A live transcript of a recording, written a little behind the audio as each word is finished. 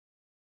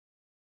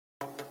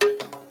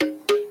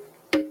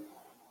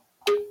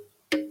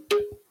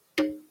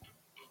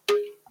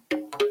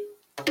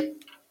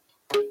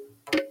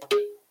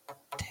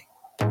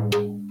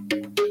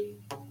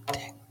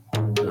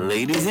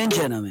Ladies and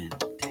gentlemen,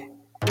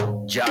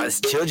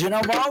 just children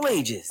of all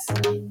ages,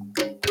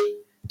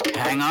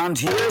 hang on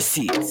to your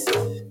seats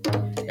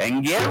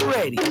and get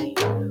ready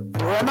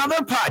for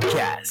another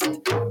podcast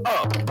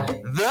of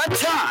The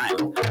Time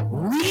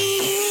We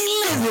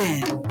Live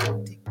In.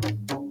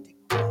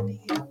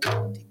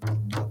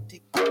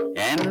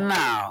 And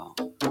now,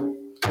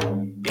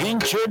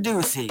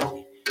 introducing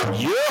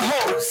your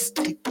host,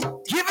 give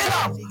it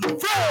up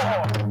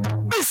for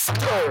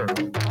Mr.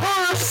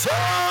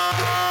 Personality.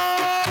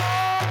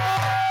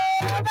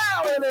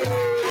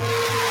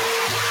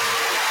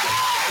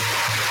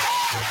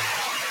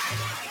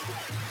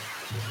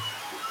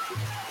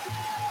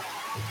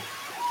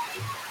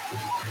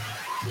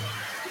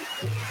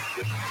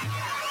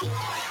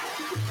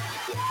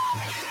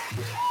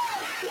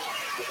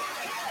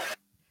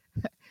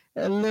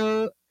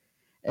 Hello.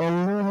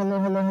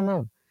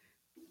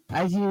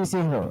 As you see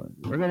here,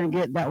 we're gonna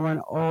get that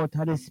one out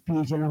of the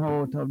speech and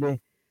out of the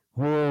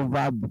whole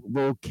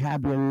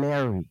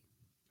vocabulary.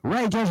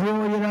 Right, just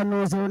remember you don't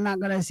know, so we're not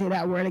gonna say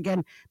that word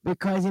again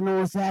because you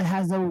know so that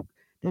has the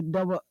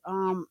double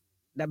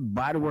the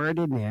bad word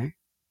in there.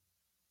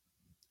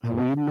 And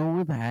we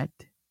know that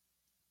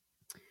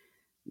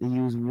they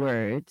use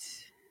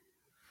words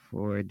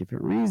for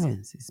different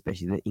reasons,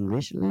 especially the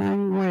English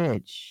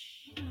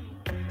language.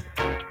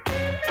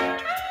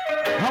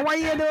 How are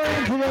you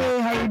doing today?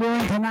 How you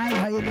doing tonight?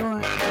 How you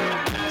doing?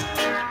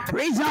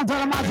 Reaching out to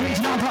the mouth,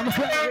 reaching out to the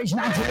foot, reaching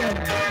out to them.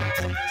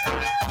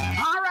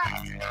 All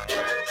right.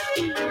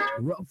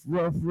 Rough.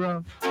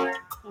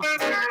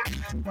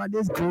 What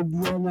is good,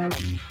 you know?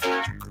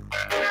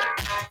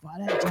 For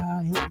that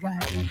job, he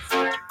got it.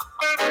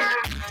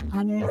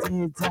 And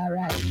it's all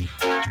right.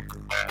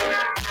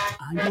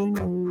 And you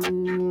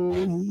know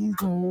he's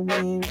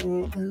coming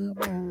with the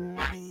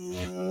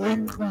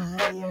burning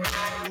fire.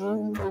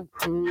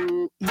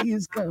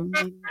 He's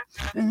coming.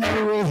 And the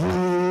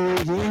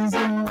rage is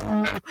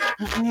on.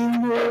 And you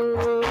know.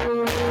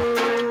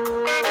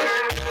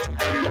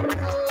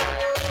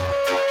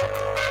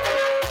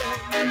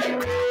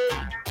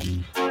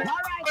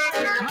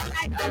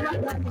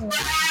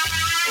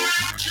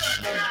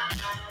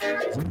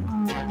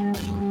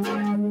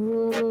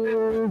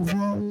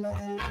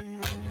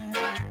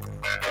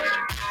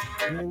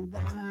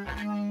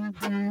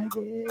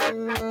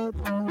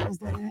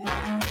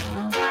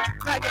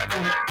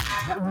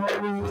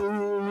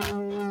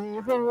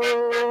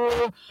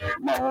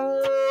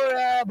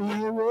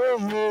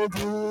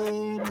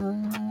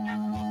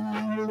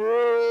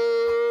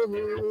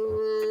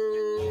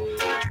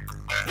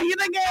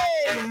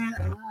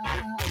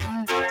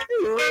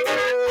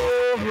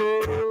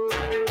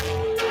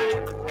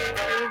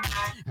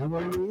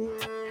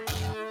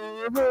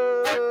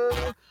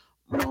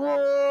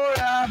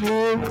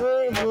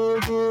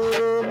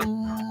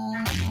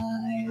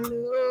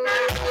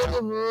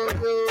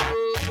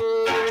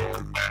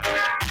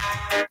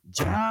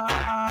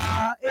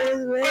 Jah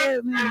is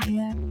with me.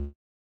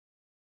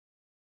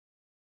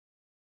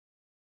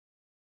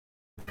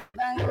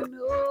 I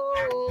know.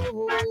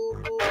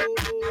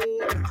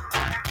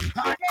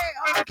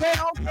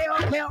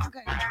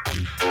 Okay.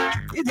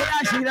 You did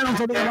actually that don't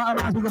say about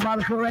speak about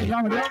the correct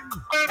language.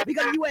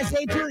 Because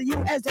USA to the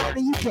USA,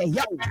 the UK.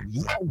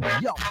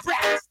 Yo,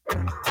 France.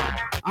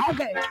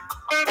 Okay.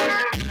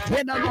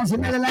 Here goes the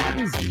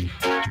Netherlands.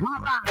 All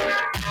right.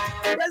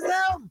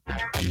 Brazil.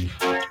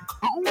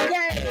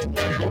 Okay.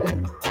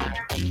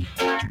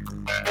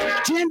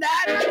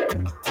 Trinidad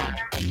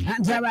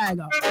and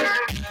Tobago.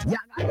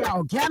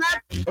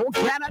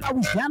 Canada,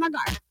 we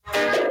Canada.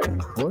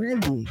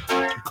 Already.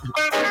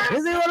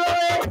 Is it all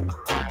right?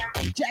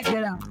 Check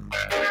it out.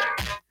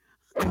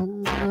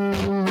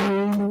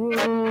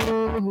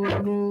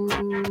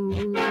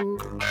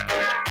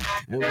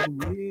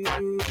 Okay.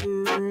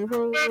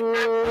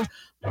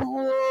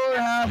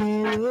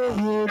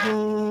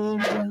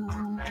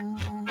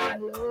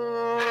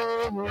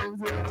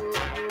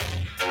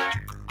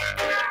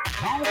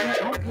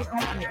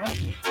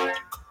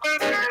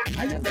 I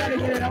just gotta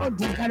get it out.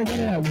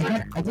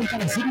 I just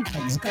gotta see it.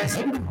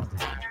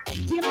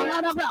 Keep a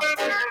lot of out.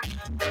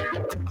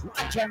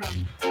 Watch out.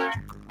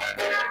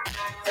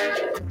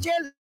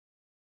 Chill.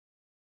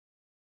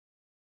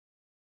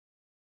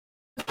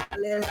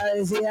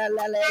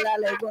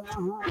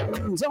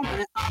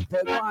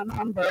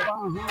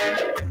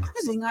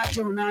 Sing a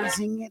tune and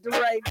sing it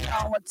right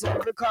now. What's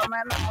up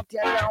coming out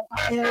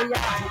here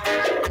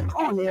now?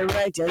 Only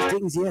righteous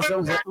things here,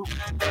 so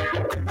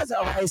that's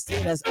how I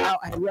stay, that's how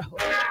I roll.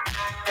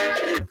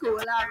 Cool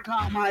and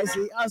calm, I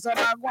see us on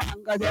a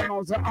one, cause you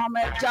know, so I'm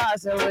a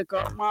jazz, so we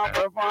come up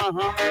perform.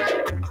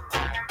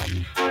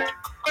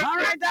 All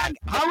right,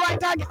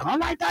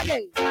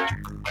 again.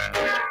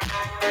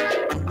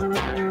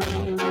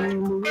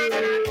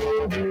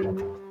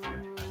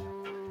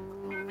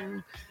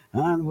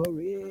 And we're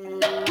real.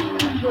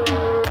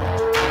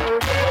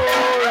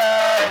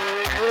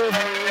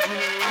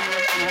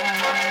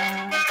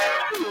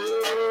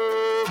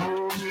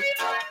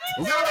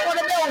 It's all about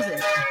the music.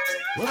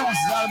 What else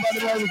is all about the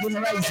music in the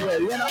right way,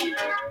 you know?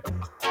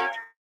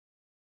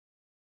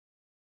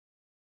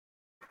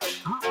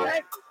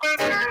 Alright.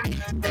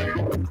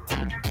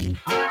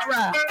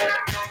 Alright.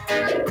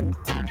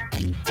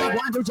 Check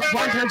one, two, check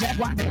one, two, check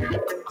one.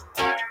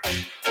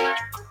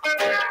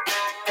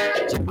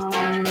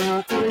 John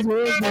is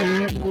with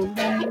me.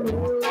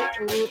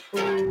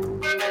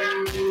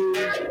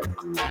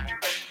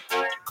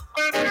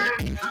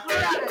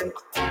 Alright.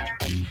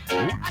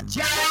 Watch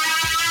out.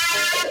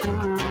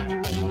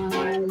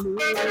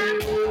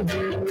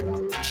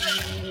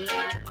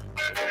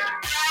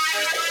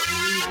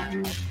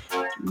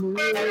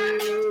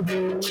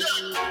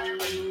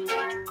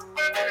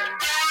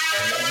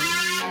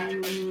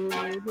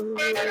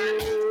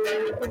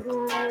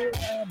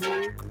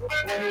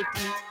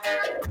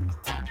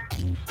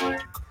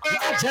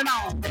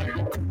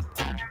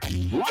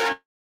 Watch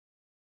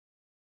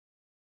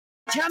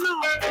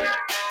out.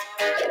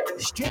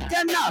 Straight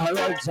and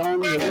knowledge on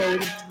the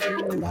road.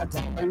 That's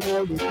how I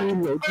know the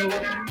road.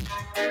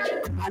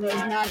 And it's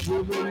not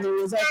giving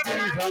news a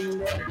thing from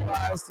the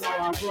past, so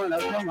I'm gonna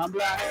come and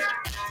blast.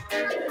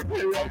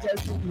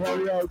 Righteous people,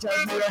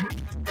 righteous people.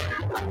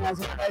 And that's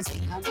what I say,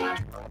 I'm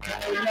not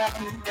telling them.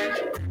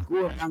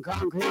 Good and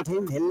concrete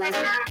in the land.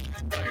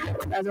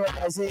 That's what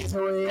I say,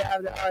 so we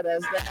have the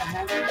others that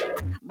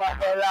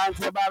Babylon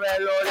to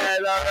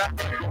Babylon,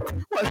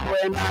 what's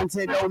going on?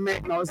 Say, don't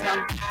make no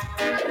sound.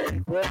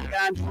 We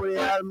can't do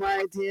the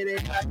Almighty, and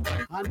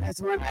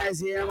that's when I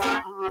see him.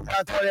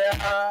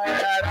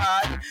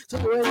 So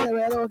we say,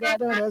 we look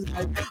at others,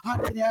 and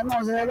then you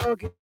know, say,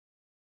 look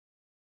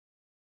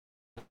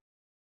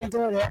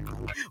into it.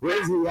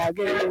 We see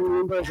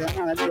again,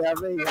 personality of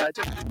the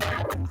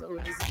so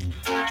we see,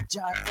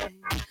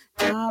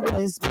 God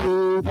bless me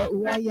for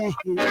who I am.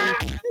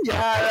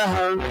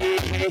 Jah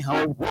me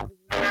home.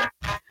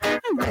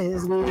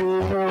 Bless me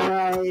for who I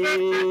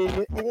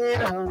am.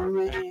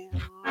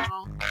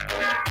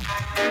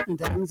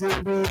 Thanks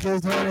and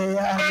praises to the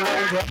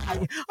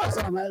Almighty.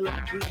 Also, I look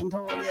into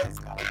the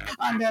sky,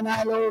 and then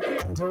I look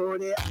into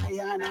the eye,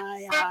 and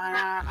I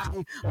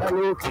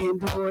look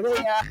into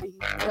the eye.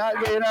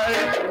 Again, I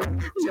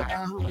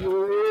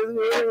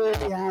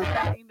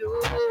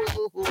know.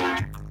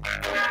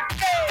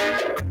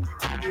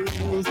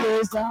 This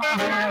is the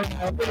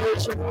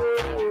celebration.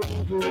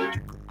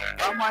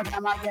 One more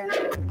time again.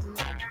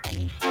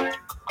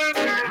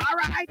 All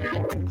right.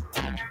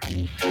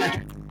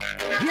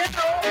 You know,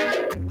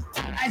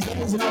 I say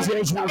it's an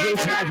original.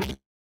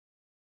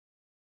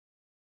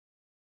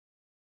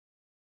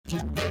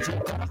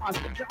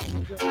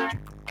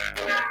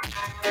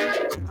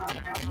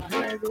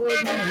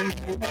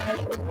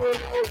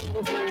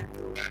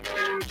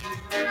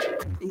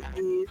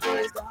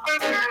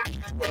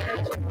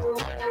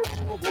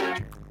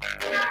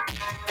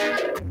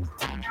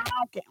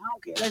 Okay.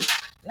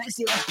 Let's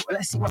see what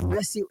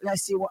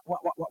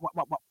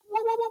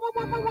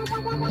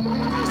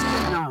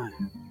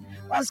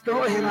what's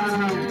going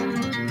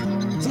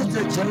on? Since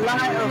the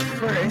July of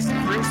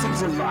 1st of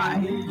July,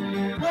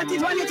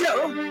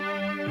 2022.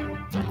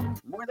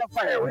 More than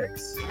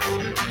fireworks.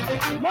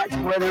 Much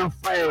more than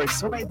fireworks.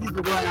 So many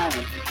people going on.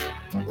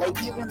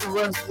 Like even the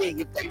worst thing,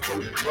 if they can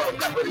well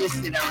that we're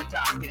listening and we're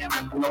talking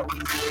and we're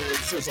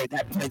such like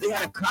that because they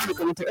had a comet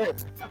coming to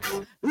Earth.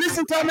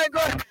 Listen to me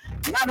good.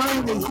 Not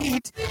only the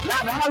heat,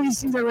 not all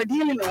these things that we're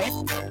dealing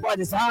with, but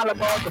it's all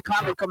about the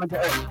comet coming to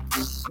Earth.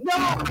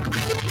 No!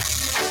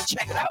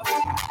 Check it out.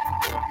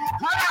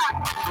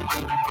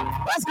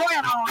 What's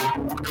going on?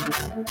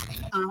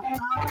 Okay.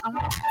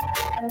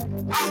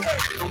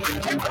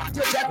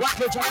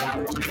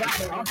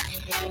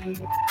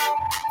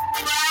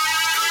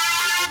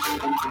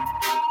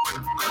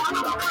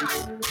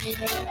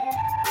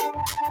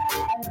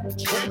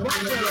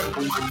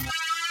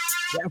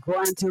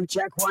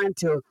 Check one,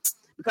 two.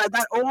 Because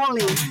not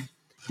only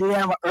do they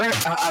have an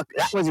Earth,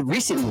 that was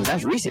recent news.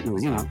 That's recent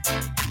news, you know.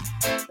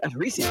 That's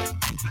recent.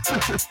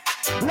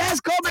 Let's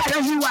go back.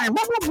 Let's rewind.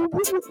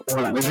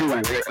 Hold on. Let's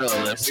rewind.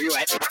 Let's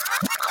rewind.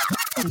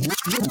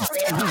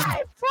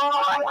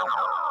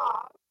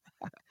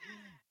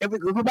 If we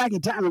go back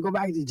in time, we go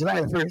back to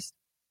July the 1st.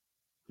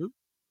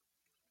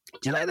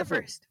 July the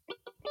 1st.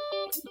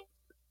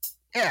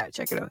 Yeah,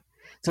 check it out.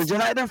 So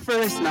July the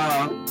 1st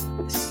now,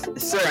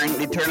 CERN,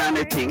 they turn on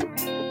their thing,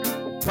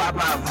 pop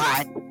off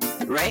hot,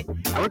 right?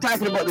 And we're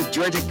talking about the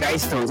Georgia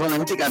Guidestones. Hold on, let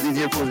me take out these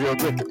earphones real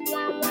quick,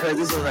 because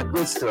this was a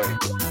good story.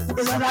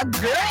 This was a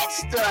great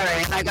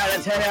story, and I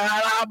gotta tell you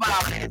all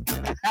about it.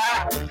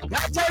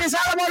 Gotta tell you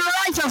all about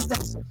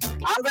righteousness.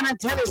 I'm gonna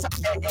tell you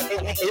something.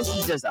 This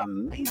is just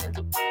amazing.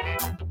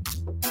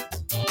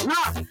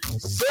 Now,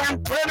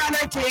 CERN put it on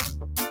their thing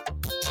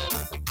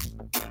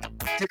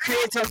to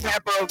create some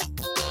type of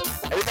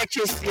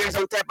electricity or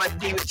some type of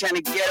thing, trying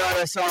to get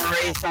out of some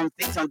rays,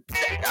 something,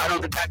 out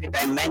of the dark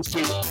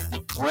dimension,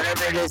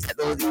 whatever it is that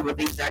those evil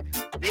things are.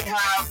 They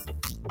have,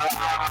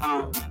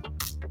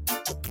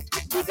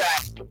 we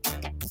got,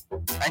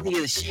 I think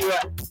it's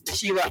the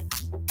Shiva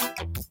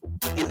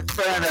in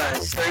front of the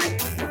CERN.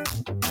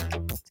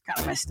 It's kind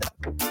of messed up.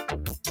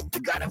 The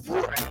God of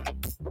War.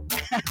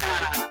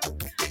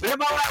 But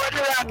about what we're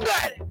doing,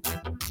 God.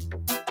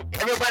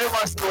 Everybody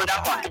wants to know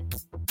that one.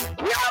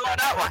 We all know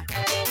that one.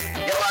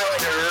 You are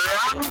with the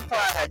wrong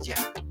father,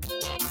 Jack.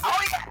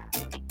 Oh, yeah.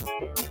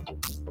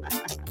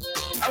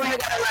 I mean, you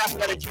gotta laugh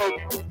at a joke.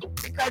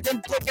 Because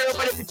them take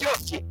everybody for joke,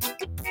 chick.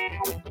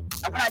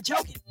 I'm not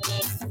joking.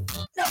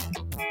 No.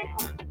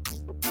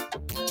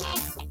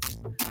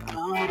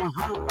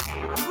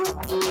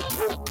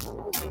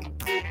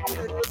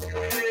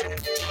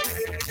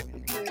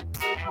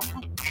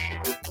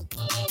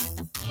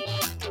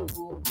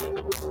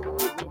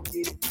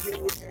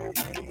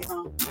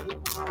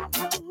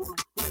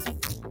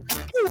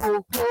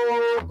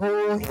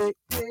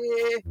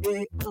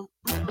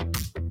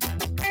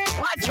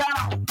 Watch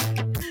out!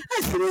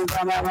 I didn't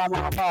come out of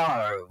my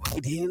bar.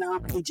 Waiting on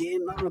PJ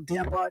on the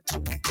temple.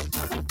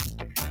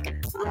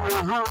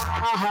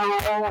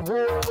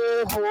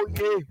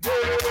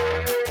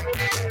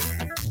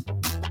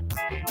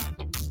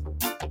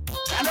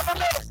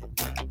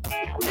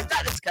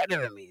 It's kind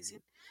of amazing.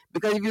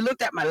 Because if you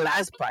looked at my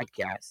last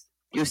podcast,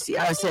 you'll see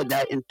I said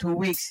that in 2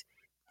 weeks,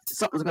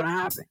 something's going to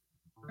happen.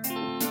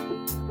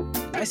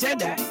 I said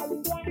that.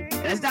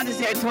 And it's not to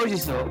say I told you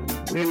so.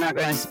 We're not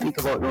going to speak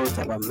about those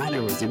type of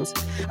mannerisms.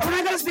 And we're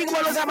not going to speak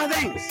about those type of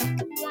things.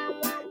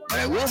 But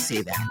I will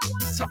say that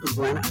something's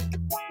going on.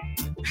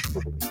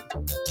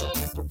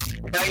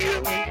 Now you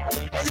know,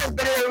 it's just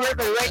better to work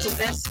with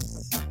righteousness.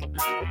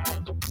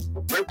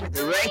 Work with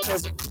the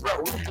righteous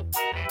road.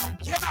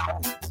 You know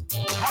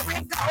how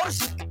it goes.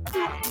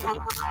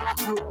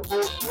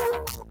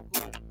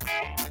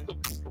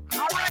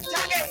 How it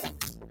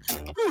goes.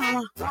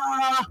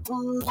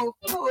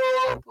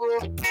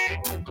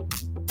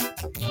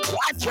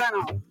 Watch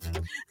out!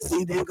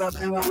 See them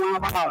coming from my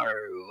bar.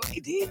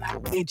 Waiting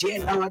on me,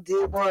 on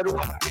the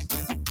boardwalk.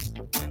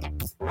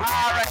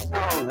 Alright,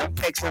 now,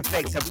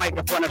 effects,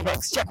 microphone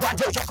effects. Check one,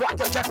 two.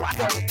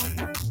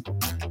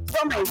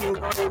 So many things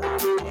going on in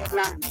the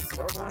land.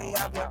 So we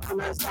have to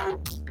understand.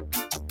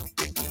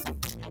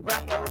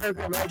 Rock on the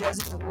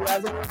courageous, who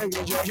has a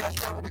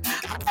religious road.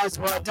 That's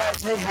what I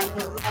say,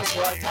 that's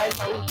what I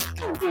know.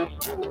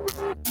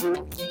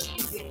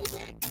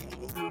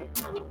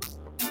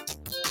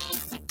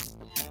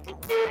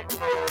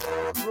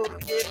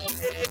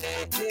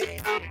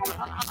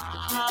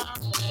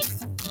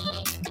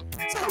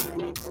 So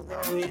many people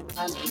going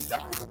and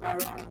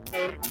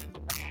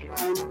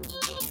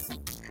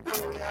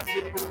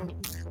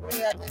we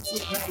have to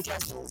seek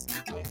righteousness.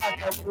 We have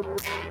to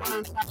prove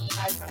one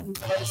life and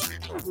bless.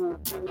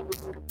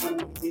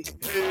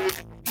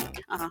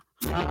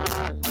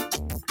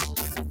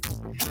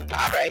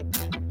 Alright,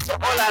 so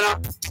hold on up.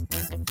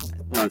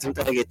 No,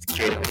 sometimes I get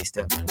carried away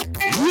stuff.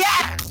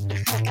 Yeah!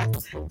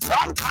 So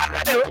I'm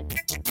tired of it.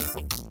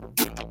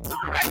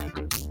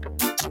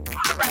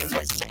 Alright,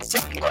 let's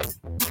check it out.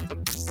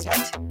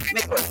 Set,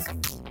 make it.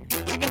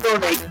 Even though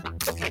like,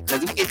 okay,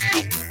 because we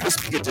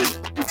speak it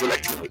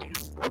intellectually.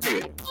 Okay,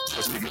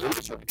 let's speak it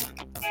intellectually.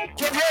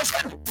 Ken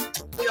Harrison,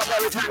 we have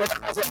every time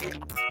with us here.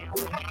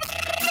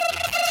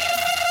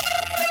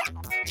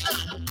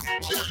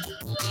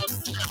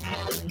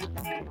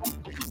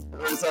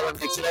 So I'm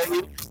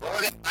excited.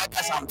 I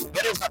got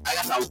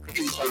some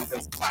crazy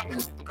things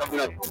coming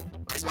up. I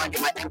just want to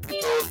get my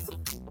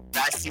MP4.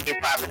 That CD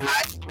popping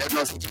hot. There's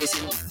no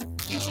situation.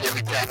 Each and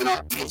every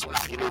time, each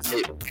one,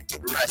 say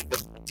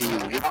respect to you,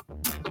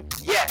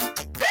 Yeah.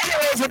 But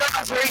anyways, we don't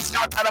have to reach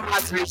out. I don't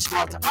have to reach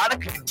out to other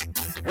people.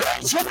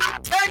 Reach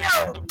out, turn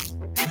out.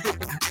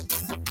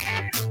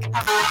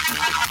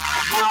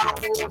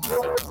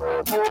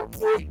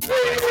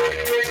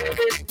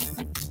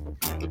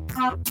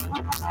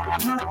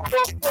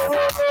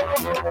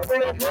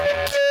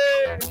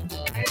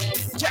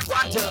 Check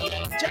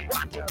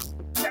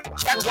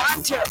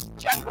one, two.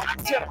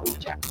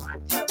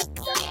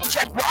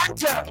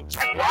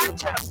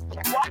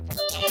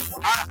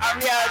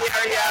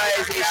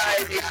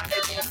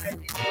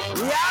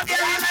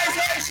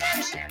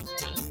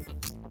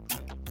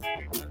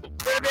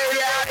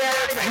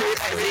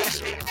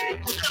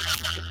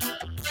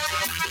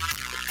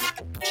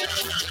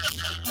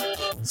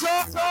 So,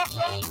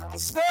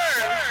 sir,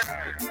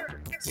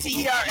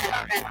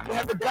 CRM, we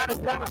have the gun.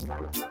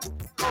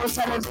 Oh,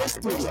 someone's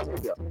listening.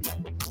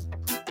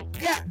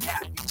 Yeah.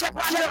 Check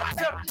one out.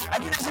 I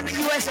think it's in the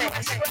USA.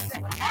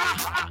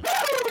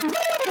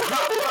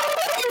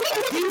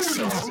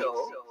 So,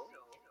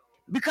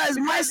 because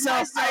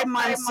myself,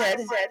 I said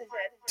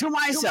to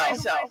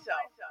myself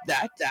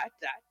that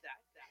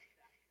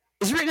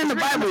it's written in the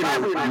Bible,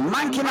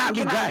 man cannot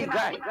be God.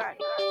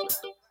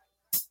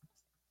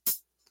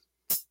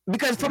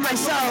 Because for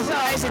myself,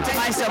 I said to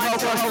myself, how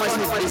come much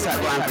for this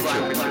and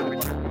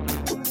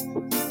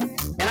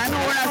I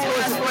know we're not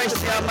supposed to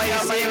question by the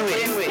same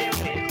way.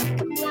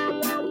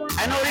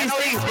 I know these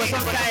things, but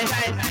sometimes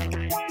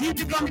it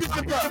becomes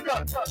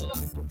difficult.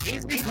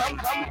 It's become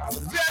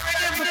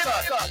very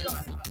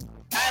difficult.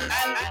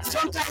 And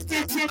sometimes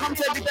things come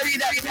to a degree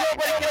that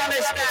nobody can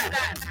understand.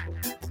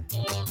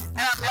 And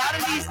a lot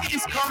of these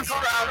things come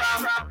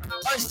from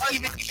us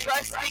even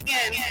trusting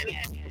in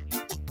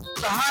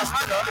the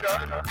hospital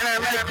and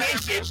our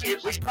medication,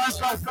 which comes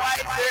from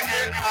Pfizer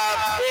and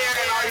Bayer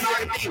and all these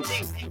other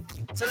things.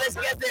 So let's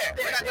get there.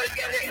 We're not going to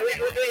get there. Wait,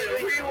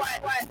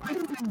 rewind.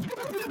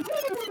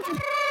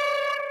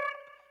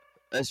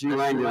 Let's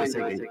rewind in a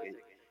second.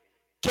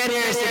 Can't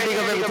hear us big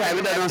up every time.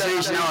 We don't know so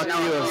reaching out to you at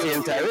the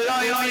same time. You know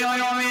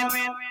what I mean?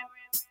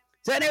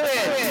 So anyway,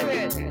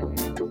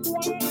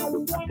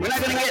 we're not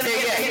going to get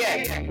there yet.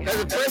 Because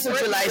the first of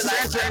July,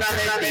 starts turn on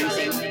their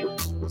things.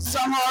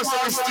 Somehow,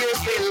 some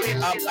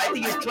mysterious up. I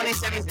think it's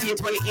 2017,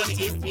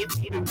 2018.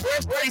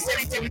 Where's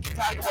 2017? We can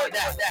talk about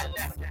that.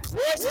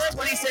 Where's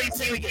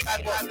 2017? We can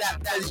talk about that.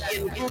 Because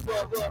in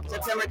Google,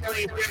 September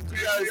 23rd,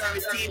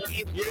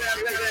 2017, you're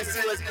going to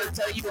see what's going to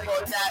tell you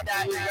about that.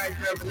 In regards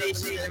to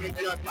Revelation and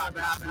everything else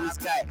popping off in the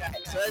sky.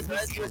 So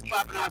let's see what's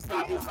popping off.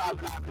 Something's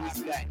popping off in the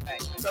sky.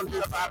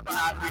 Something's popping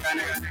off here on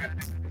earth.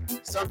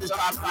 Something's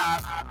popping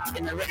off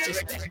in the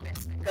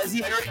retrospect. Because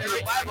he heard in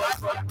the Bible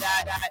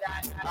that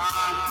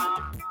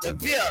the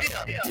veil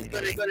is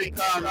going to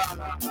become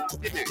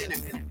thinner.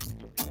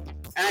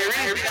 And I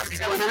really think that's what's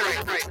going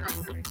on right now.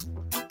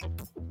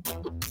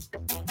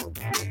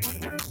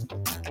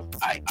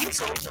 I think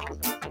so.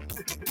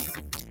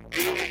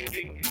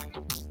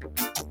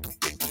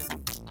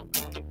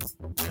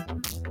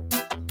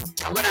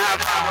 I'm going to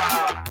have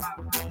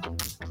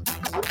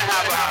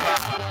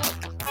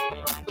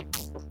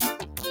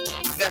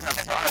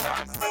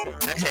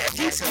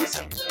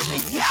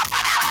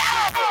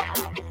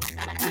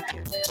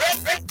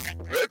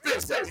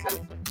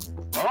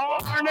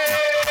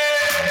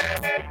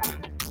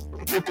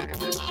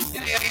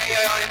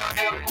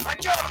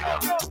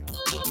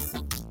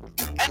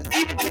and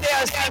even today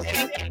I was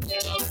thinking,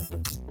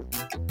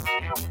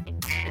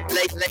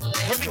 like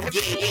having a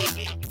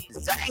game,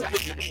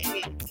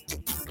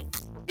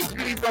 it's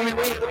really going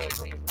away.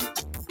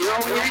 You know,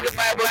 when you read the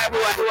Bible,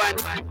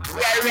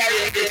 we are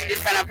reading this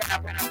kind of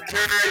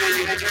turn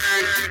and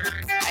turn,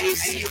 and you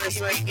see what's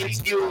speaking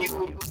to you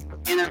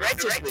in a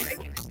righteous way.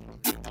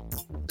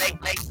 Like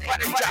what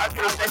a job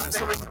can affect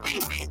so many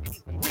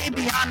things. Way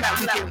beyond that,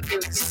 we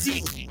can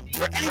see,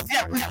 or anything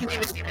that we can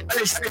even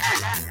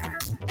understand.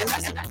 And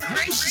that's a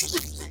gracious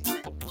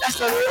thing. That's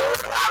the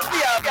love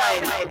of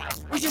God,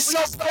 which is so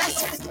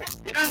blessed. You know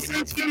what I'm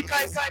saying?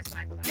 Because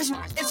it's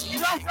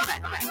rough,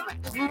 man.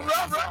 It's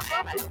rough,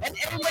 and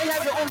everybody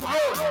has their own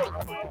road,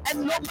 and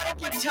nobody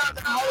can tell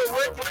them how to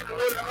work with the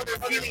road and how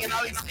they're feeling and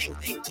all these things.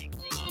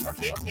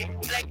 Okay?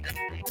 Like,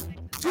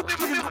 two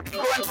people can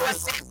go into the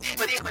same thing,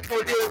 but they could go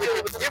deal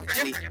with it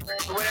differently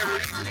for whatever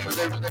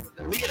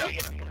reason.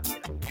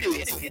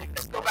 Anyways,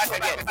 let's go back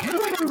again.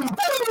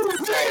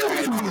 Sorry,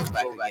 let's go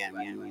back again.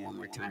 One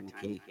more time to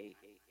Kate.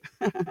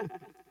 Alright!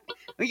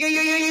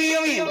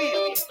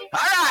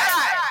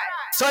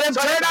 So then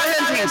turn on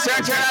their thing.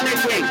 Turn on their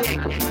thing.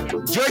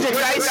 Georgia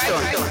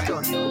Guidestone.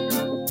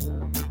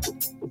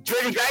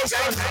 Georgia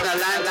Guidestone is in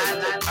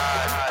Atlanta,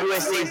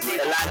 USA,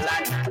 Atlanta.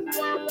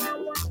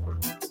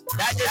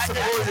 That just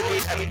supposedly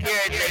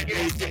appeared like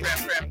these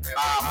different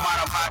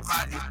model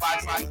boxes,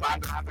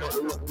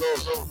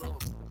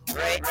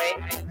 right?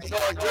 So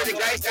Georgia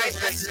Guidestone is a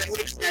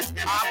situation that's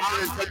off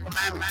the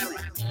commandments.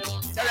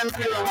 Tell them to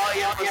all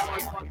you have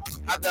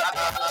the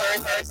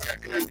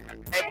earth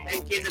in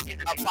case of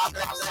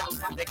apocalypse,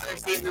 like they're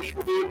saving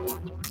food,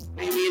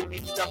 maybe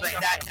stuff like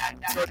that.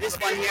 So this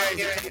one here is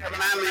the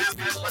commandments,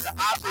 but the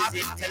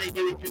opposite, telling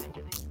you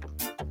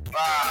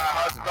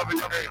how to govern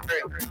the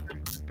earth.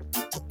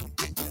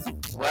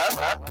 Well,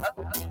 I'm not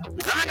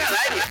gonna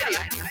lie to you.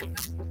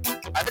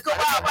 I took a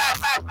while back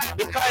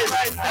because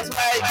that's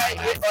why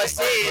I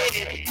say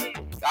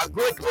a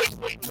good thing.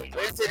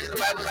 When it says in the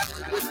Bible, that's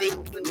a good thing.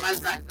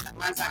 Man's not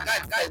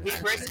God. Because me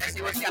personally, I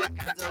see what's kind of,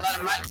 there's a lot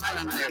of man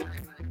on there.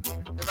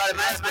 There's a lot of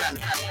man on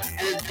there.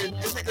 And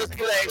just like those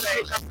people that are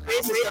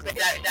crazy stuff like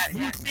that,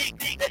 you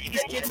think that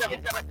these kids are,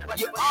 but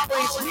you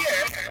always hear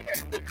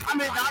the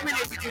common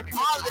denominator between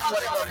all of them,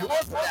 whatever,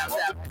 most of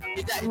them,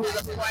 is that he was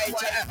a quiet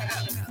child.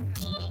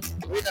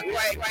 With a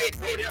quiet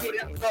kid,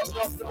 so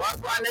walk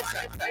on this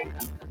side.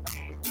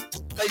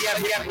 So you have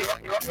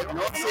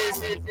notices,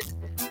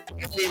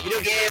 you play video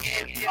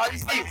games, all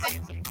these things.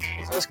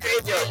 So it's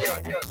crazy out there.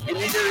 And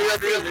these are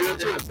real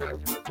true.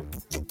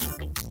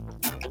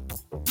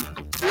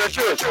 Real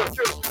true.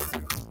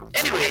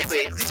 Anyway,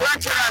 so I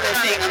turn on the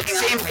thing on the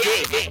same day.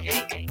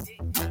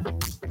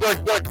 Good.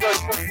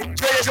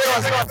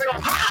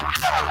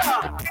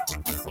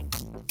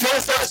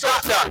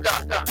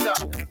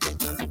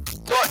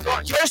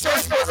 You're so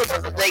supposed to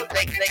like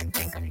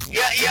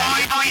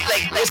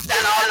let's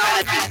stand all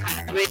kind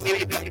of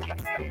thing.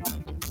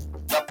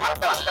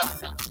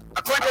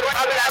 According to the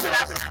Bible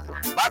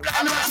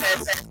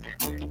says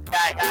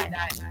that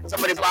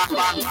somebody bang.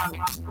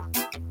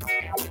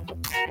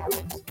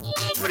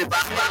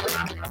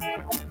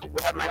 We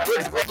have my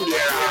good friend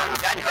here,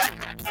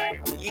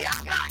 yeah.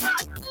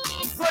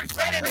 Good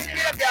friend in the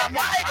spirit of your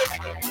mind.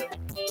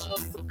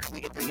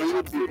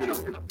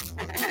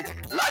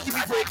 A lot of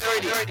people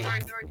are 30.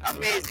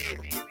 Amazing.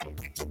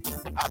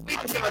 I've been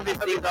to some of these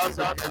things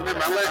also.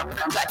 Remember, I'm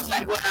got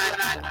TV going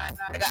on.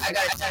 I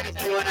got a TV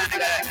going on. I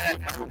got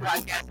a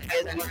podcast.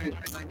 I'm going to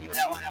do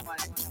that one.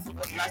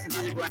 lots of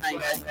music going on, you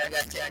guys. I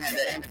got checking at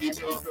the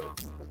MP2.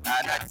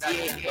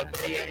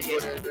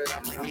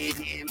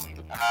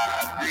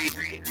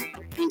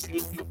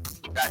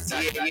 That's CA,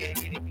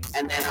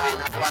 and then if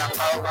you want to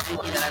follow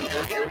anything that I'm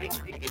doing, you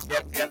can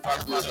definitely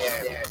follow me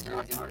there.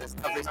 There's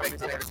no respect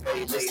to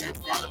everybody listening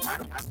all the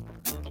time.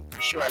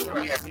 Sure,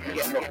 we have to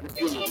get more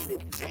confused.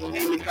 What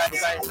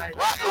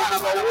kind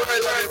of a world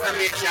of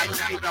information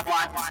people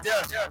want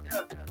still?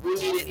 We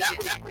need it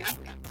that way.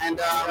 And,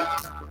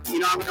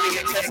 I'm going to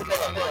get accessible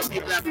to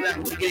people that are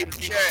getting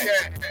to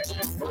share.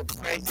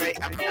 Great.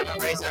 I'm going to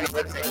raise on the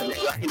website.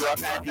 All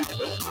kind of people.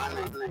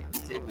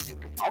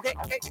 Okay.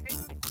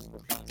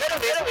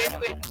 Anyway,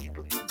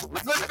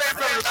 my good friend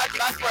from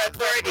Lockport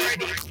Authority,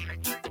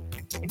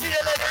 he did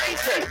a little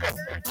research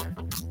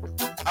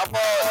about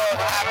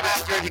what happened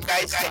after the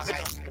guys.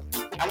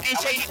 I'm going to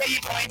check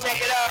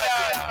it out.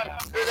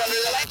 There's a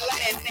little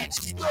lightning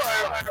storm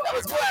that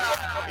was going on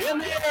in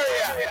the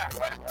area.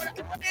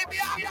 Maybe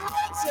I'm the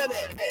answer it.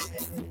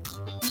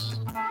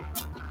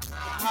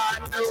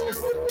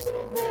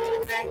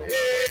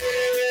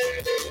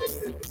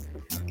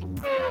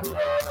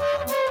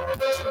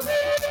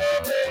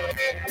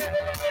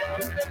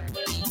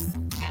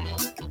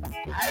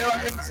 I don't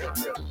think so.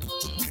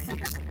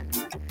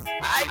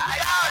 I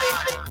doubt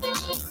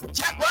it.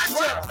 Check one.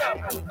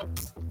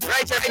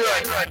 Right,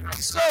 everyone.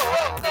 So,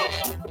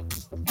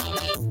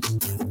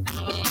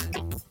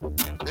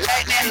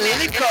 lightning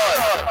really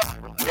cold.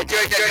 The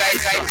Georgia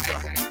guys,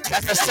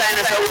 that's a sign,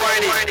 that's a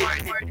warning.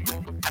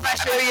 I'm not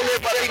sure you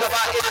live, but think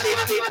about Italy.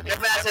 The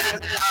president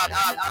of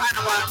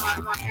Panama.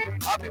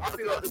 All people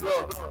feel to go.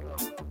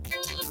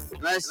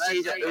 Let's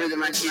change up the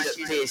rhythm and change up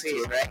the taste to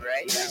it,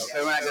 right?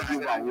 So we're not going to do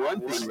about one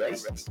thing, right?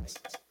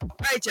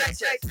 Right, check.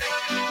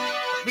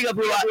 Big up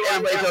people out there,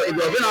 everybody thought it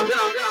goes.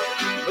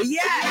 But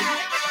yeah.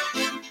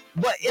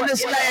 But in the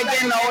sky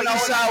again, now what you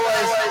saw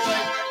was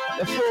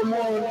the full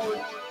moon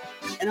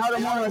and how the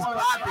moon was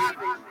popping.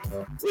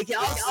 We can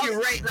also see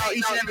right now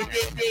each and every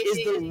day is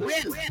the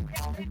wind.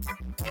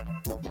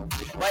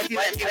 Why do you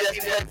think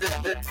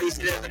that's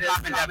the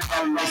popping that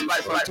from the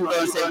spot from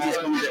 2017 is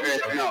coming to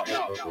Earth? No.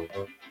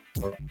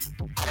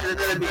 There's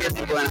another bigger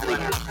thing going on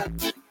again.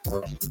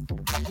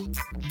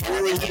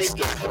 And then the heat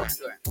scale.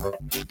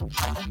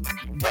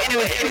 But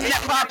anyway, isn't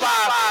that pop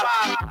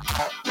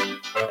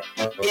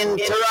in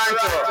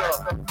Toronto?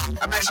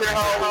 I'm not sure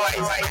how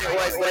excited it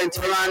was, but in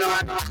Toronto,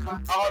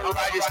 all the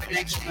largest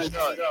connection was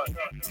on.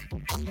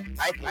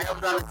 I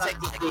hope on the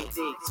second day.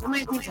 So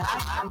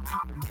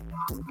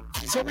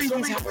many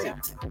things happen.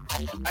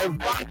 I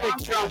Ivanka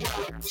Trump,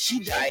 she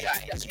died.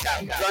 She got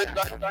gunned.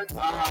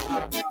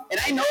 And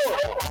I know,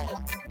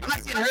 I'm not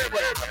saying her,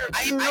 but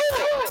I know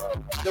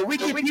the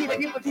wicked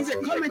people, things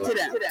are coming to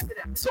them.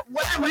 So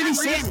what I'm really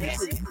saying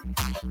is,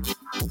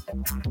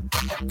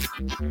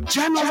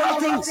 John knows all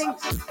things.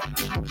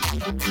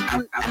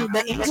 And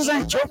the angels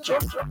aren't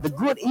joking. The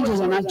good angels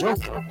are not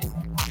joking.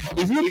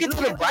 If you look into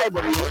the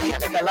Bible, you look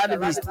at a lot of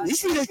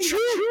these things are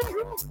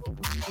true.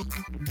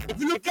 If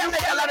you look at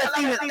a lot of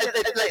things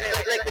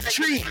like the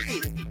tree,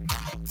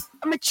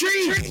 I'm a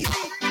tree.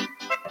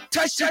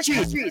 Touch the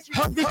tree,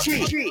 hug the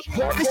tree,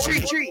 hold the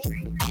tree,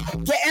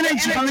 get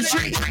energy from the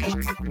tree.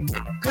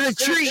 Because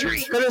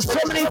there's so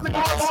many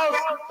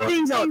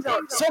things out there,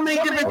 so many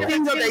different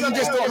things out there you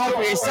just don't know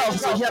for yourself,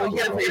 so you have to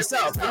get it for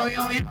yourself. You know what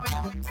I mean?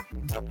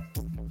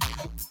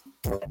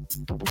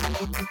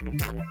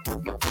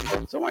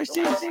 So much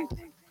things.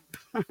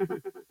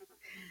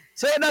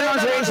 So you're not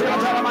reaching out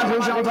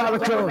to the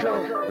crew.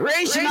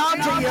 Reaching out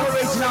to you,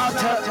 reaching out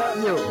to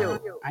you.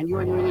 And you.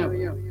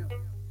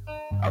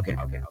 Okay.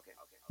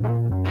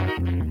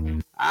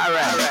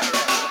 Alright.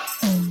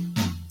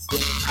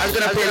 I was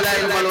gonna play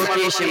live on my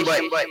location, but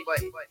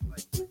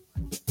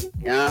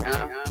yeah.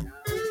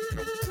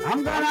 I'm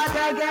gonna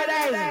get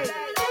it.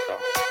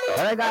 I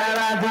got a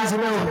lot of things to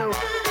do.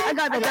 I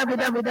got the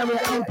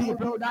www.mpro.ca.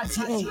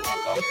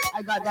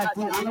 I got that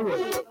thing on the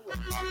road.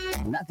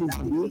 Nothing's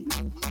gonna be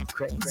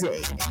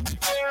crazy.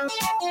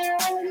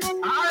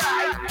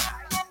 Alright.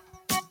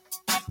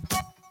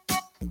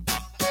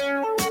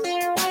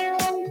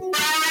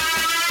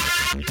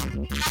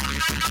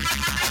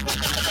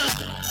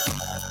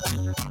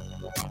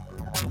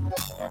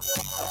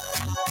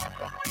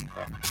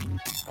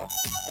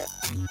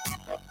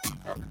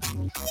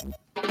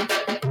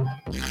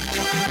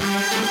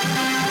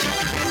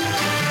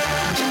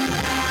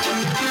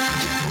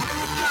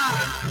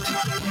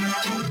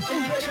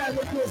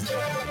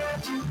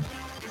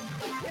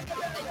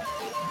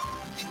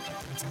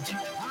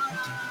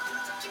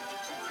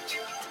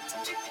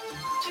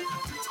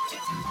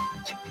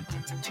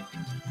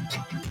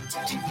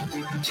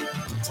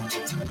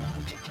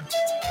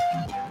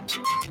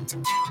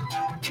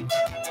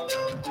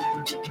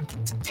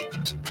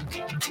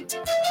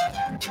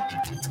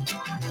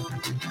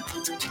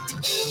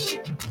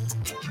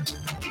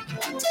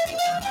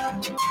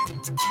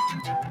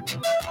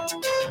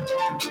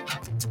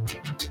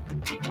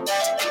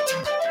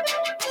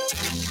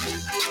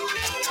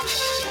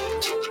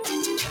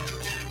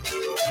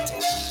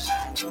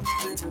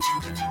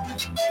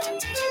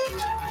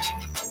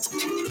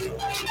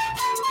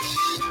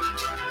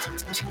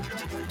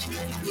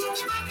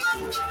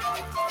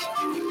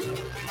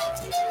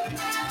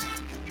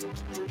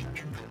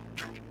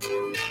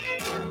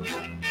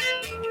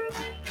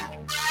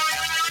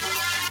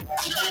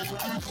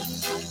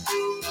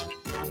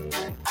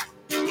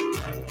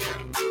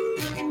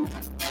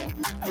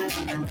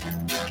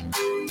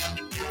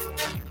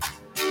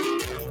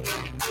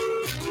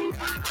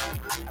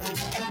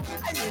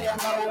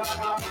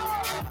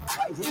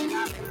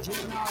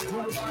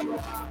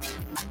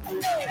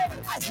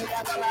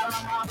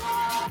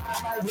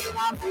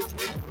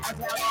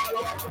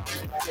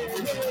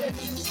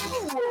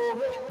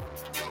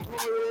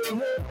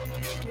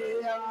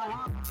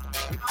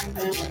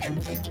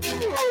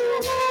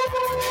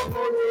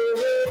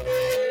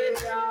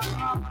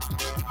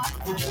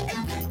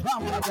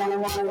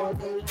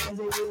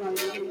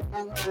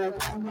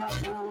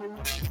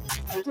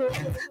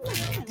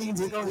 Things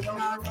are going on,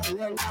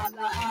 and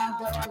I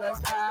don't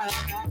understand.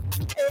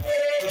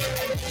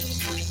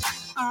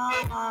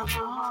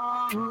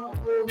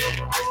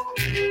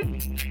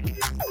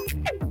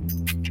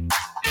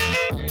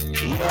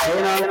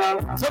 Yeah, you know.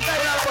 So tell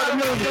me about the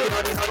music, you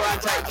know, this one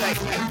type, this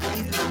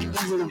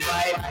is the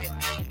vibe.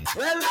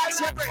 Relax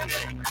your brain.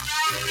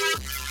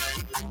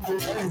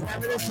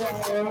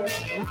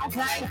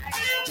 Okay,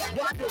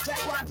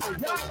 check one, two,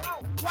 yo.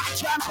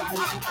 Watch out.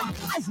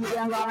 I see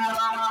them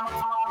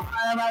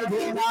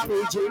everything I'm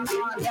reaching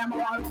them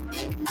all.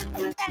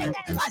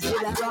 I see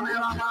them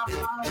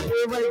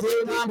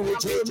everything I'm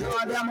reaching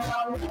them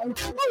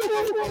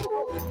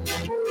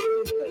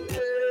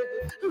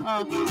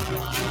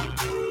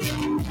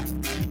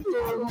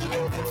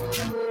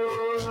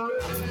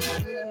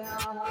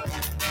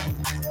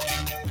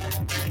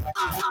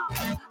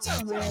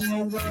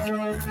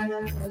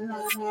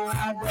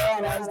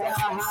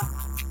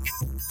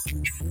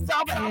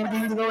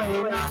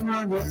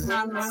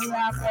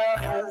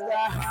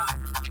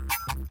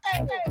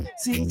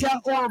See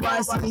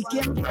Jehovah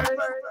speaking first.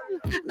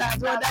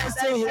 That's what I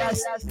say,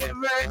 that's the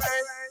verse.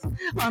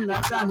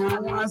 Understand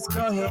what's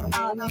going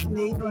on in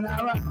the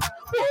universe.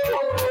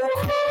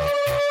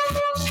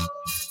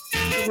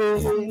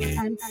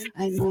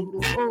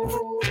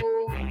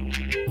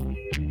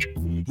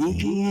 And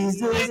he's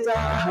the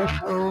star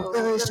of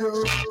the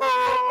show.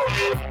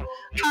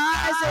 I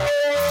say,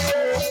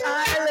 I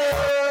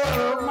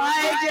love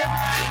my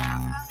God.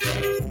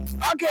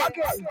 Okay.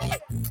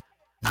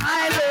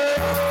 I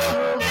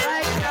love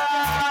my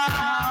God.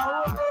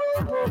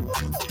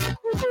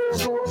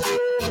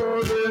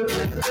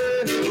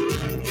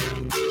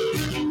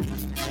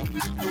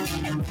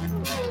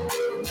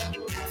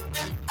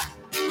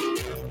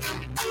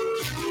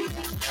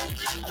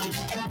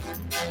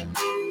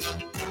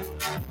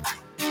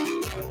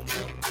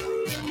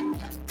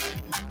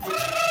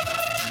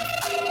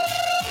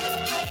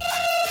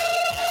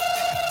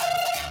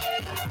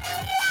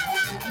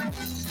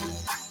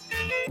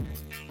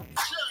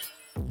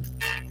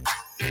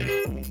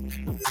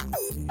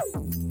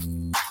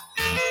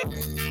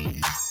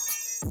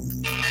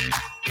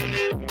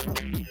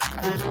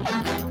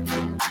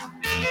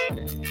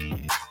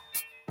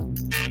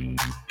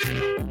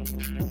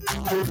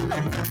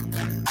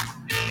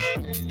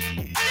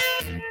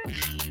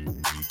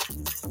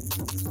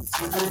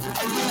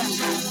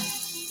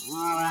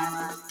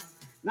 Alright.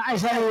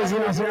 Nice and easy,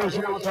 I'll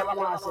tell them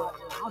myself.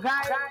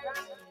 Okay?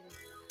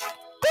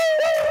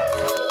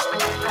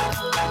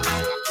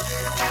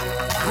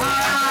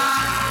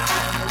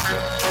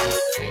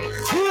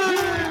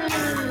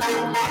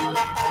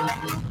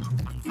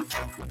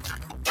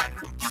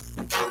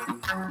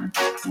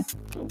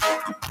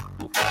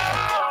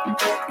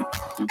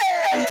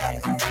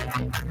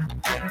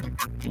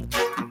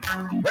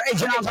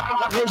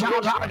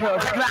 Regional talk,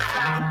 check it out.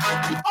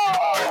 Oh!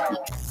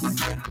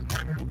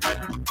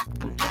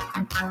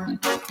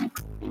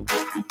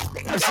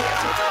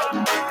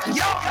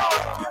 Yo!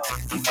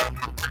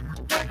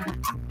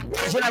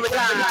 Regional every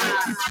time.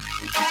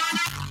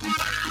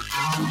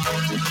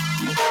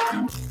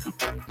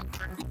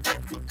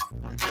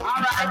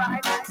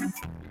 Alright.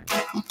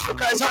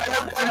 Because,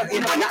 you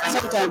know, not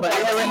sometimes, but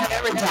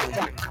every time.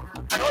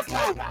 No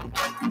time.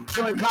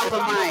 Doing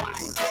compromise.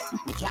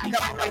 You can't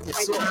compromise the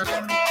soul.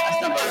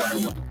 That's number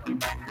one.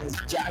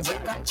 Jazz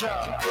and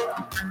control.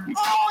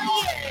 Oh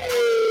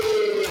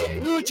yeah!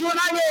 New tune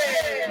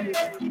again.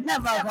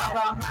 Never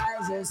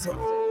compromise the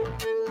soul.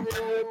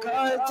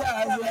 Cause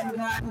jazz and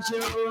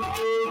control.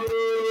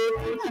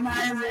 And I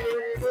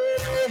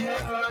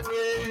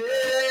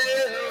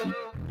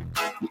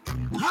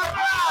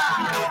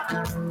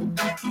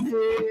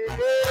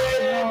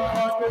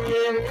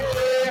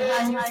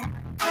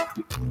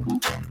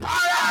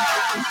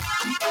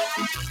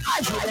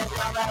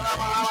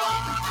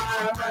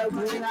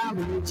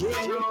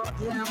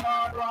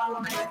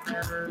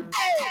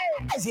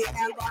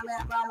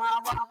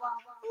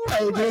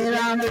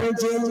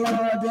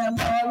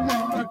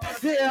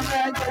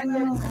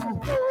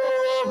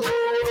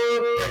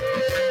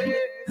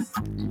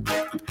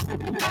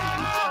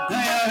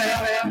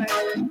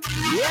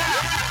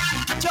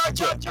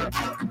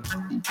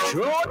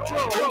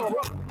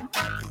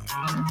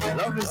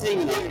love to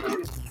sing.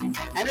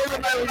 And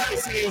everybody who can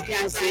sing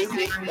can't sing,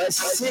 but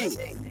sing.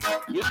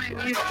 You don't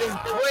even use this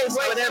voice,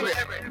 whatever.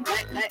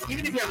 Like,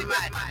 even if you're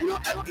mad, you know,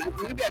 it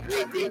would be a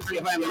great thing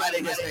if I'm mad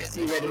and just start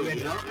singing right away,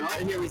 you know?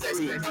 And here we start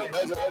singing. So,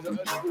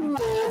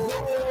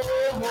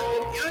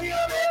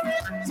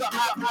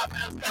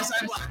 that's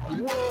like,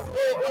 whoa,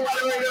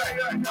 whatever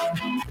you're doing.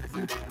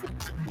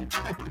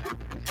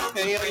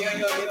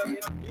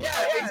 Yeah,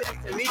 it makes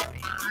sense to me.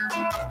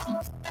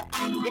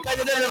 Because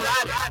it doesn't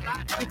matter.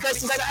 Because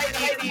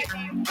society.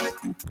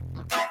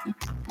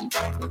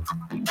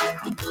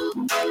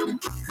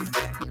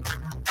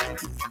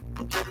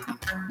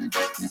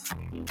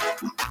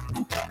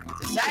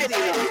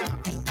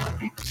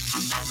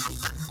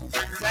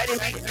 Society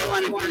makes you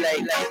want to be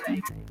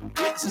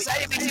like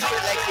society makes you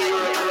feel like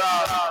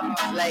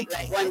you're like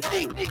one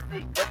thing.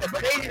 But the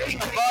crazy thing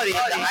about it, the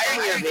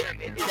irony of it,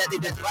 is that they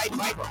divide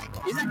people.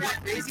 Isn't that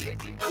crazy?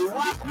 You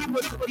want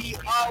people to be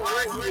all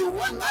working in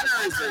one manner,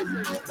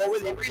 but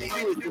what they really do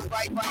is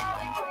divide people.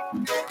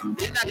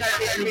 They're not going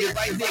to be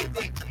divide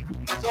things.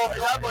 So it's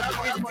all about the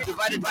reason to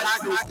divide and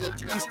conquer is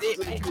two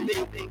statements, two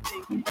things.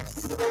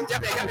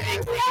 Definitely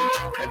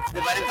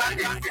divide and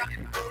conquer.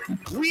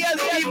 We as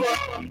people,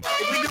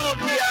 if we do what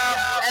we are,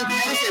 and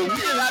listen, we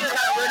just have to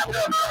kind of work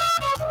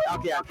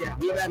it up. Okay.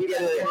 We have to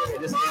get it.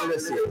 Just a little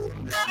serious.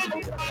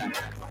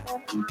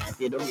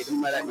 Okay, don't get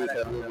too mad at me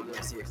because I'm a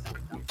little serious.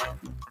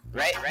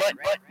 Right?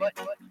 But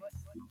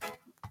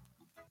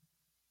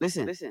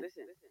listen.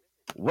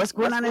 What's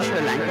going on in Sri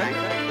Lanka?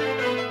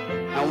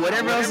 And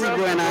whatever else is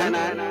going on,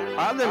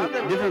 all the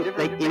different,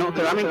 like, you know,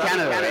 because I'm in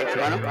Canada, right?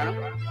 Toronto.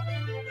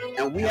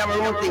 And we have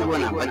our own thing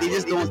going on, but they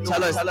just don't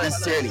tell us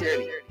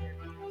necessarily.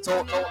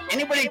 So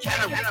anybody in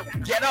Canada,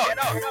 get out.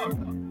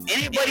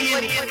 Anybody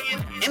in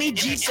any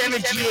G7,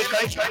 G8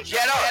 country,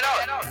 get out.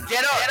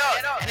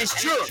 And it's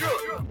true.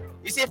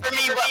 You see, for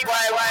me, why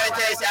I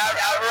tell you, I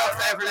rough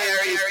time for me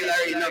already,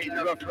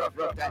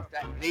 rough time.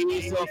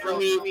 So for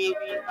me,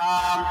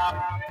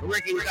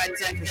 working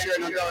content for sure,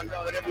 no doubt,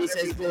 whatever he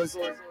says goes,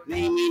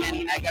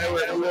 and I gotta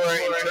work more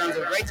in terms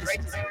of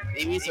righteousness.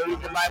 So read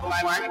the Bible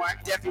more,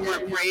 definitely more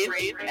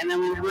praying, and then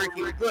we're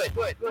working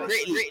greatly,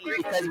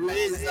 because it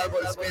is all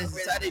about the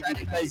strategy,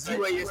 because you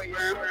are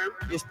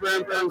your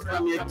sperm comes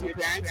from your two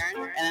parents,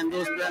 and then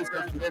those sperms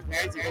come from their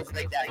parents, and goes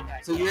like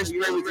that. So your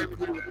sperm is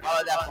included with all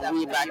of that from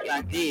way back in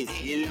the days.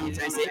 You know what I'm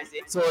trying to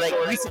say? So like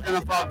we sit on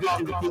a fall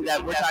victim to think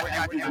that we're talking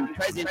everything from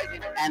present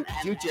and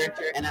future,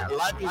 and a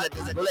lot of things that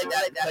doesn't go like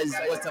that because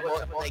what's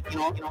about like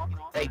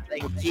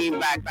like came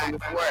back from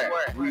before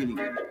really.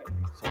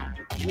 So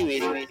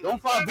anyways,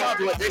 don't fall victim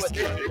to what they're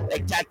saying.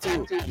 Like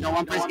tattoo. You know,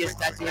 one person gets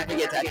tattoo, another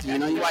get tattoo. You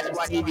know, you watch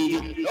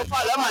TV. Don't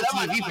follow them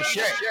on TV for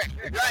sure.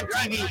 If you're on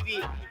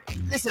TV,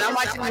 listen, I'm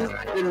watching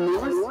the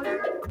news.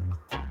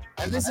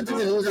 I listen to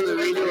the news on the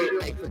radio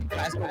like for the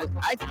past couple.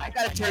 I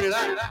gotta turn it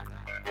on.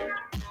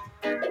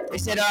 They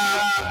said,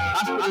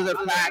 hospitals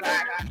are packed.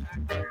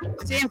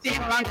 Same thing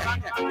for a long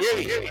time. Hear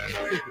me.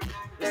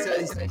 This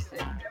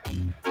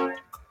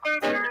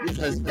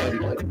was funny.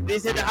 They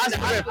said the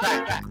hospitals are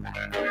packed.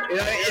 You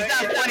know, it's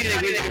not funny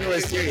that we think it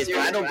was serious, but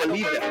I don't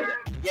believe them.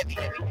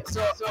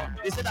 So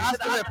they said the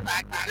hospitals are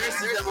packed.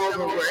 Nurses are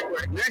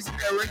overworked. Nurses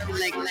are working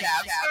like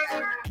cabs.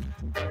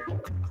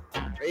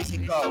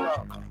 Racing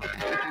call.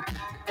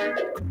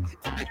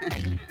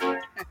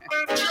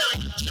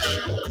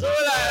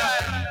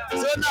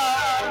 So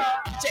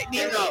now, check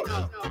these now.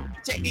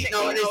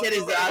 What they said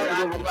is the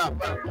hospital overwhelmed.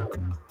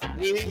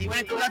 When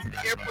it comes to the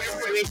airport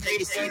situation,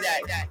 you see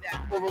that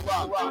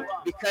overwhelmed.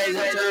 Because in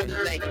terms of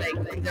like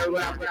they're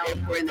going out for the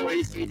airport in the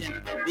industry, and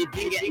they've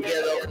been getting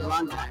together for a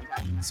long time.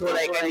 So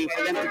like, I mean,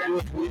 for them to go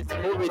through this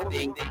COVID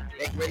thing,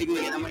 like where they going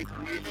to get the money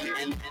from really?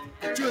 And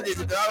the truth is,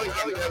 they're always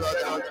getting together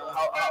about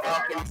how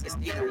can it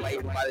sustain it, why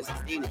you bother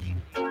sustaining it.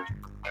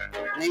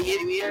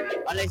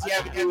 Unless you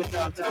have to do with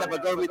some type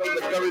of government thing,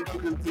 but government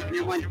people taking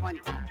their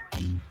money.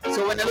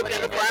 So when they look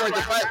at the farmers,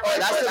 that's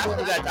what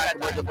we got to talk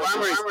about. The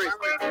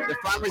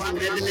farmers in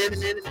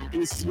Netherlands,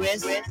 in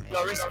Swiss,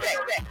 no respect.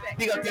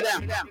 Big up to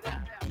them.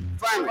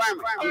 Farmers,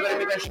 I'm going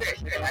to make a shirt,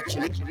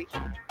 actually.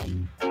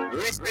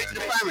 Respect to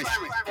the farmers.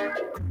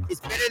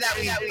 It's better that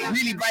we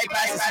really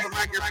bypass the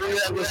supermarket for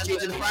that goes straight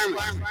to the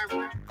farmers.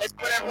 Let's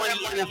put our money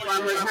in the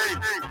farmer's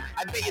hands. I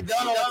bet you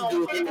don't know what to do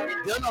with it.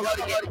 They don't know how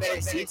to get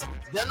better seeds.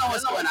 They don't know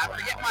what's going on.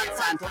 Forget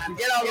Monsanto.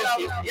 Forget all those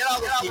things. Forget all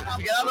the people.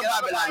 Forget all the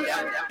Babylon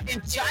down.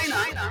 In China,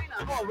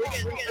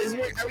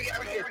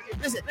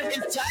 listen,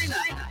 in China,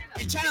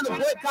 the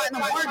boycotting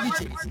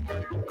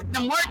the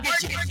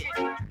mortgages.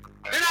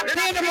 They're not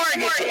paying the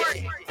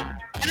mortgages.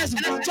 And there's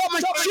so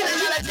much shit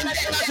that's in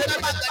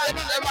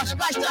they must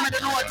splash them and they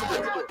know what to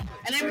do.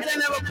 And every time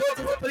they have a protest,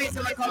 the police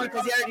are coming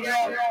because they already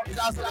know it's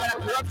also kind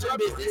of corruption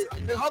business.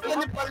 So how can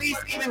the police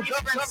even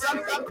govern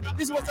something?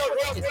 This is what's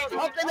outrageous.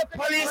 How can the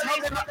police, how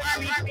can the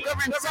army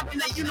govern something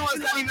that you know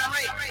is not even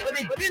right? But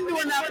they've been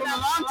doing that from a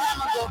long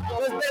time ago.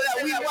 It was better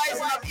that we wise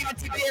enough even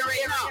today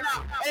right now.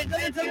 And it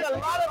doesn't take a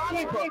lot of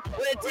people,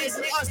 but it takes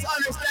us to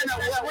understand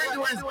that what we're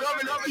doing is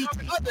governing each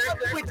other,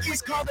 which is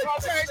called the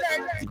church,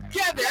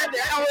 together,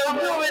 and we're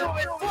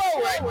moving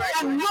forward,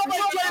 and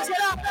nobody can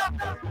stop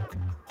that.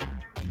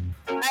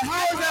 And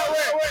how does that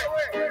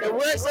work? It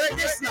works like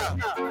this now.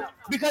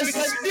 Because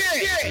the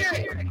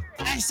spirit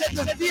and set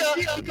the field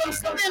becomes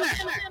thinner.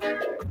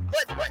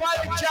 But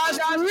Father Josh is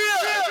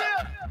real.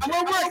 And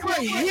we're working for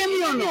him,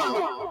 you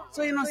know.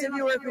 So you know, if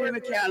you work with him,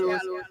 you can't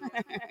lose.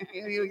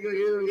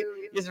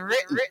 It's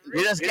written.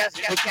 You just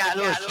can't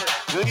lose.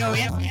 You know what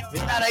I mean?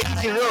 It's not an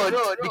easy road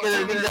because of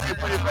the things that I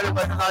put in front of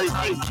us and all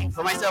these things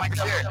for myself for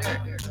sure.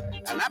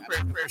 I'm not for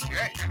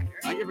sure,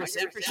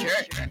 100% for sure.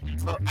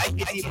 But I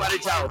can see by the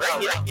job right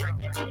here.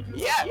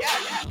 Yeah,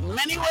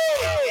 many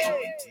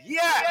ways.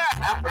 Yeah.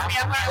 And for me,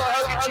 I'm gonna go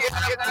hug a chair.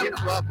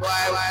 But boy,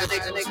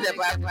 the next step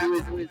I have to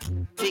do is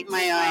take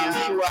my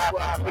shoe off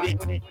and put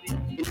it in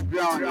the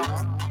ground.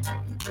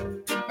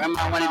 I'm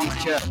on one of these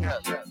chairs.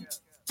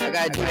 I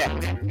gotta do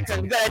that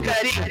because we gotta do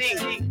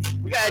things.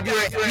 We gotta do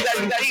it. We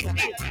gotta do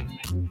things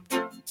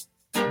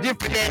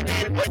different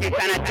than what they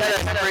kind of tell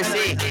us per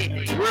se.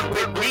 Work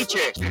with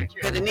nature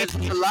because the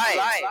nature's alive.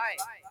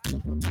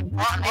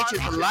 All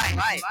nature's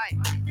alive.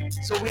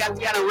 So we have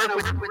to kind of work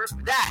with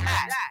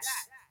that.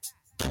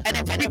 And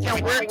if we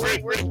can work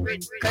with,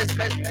 because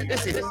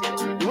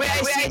listen, the way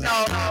I see it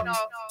now,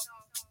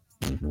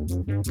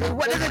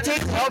 what does it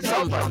take to help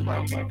someone?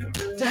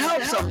 To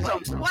help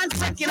someone. 1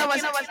 second of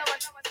us.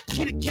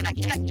 Can you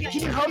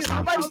help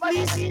somebody,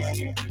 please?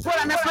 Hold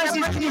on, that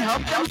person, can you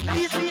help them,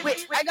 please?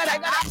 Wait, I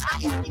gotta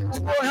ask you to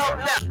go help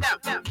them.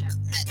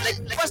 Like,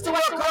 what's the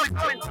world coming? I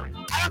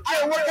don't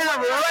care what kind of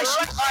rush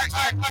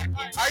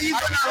are you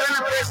gonna run a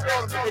person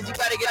over because you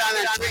gotta get on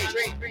that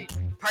train?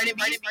 Pardon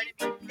me?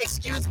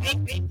 Excuse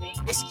me?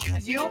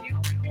 Excuse you?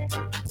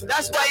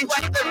 That's why in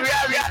truth of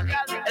reality,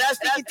 and I was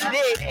thinking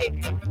today,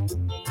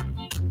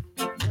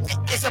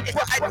 it's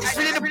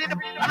really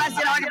I'm not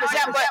saying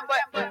 100%, but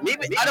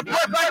maybe on the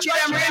poor country,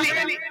 I'm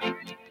really,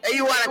 and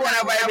you want to kind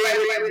of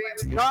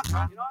vibrate, you know?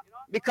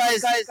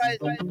 Because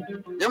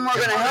they're more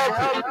going to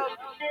help you.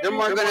 They're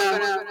more going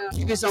to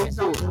give you some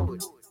food.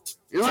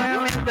 You know what I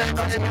mean?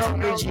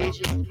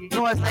 You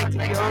know what it's like to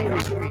be hungry.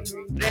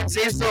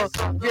 So if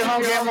you're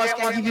hungry, I must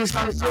can give you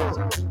some food.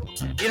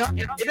 You know,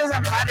 it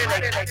doesn't matter.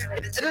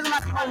 It doesn't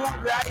matter how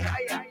hungry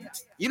I am.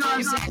 You know what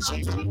I'm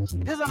saying?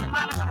 It doesn't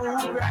matter how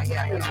hungry I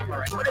am.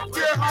 But if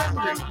you're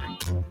hungry,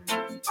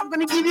 I'm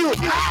gonna give you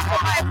half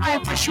of my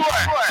food for sure.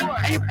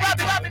 And you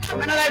probably I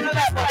don't like to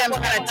talk about them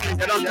kind of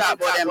things. I don't talk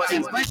about them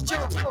things, but it's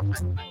true.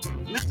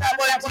 Let's talk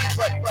about them things,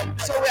 but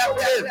so we have to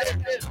live.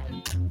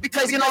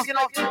 Because you know,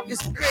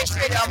 it's great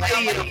straight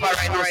Almighty, you know,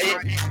 right now,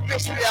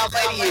 great straight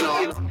Almighty, you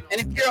know.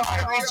 And if you're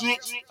hungry, G,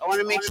 I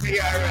want to make sure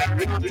you're alright.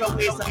 We don't some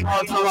way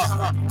somehow come up.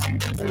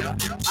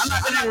 I'm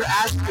not gonna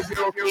ask if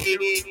you're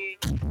okay.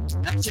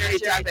 Not cherry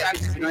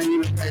chocolate, you know what I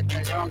mean? I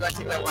don't gotta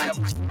take that one.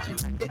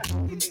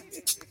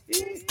 You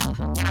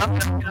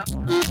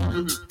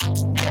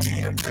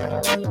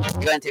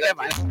gonna take that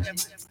one?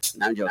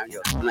 No, I'm joking.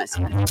 I'm not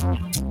saying that.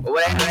 But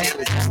what I'm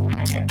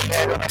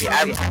gonna do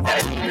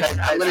is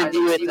I'm gonna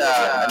deal with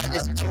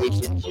this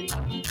situation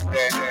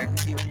where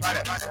you bought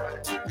it.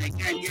 They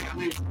can't get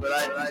me, but I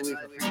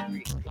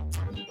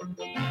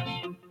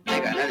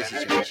got another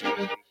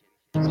situation.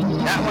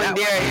 That one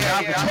there is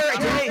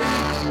opportunity.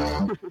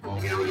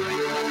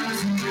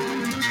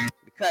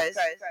 Because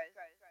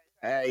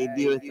I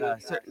deal with a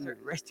certain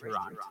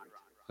restaurant.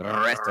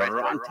 Favorite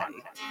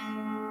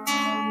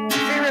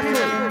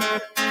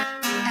food.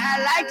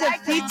 I like to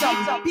feed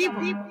some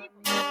people.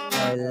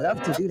 I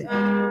love to do that.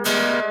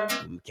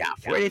 Can't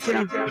afford it, you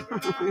know.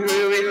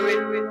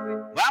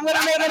 But I'm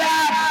gonna make it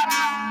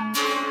happen.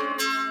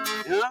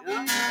 You know?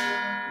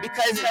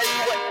 Because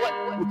what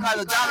we call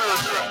the domino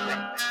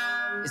effect.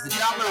 It's the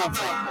domino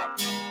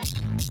effect.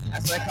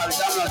 That's what I call the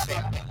domino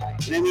effect.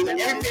 You know what I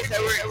mean? Every place I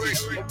work,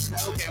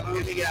 okay, I'm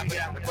gonna make it happen.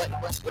 But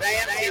what I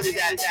am saying is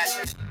that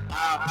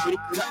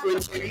when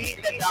you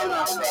create that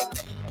domino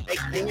effect, like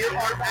in your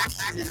own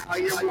actions and how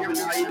you're moving and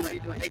how you're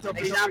doing. Like, so for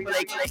example,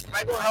 like if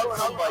I go help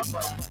somebody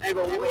and I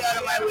go way out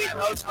of my way to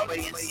help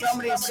somebody and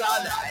somebody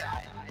saw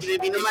that,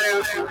 no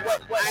matter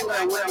what angle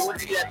I want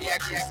to see that they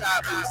actually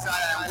stop and saw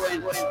that I'm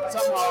going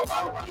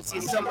somehow you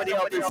see somebody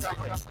helping somebody.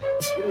 You know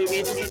what I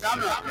mean? It's a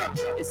domino effect.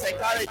 It's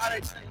psychology.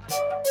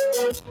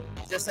 It's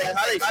just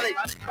psychology.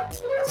 That's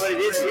what it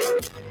is.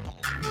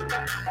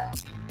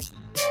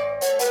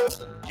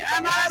 Yeah,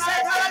 I'm not a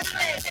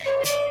psychologist.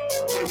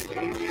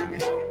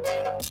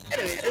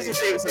 Anyway, let's just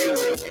say it's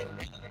music.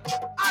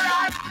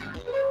 Alright.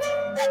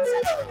 Let's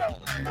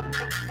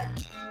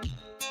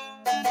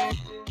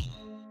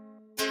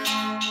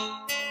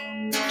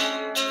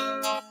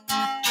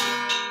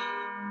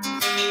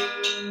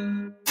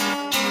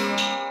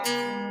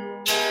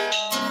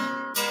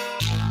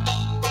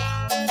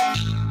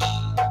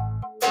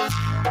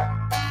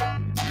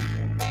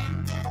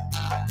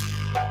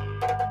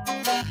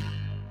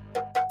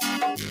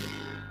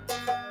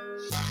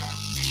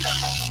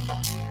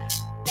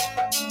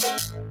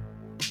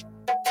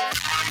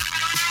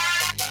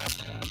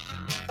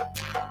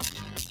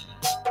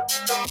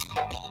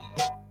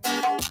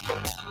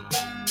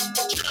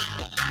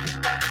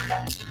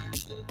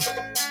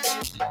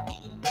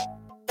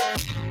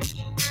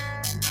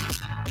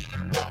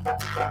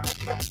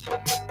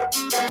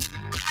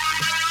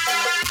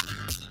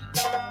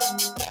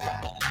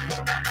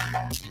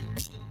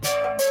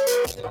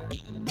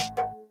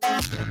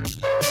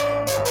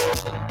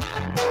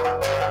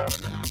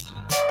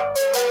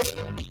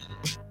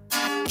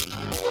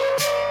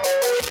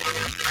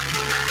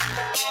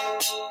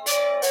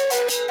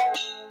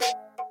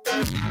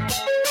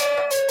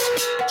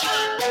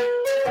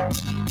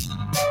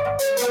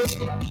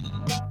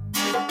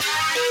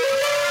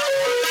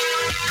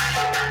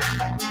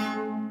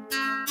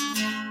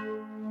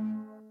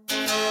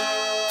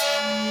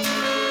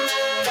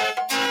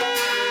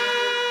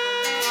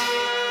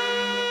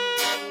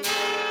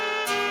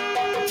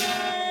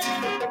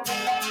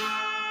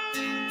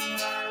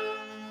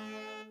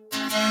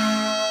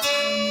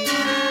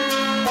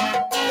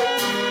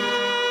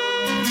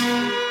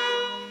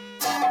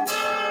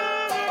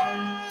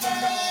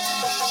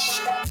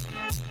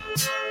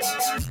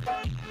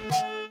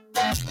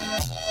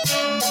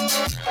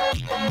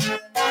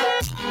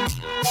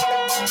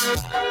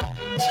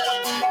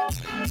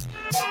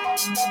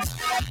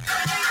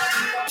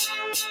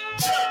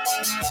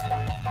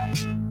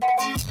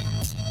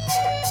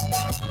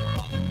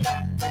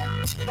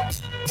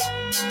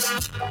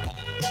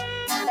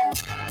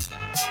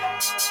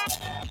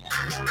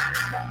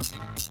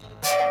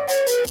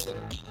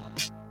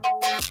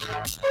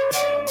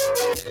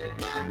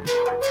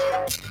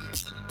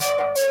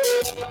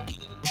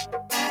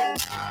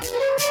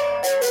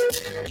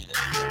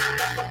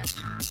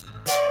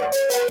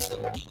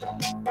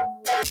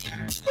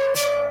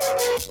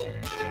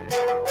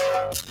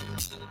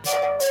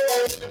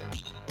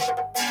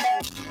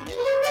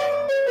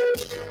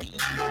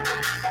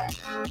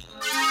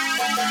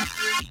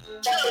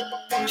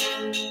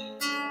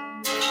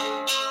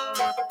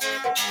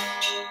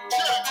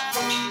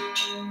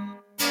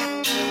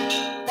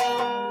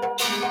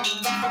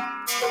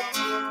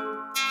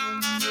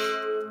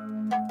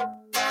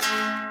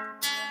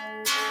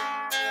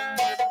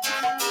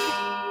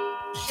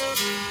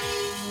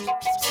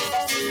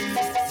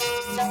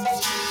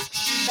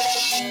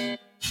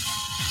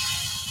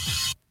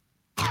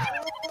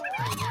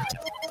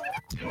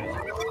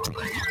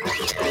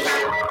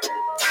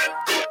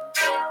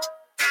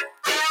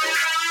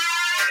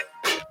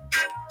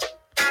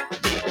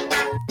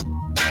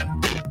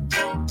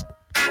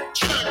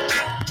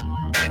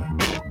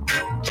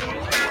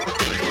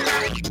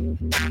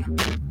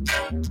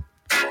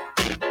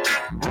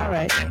All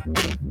right.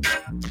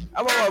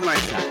 How about one more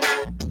time?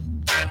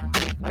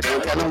 I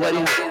don't tell nobody. I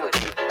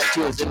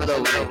choose it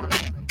without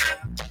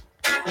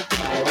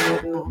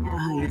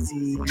I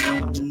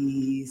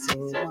see so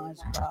much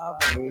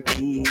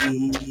poverty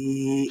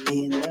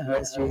in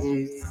the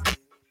streets.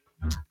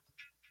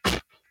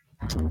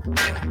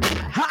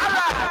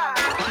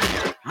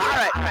 All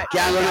right.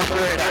 Can't go no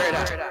further.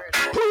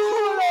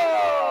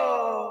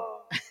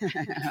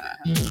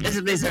 This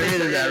is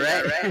basically that,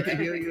 right?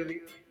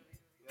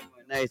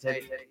 Nice,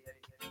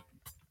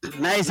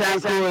 nice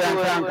and cool and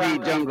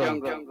concrete jungle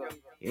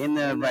in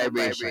the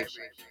vibration.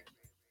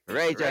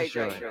 Right,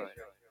 Joshua?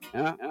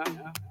 Huh?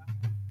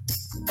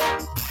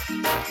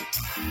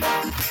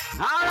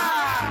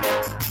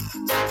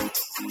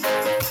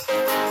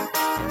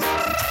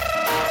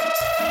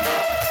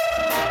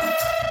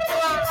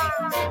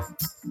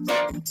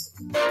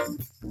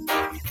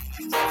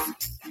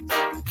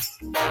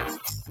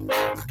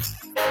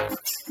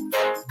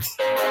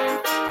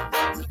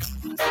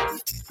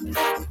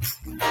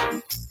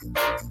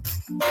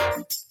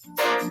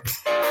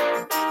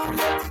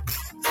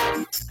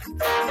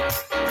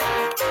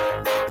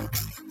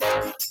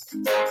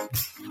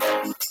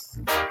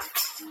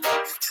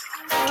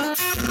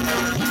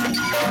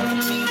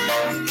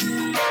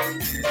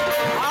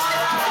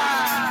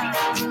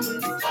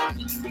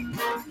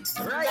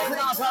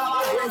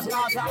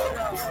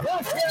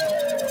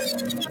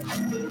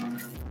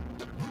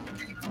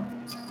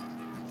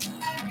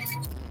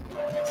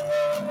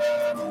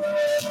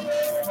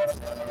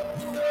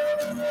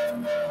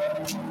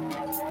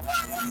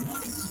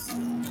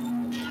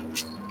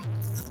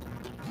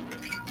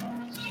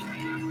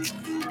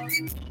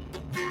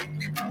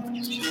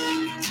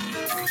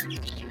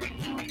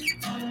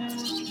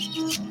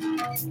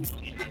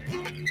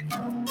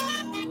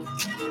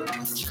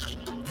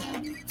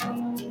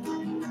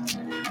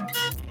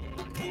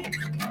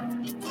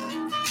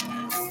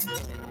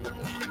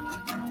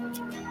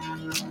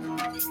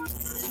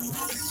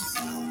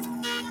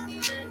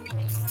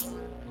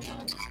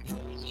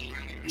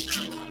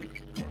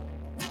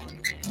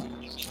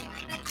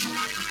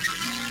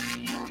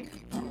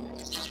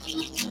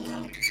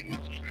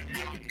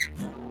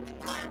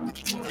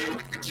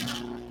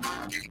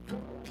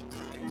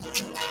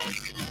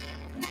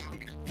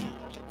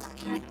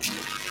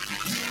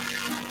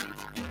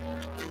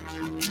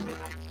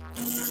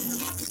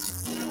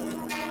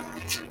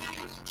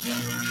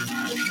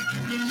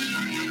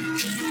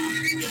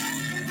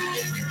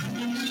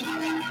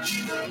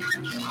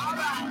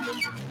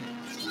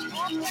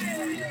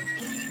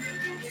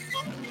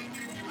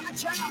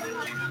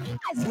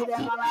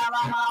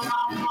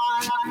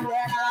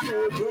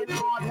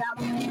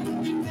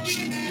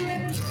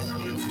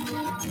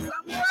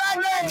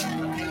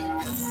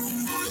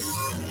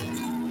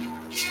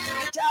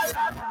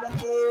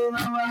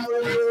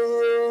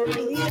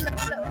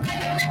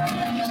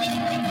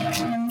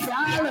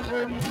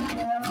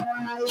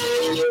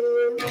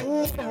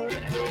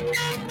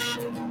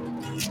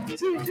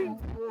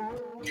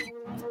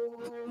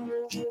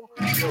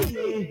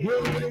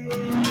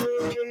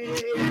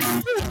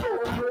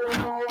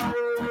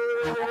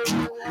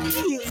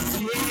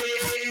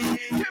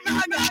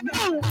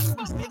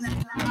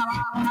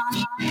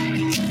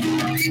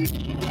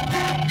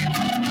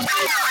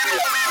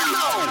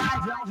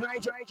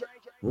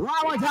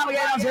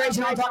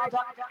 shout out.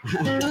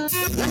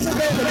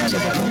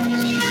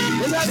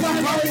 Let's go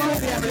to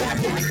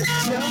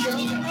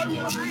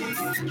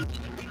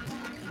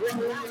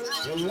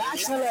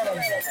relax a little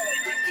bit.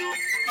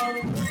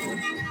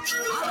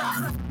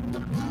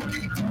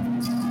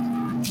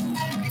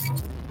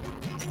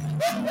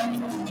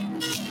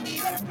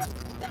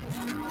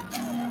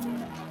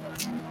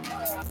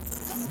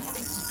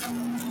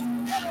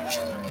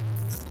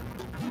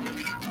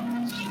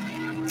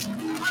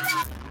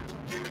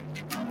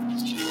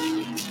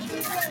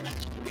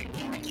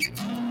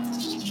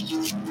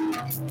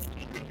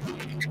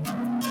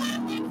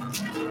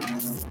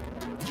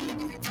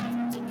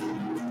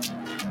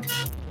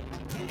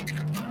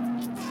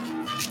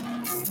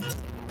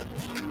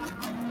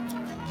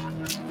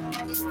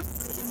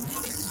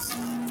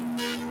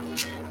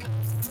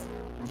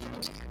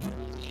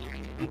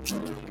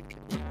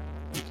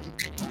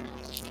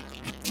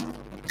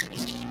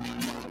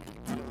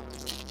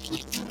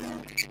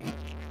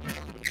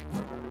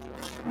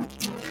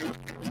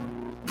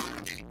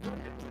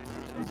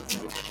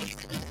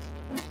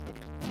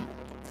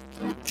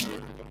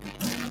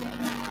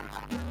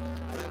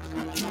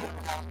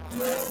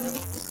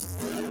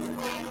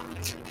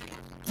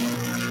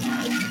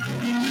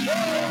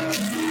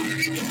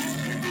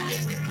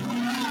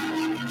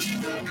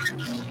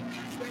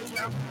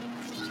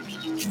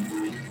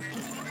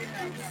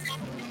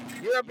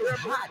 Europe is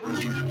hot. I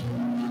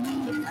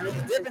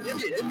mean, it's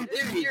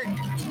different.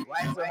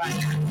 Why so hot?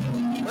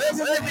 Where's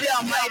the video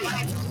almighty?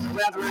 We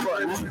have to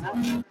record.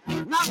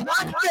 Not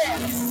one thing.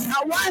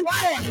 Not one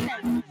thing.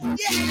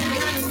 Yeah.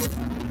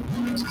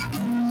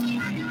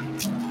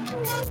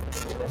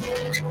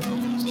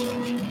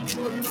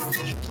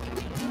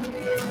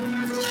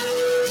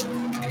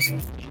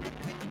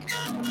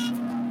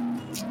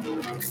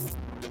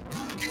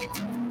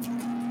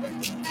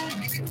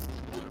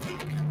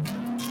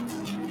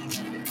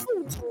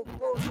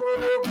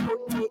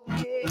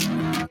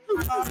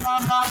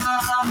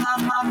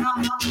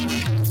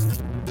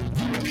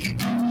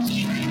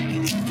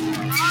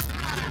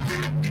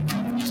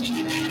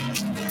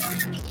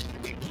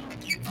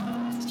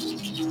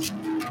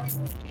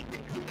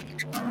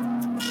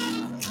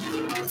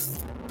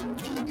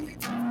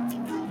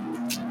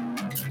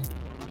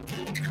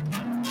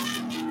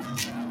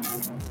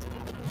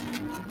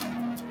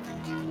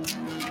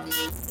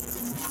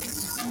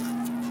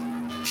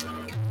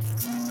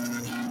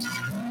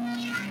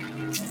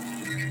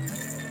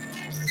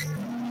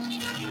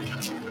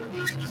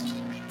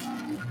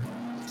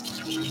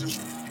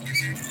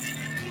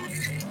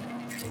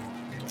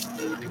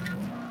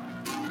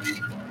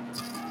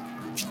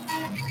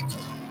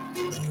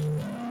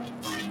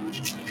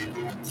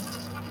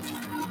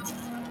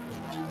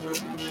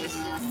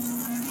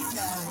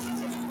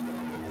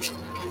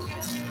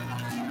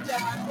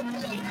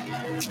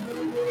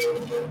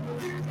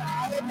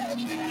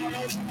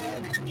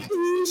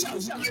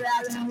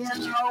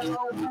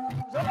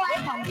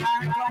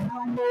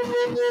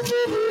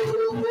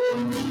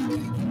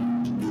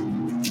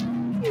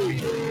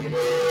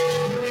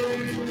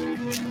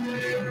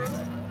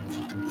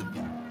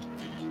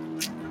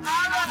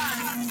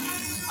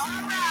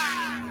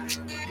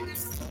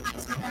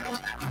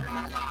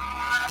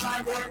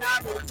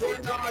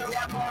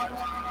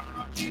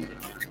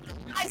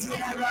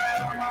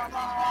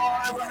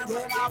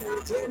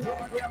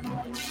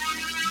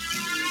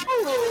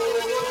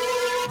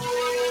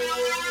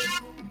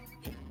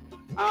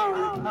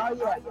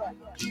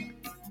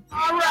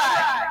 All right.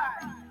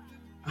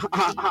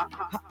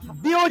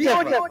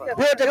 Beautiful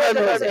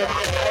music.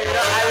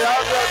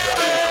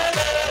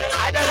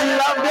 I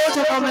love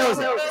beautiful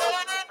music.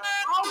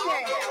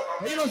 Okay.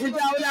 You know, sit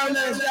down,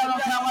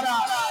 camera.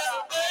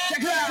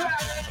 Check it out.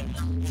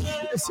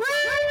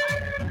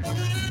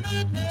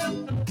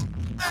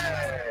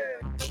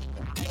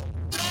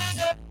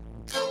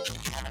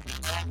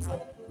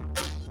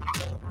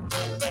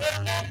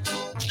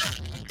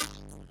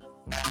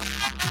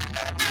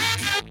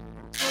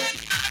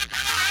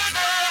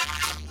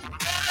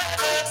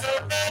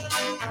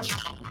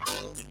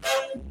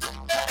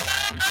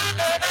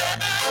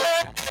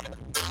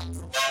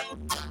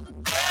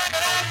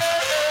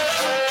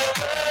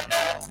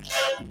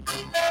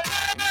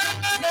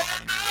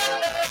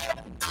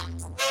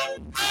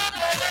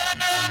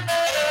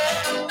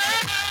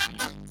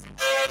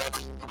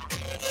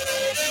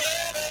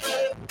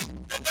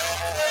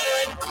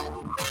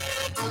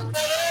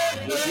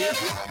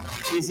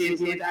 You see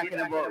what I'm talking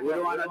about? We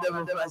don't want to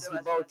double fuss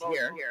about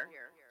here.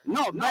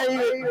 No, better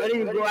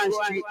you go on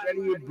street,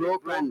 better you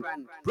broke like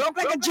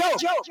a joke.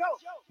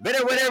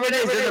 Better whatever it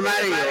is, doesn't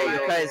matter,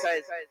 because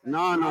no.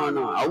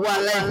 I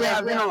want like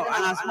that,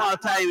 on a small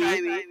time,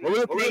 we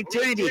look like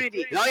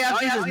eternity. All you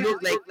have to do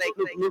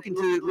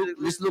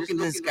is look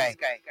into the sky.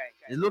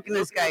 Just look in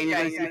the sky and you're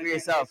gonna see for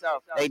yourself.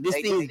 Like this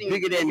thing is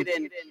bigger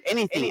than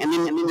anything. And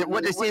then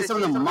what they're saying,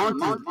 some of the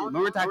mountains.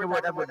 Remember talking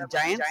about the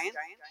giants?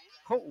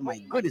 Oh my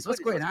goodness, what's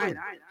going on?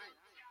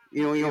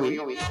 You know.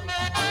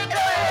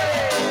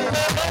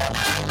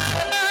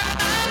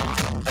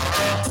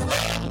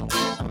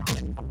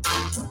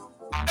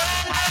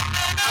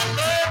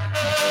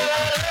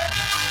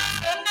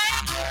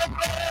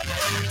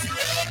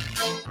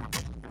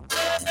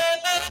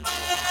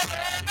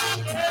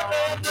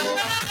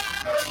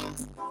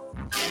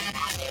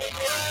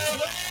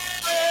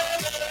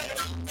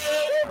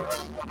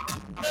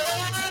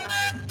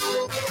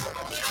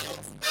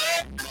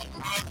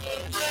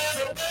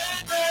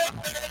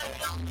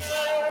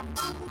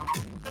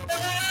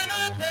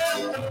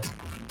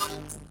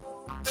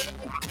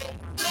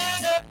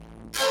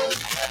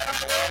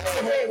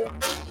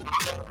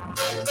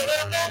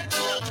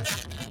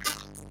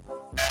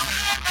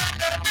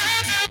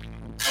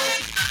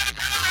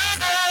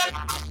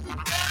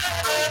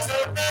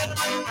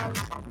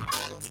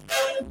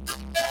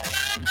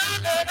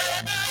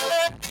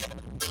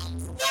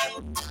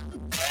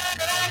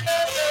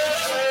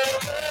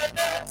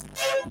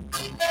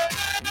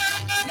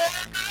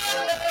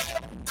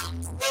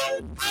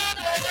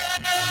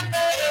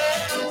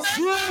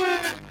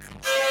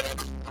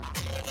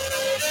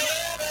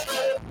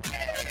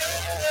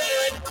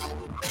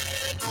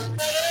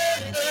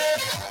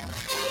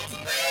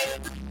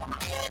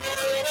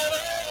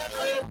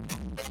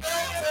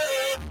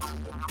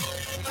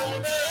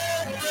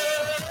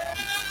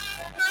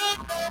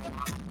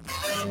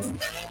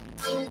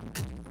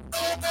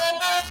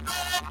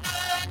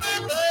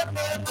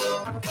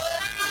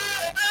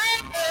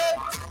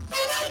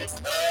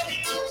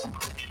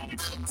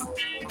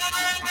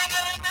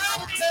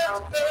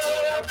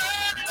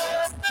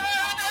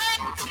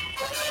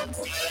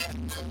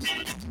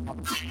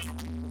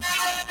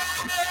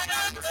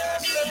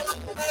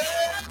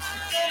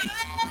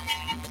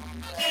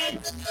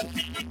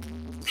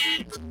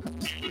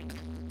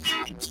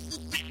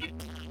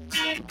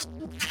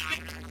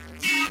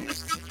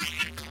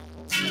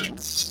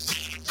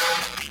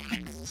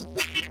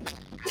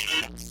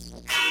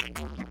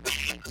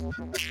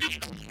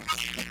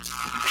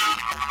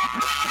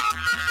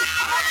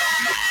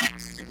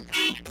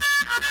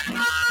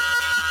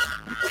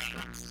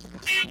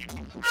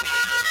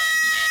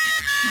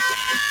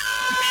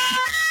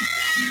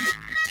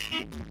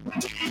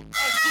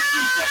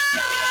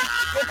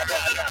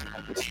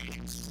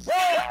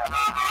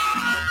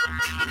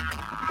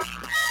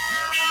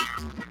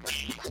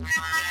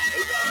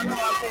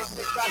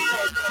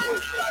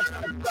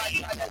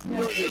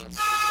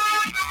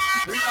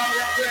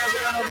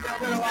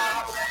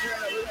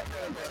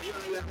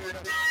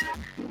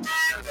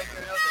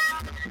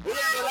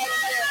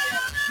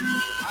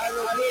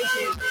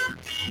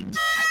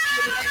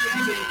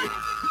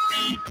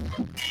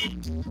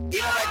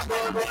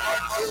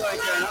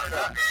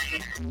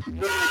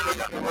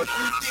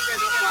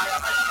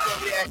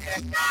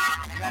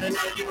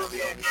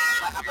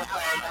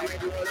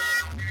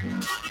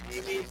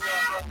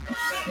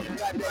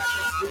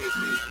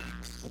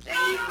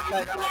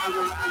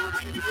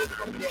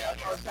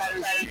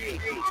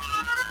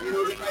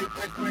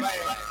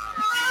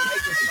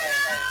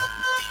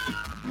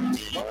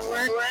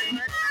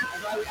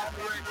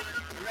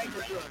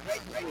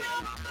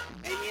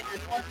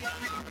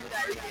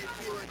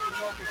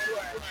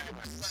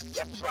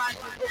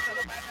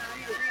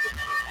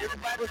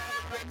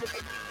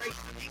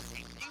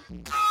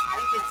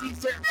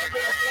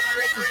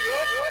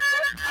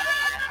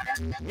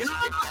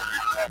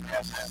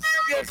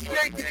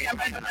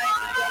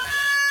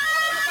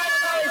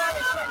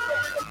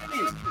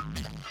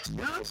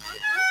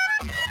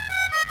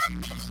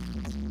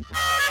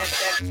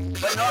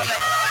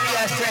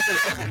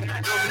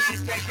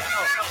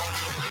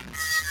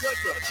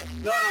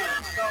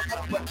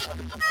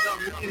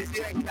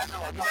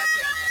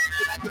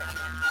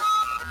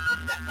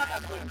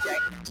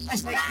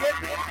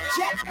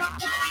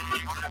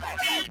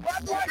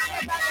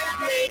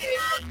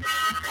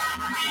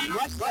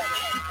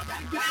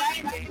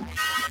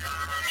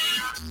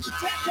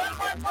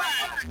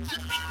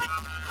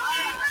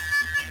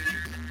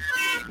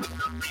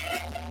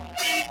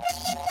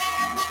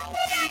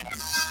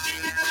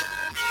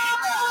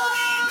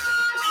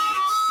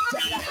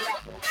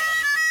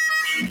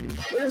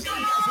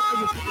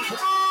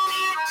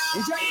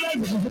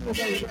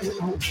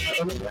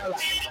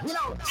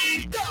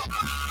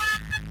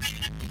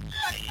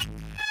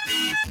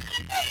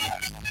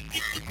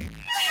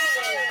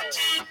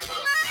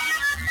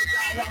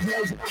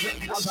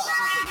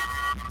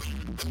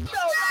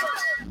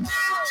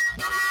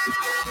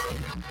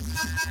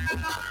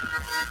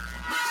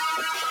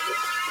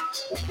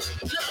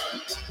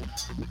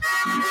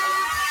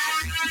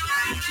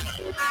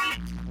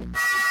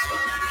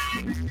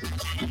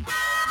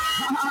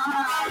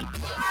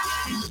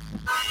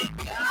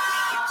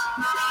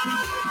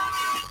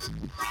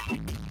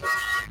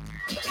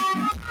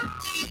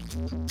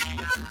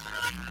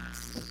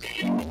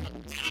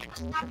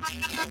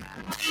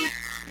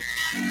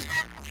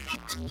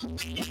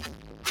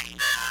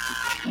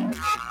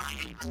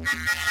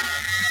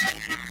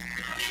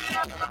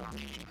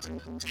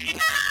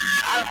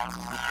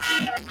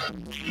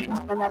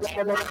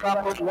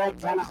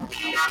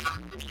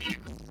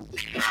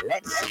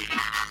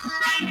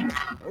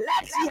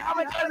 Let's see how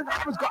it's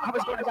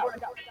going to go.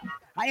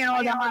 You know,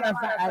 as a matter of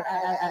fact,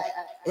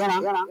 you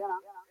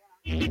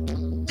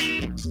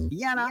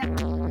know,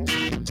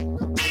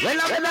 we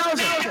love the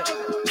music.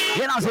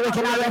 You know, so we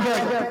can have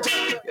it.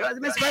 You know,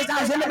 Miss First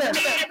House in the bed.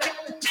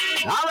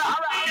 All right.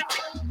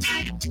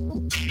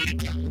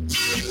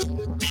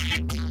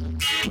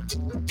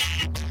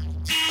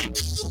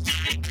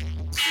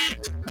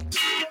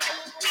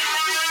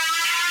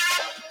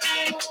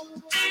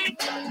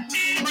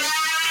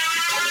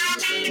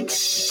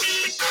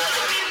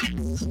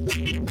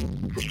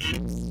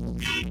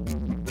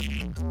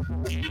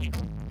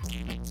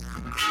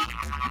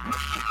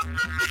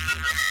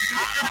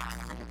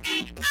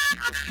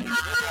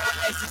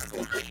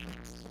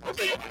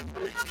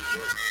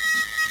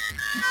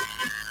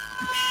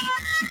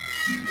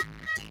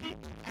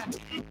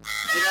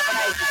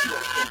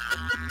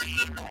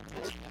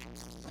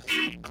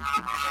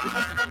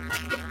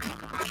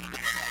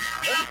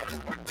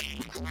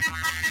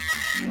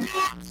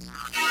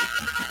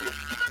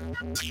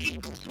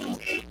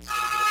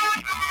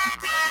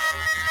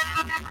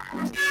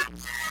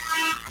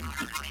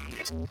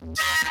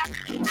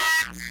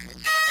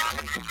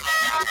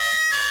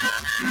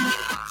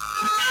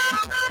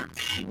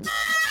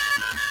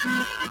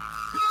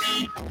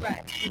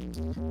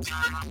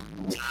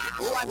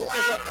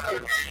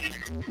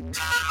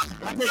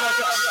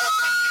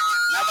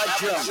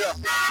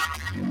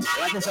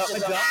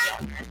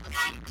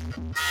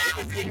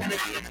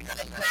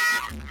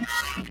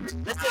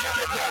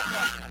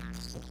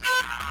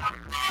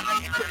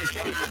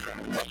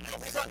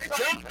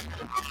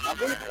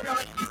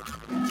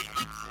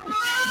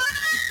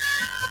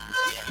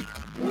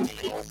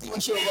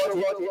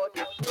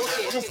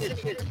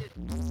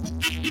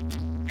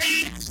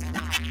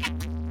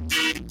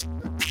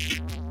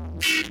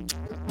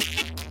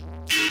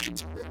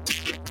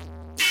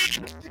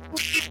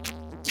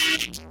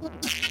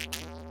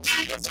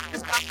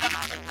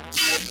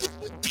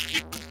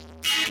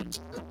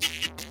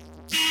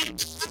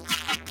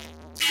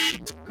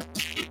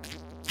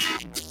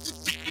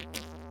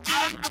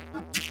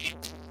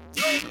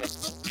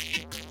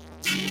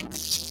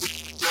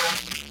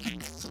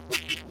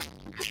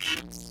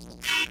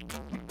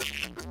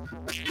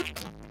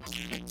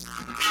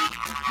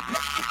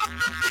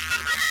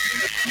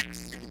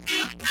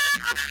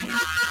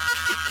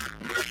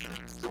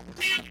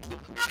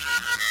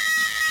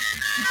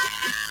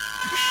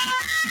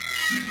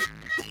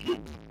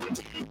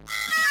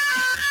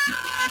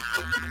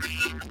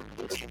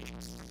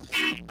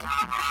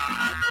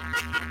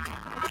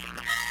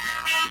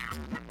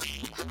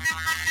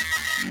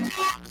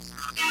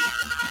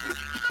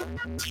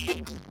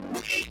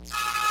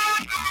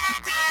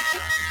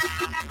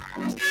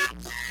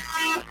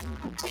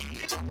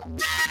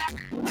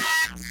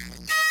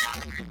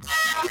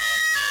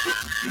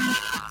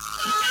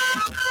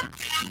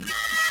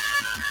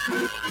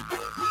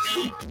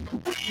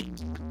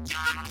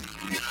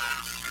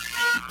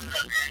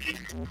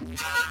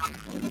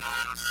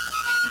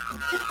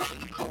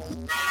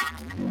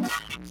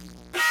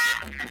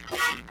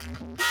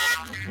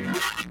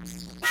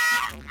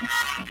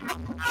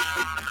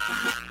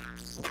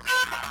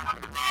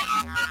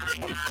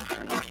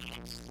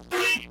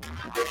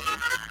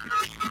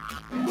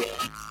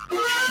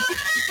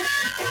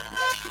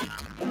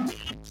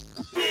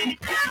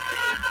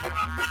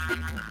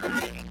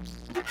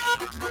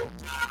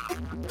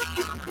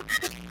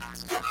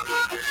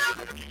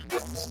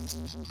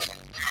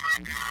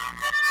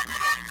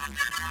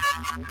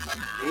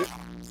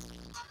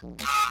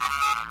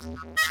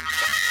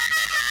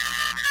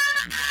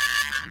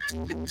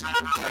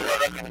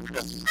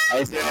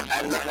 I said,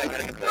 I'm not like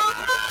that.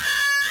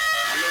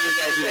 I know you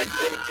guys do that.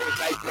 It's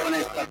like throwing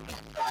that stuff.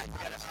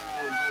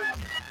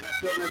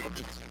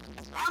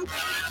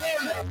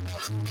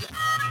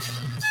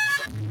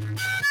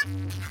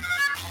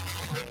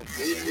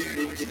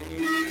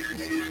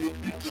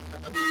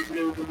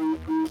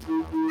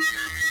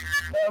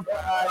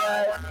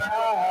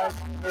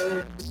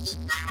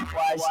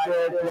 Watch the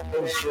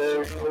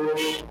picture.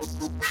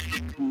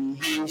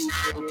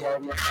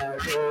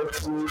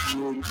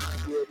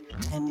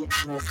 And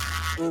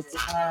it's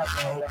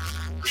alright.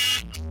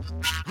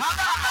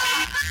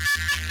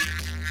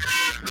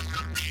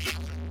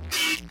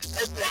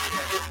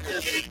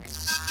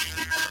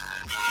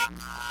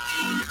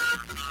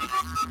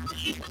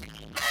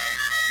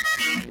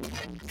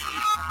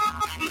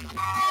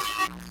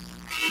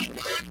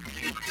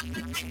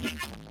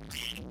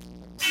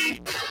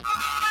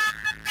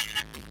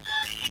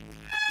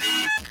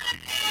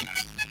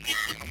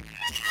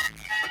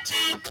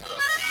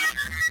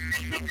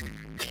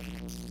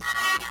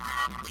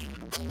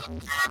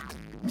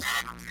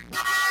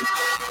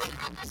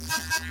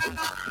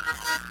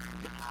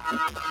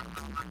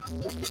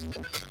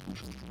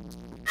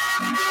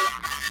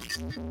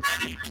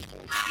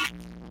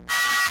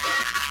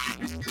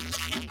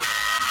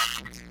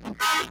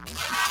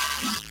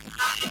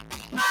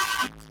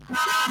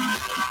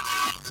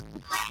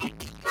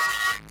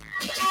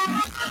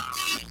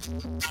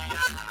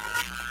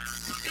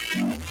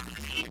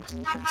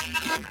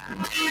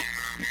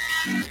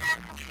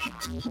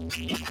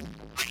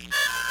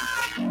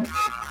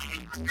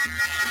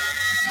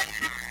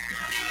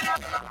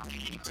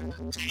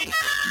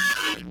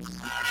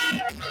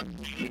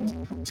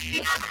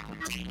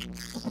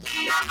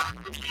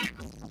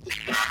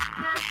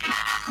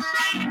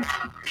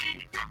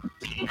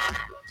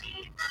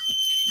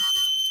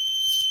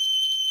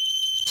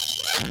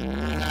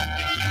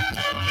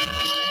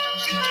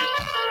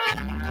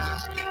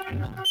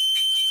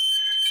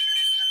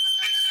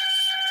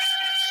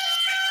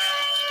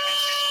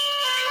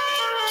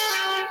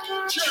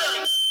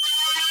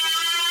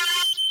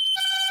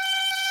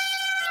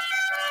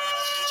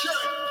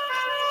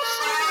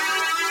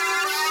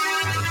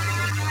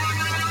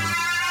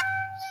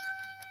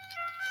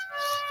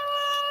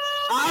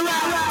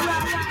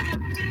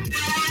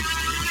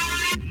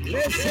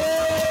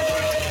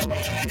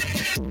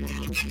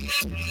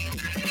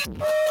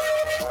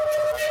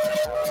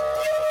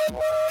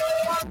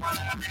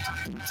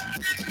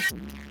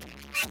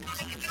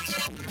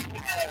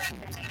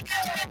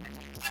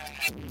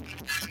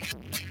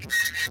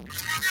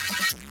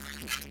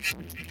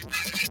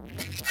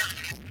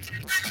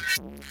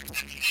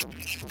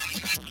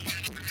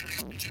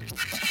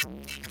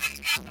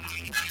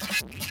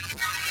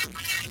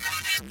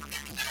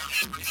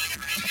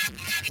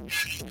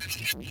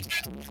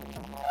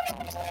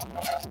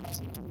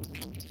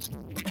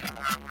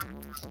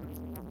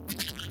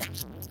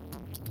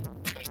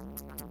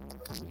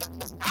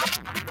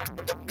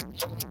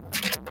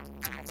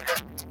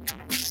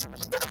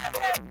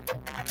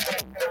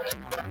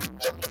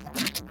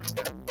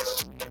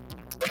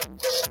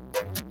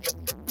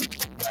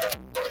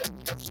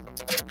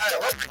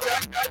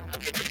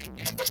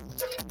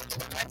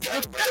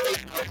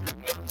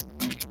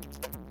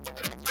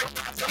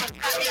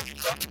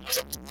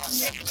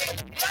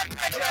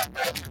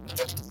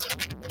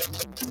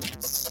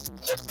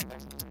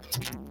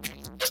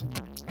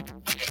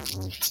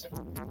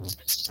 I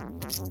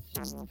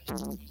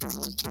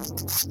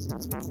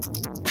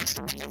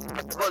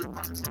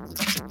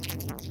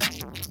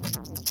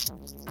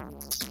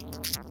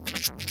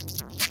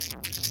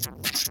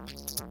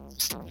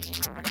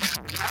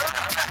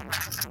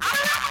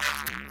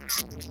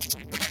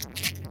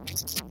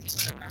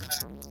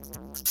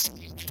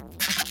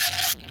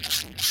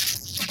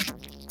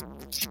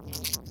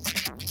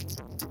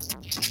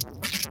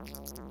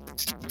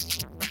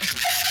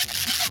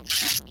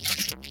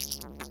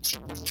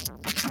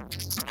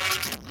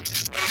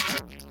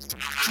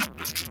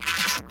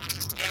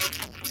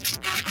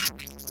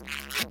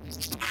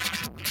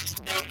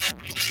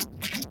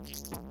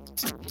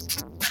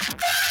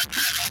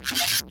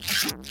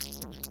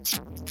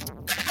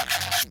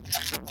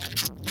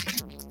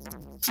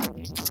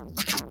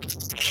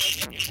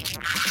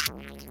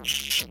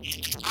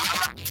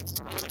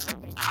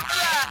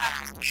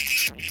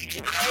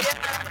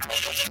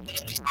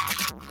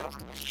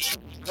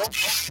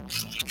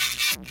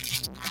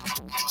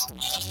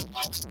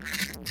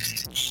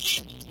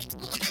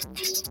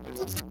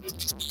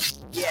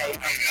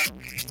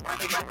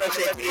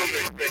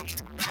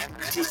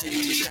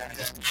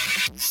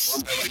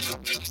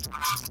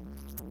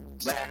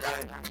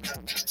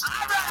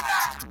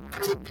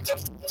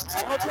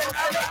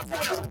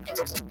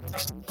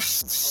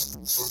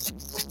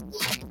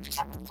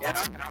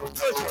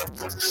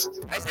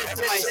said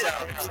to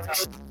myself,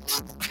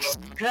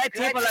 because I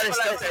tape a lot of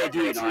stuff that I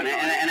do, and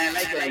I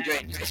like it, I enjoy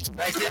it. So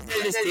I said to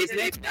this tape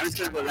thing, I'm just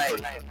going to go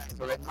live.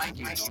 So like, mind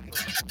you, where's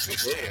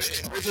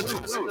the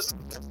news?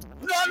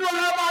 No,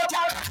 about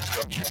that.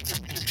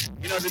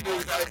 You know, the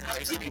news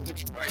always giving good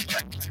stories.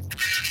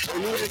 The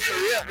news is for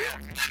real.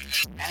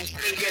 And I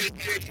couldn't get it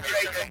straight to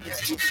right there.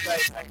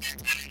 Because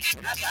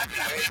we're not talking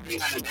about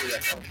everything on the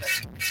news.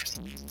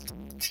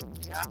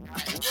 Yeah.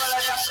 Well, I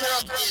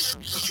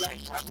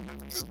got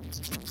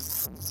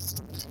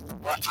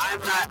but I'm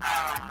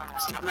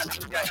not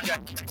too guy.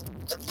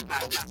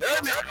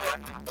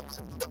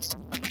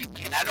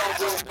 And I don't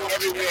go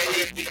everywhere.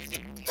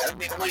 I don't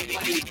make money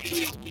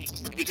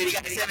because you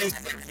got 7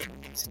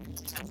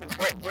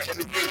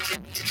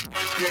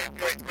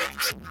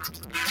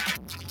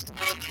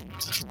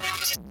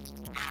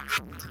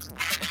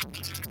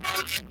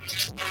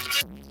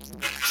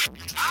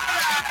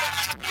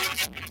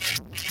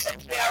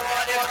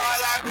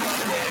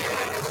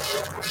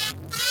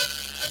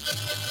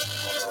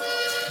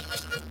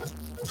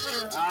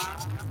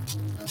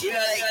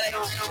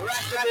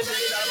 Rasta business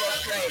is all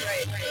about trade.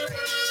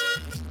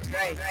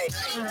 Right. I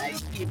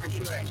see for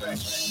sure.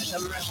 That's how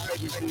the rest of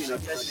you know,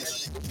 trust me.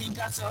 You think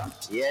that's so?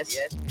 Yes.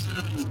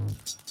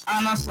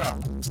 I'm not so.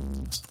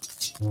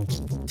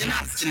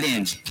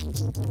 Jocelyn.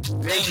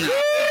 Reina.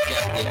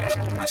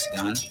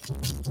 Masgan.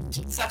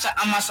 Such a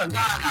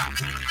Amasagana.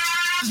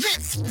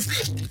 This is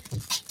it.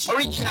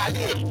 Original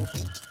day.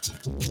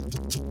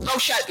 No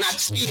shot, not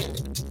steal.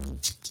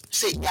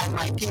 Say, that's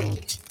my king.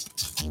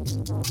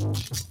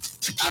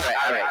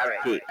 All right.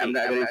 Okay, I'm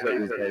not going to show you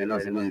because I know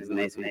something's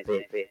nice with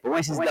it. But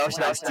once it's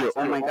down still,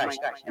 oh my gosh.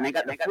 And I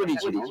got the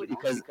footage, you know,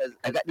 because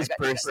I got this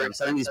person, I'm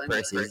selling these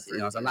purses, you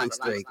know, it's a long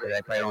story because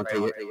I probably don't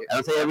tell you. I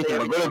don't tell you everything,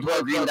 but go to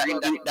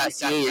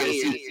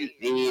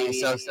BloodGreen.ca and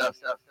sell stuff,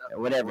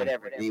 whatever.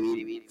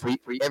 For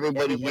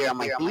everybody here on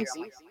my piece,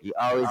 you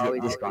always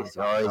get discounts.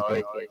 You always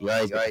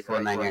get the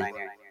 $4.99.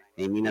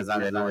 They mean as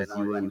long as I know it's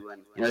you, and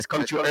you know it's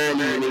come too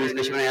early,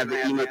 especially when I have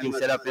the email thing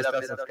set up and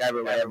stuff, subscribe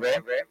or whatever.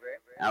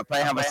 I'll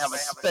probably have a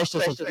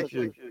special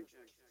subscription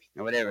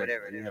or whatever.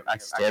 You have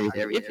access to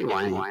everything if you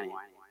want it.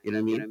 You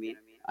know what I mean?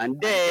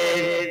 And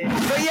then,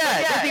 so yeah,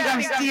 they think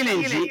I'm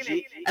stealing,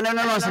 G. And I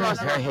know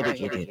someone's very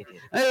educated.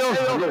 I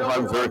don't know how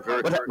I'm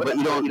but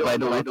you don't, I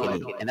don't like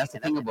it. And that's the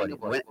thing about it.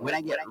 When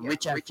I get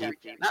rich and famous,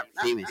 not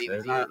famous,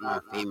 there's not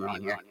fame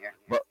around here,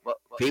 but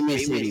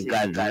famous in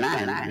God's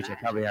land, which I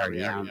probably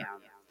already am.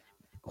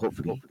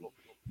 Hopefully.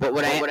 But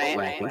what I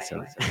think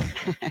so.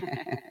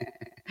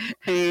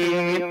 But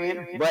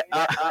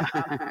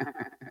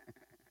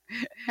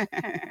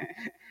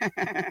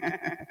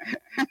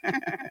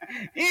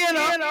you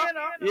know.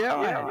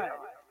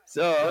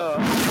 So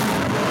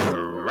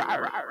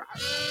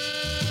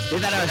they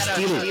thought I was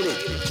stealing.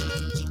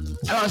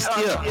 I don't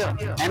steal.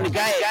 And the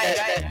guy,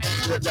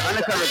 the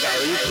undercover guy,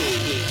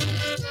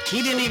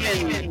 he didn't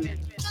even,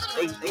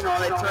 you know,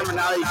 like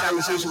terminology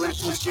conversation went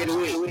through straight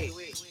away.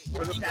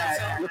 Look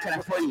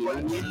at funny, you know what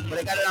I mean? But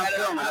I got it on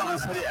film. I'm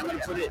gonna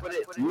put it.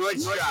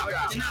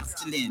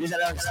 Nordstrom. These are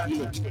not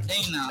stealing.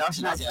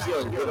 That's not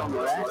stealing. You don't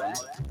know that?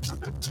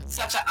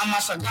 Such a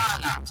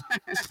Amasagana.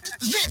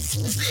 This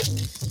is it.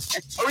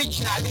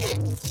 Original day.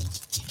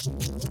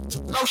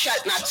 No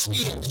shot, not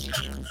stealing.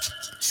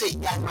 Say,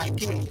 that's my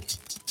king.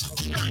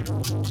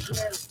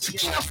 The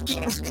king of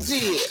kings is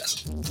here.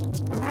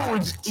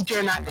 Rules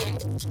eternally.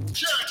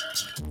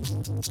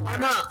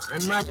 Honor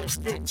and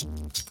majesty.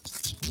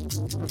 A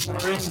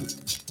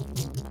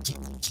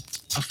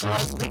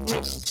false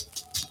witness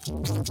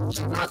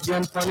shall not be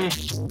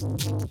unpunished,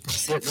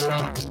 said the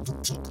Lord.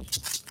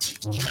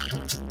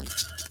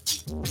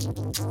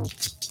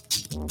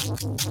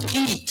 To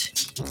eat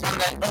From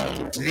that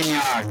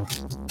vineyard,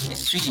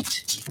 it's sweet,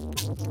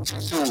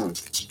 soon.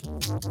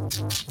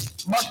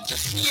 But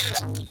still,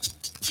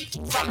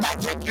 from that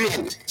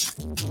grain,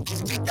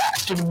 it's bitter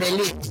to the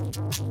belly.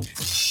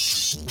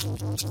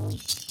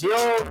 The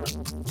old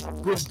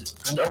good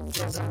and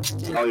unpleasant.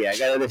 Oh yeah, I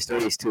got other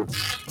stories too.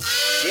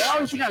 They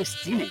always think I'm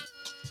stealing.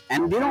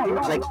 And they don't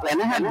look like,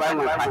 and I had buy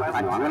my pocket.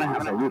 I'm gonna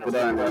have to whip it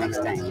on the next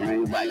time. You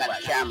know, but I got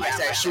a camera. I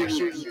start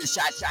shooting the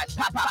shot,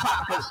 pop, pop,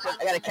 pop. Cause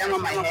I got a camera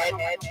on my head.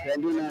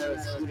 I'm doing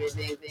a scooter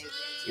thing,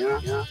 you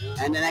know.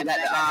 And then I got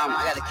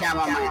the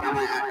camera on my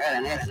I got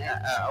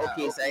an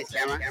okay size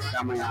camera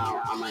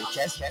on my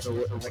chest. So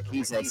in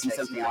case I see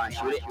something I want to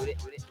shoot it.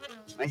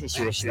 When I say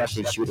shoot it, I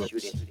say shoot it.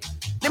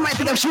 They might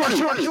think I'm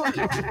shooting.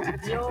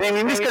 They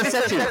mean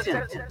misconception.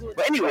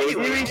 But anyway,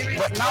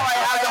 but now I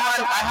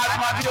have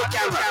my video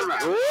camera.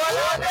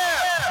 What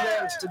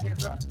there?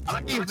 I'm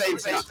gonna keep playing,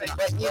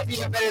 but you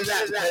feel better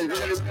than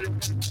that.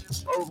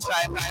 Oh,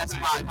 time, that's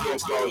my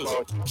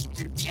episode.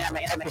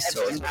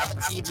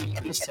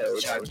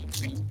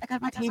 I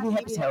got my TV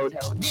episode.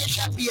 There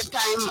should be a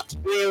time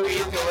where we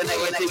go when I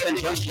get in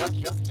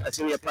conjunction. That's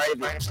gonna be a part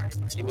of it.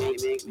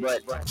 But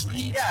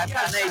yeah, it's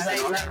kind of nice.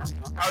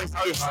 I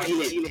always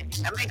steal it.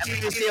 I make you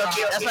say,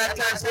 okay, that's why I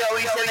try to say,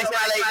 always say next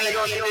time like me,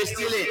 don't you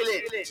steal it.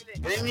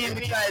 You know what I mean?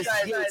 Because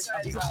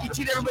you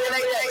treat everybody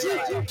like that.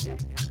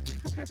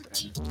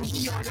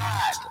 You're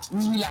bad.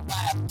 We are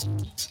bad.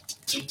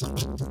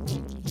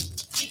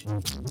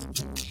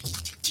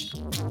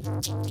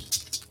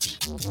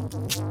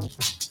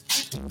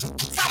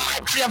 Some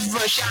might play a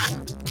version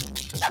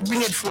that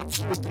bring it for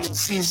the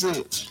season.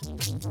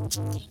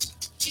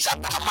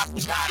 Something about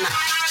the Ghana,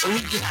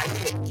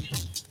 originally.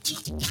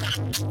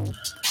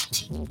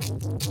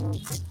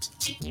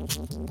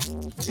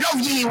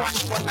 Love you one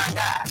for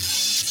another.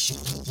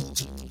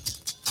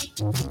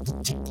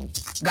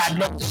 God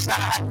love the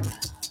side.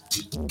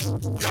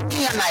 Love me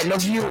and I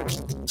love you.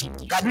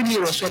 God really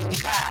respect the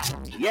God.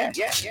 Yeah.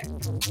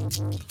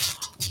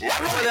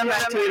 One of them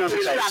that turn on the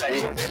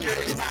side.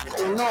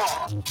 Oh no.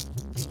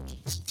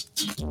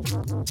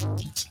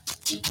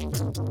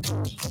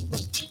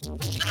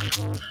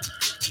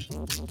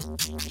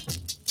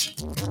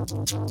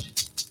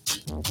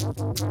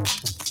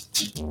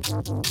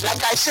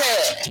 Like I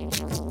said,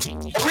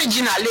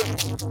 originally,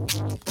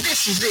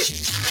 this is it.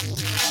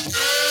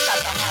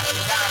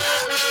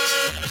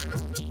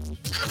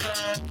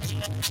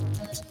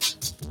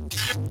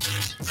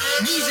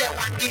 These are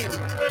one game.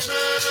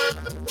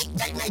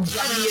 Like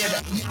Nigeria,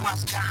 you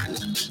must can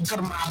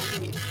come out.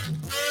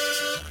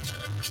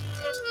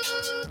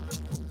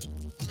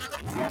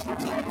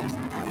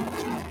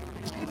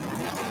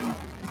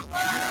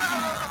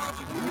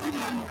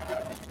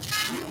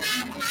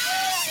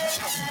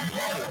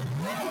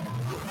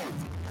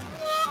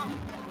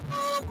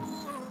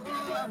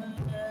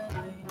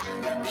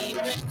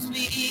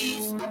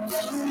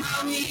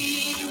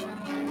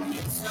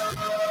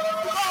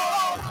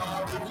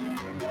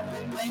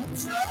 When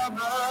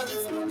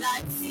troubles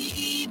like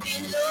sea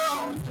below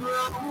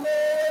through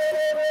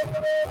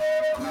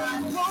my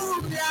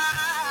whole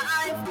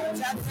life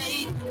shall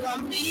take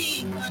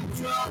complete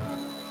control,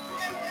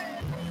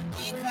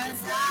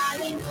 because I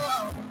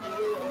know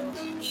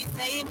He's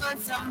able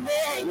to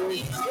make me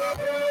whole.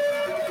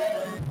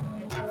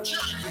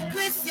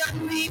 Christian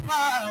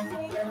people,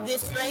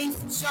 this race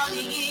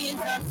surely is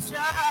a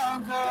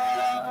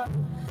struggle,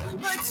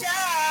 but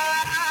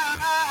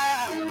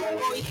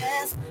oh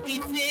yes, He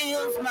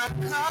fills my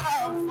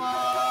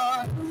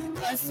comfort.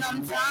 Cause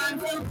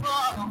sometimes you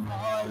fall,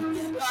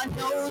 God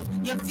knows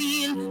you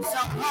feel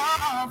so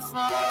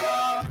awful.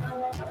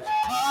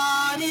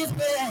 All His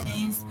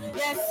grace,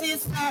 yes,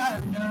 His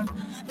Son,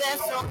 they're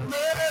so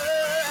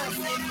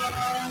merciful.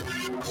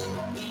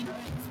 He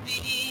brings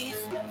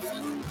peace to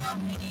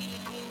me.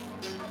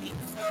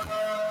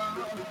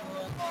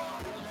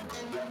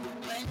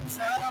 When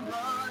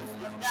troubles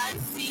that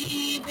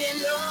sea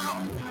below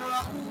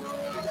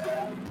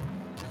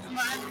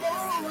my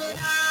whole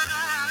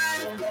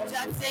life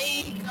shall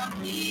take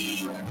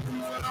complete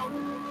control,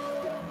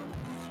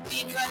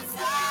 because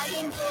I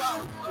know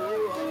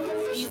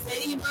He's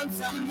able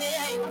to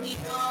make me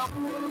whole.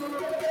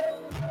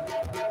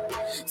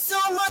 So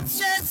much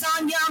stress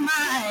on your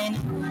mind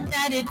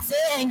that it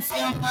takes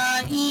your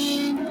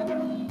mind.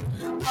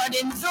 But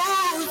in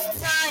those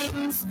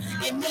times,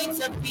 it needs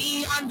to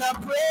be on the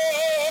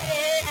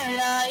prayer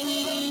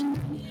line.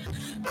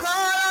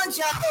 Call on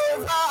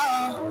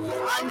Jehovah,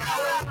 I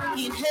know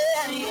He'll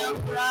hear you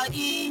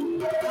crying.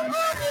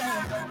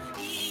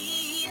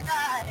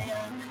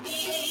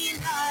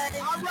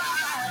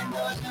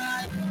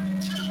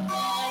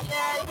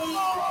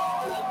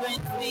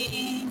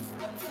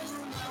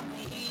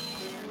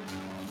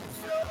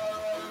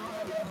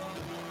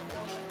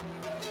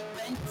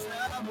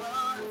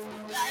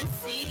 I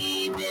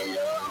see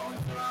below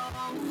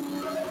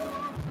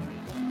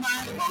my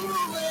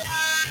whole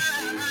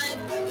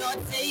life,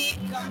 Lord, take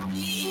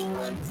complete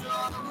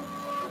control,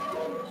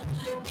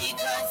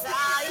 because I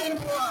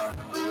know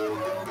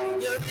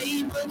You're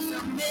able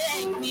to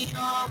make me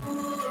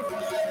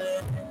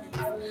whole.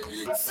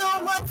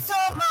 what's so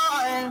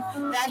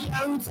more that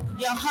hurts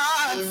your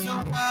heart so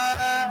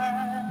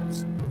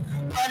much.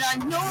 But I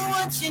know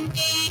what you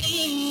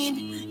need.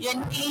 You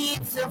need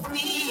to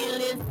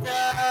feel it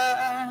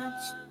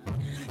touch.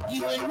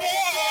 You will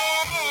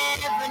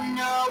never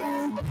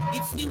know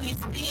if you is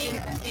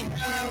thinking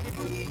of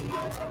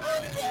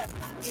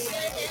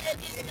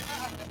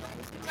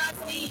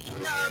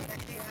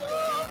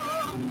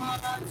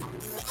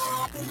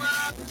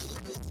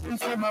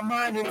For my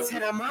mind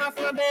until I'm off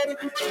my bed.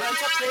 Trying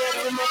to play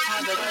to my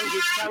father and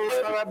give thanks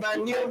for a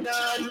brand new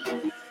dawn.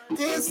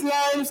 This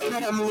life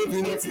that I'm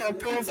living, it's not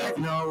perfect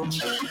now.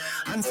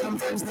 And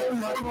sometimes they're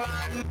not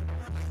one.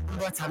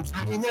 But I'm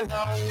trying along.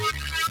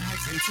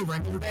 Fighting to a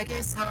new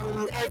reggae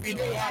song every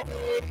day I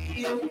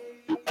do.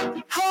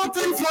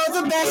 Hoping for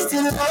the best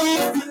in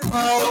life.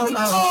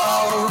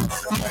 Oh.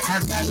 But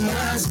I've got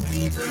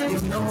mercy.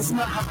 It knows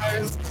my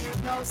heart.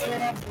 It knows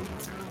that I've been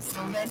through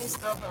so many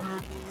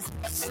stories.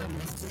 So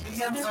much to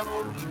be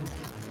untold.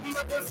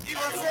 But the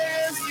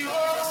future's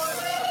yours.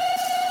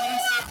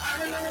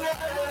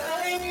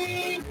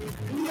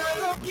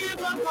 Never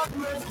give up on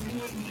my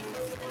dreams.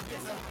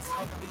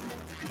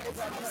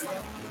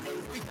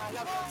 We got a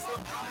box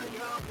of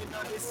iron in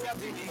this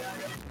every day.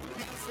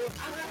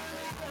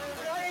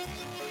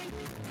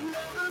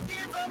 Never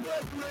give up on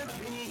my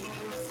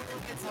dreams.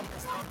 It's a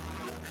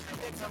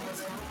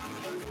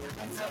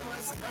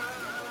must.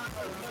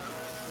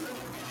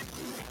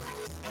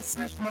 I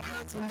searched my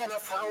heart and then I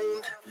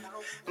found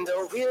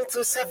the will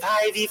to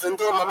survive, even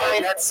though my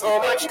mind had so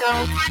much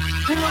doubt.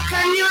 What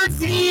can you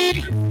see?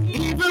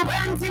 Even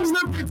when things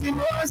not pretty,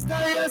 most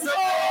times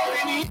all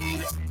we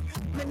need.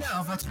 Me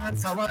now have a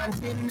chance I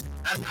want in,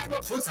 and I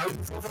will put a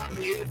roof over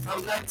me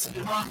from night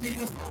till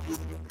morning.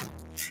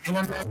 And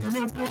I'm not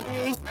gonna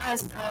break my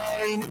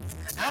spine.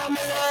 I'm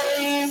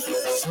alive,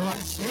 so I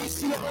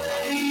chase it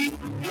away.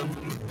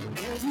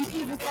 Every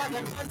evil thought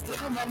that wants to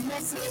come and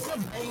mess with my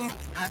mind,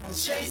 I will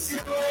chase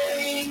it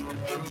away.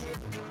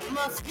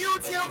 My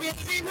future will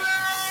be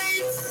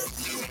bright,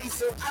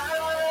 so I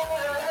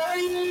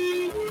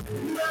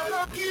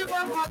never give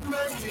up on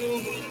my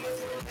dreams.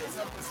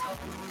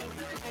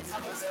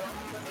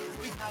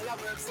 We all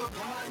work so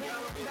hard,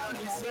 we don't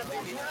deserve it.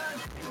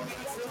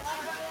 So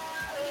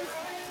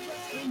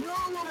you know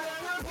I'm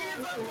gonna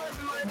give up on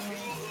my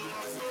dreams.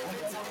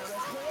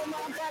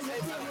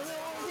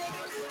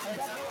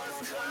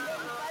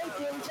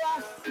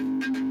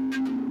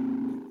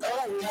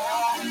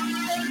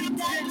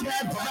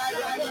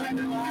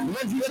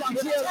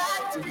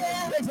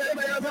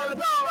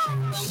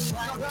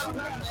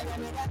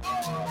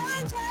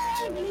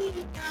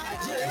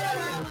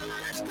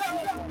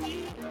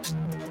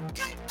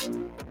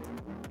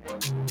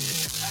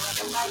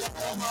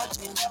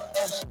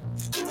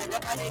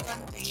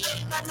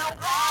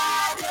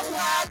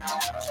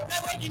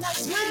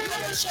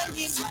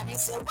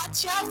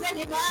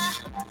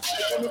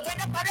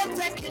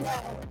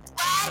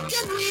 Why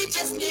can't we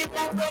just live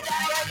like we're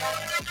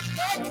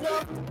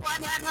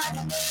one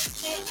another?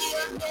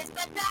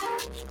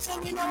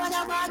 So you know what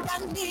I want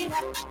and need.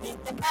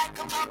 Make the back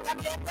come up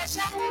and get the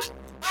shot.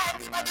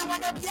 Everybody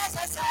wanna be as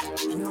I said.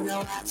 You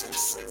know how to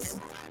sit.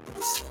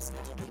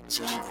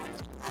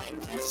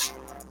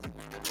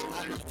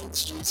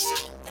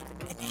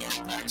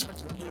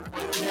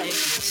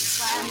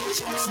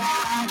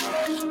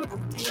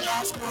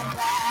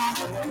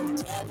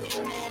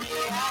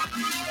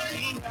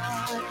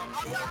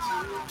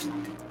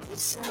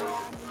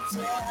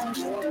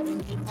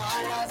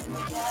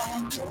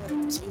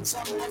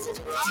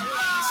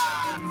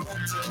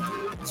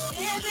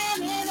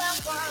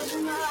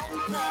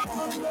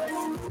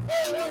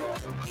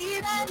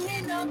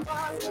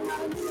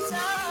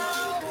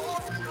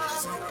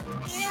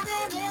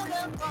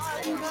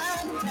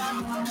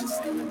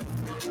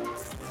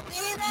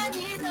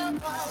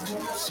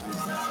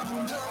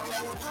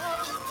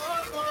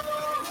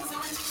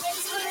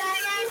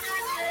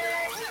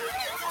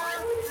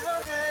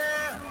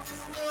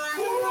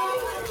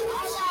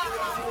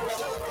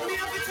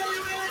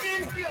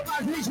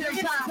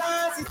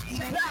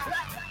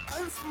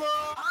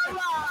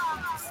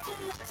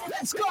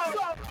 Let's go.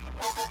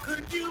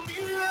 Could you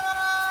be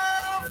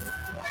loved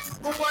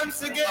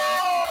once again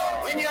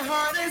when your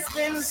heart has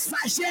been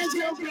smashed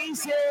into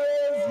pieces?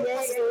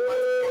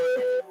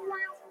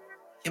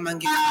 Yeah, man,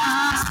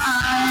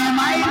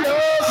 my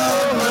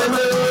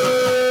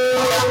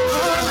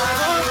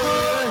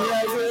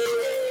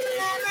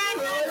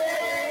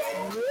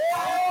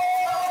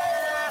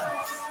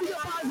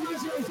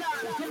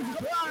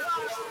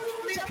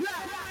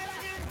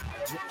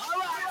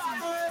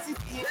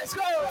let's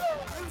go.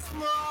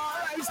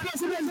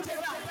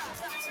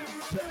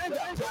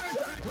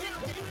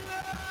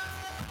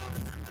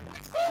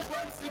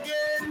 Once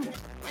again,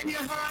 when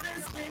your heart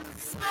has been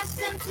smashed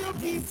into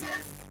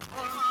pieces,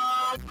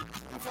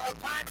 for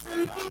parts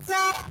and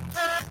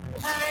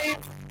time,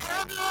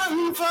 have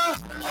long for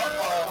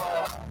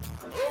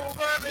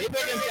over the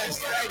years.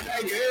 Strike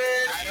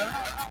again.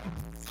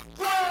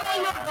 All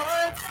your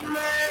hearts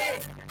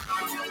tonight,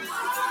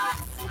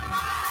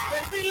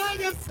 let me like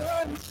the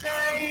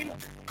sunshine.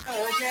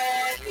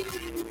 again.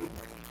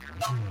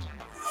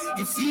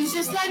 It feels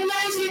just like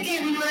magic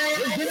in my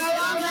eyes.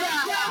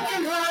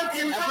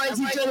 If I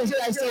teach you this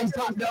guy saying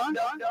top down,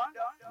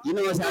 you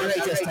know it's our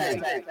latest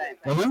time.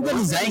 But when the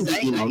design it,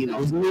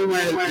 there's no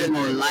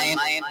more, line.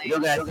 You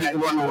don't gotta think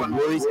about no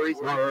boys,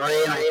 no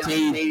rain, no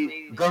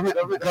tea. Government.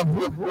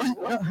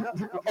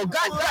 Oh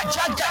God,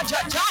 cha.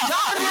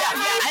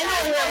 I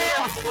know.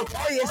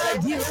 Oh yes, I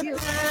do.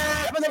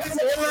 But not the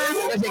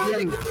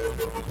time.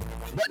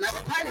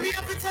 We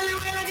have to tell you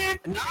again.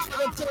 Now I'm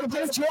going to take a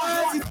picture.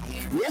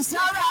 Yes, all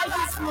right.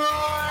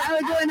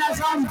 I'm doing that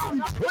song.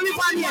 Only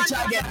one here,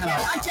 try again.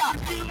 Watch out.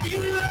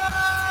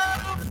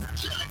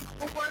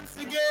 Once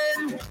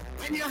again,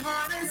 when your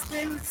heart has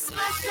been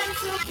smashed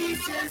into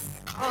pieces,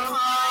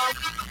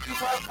 you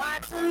are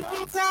back to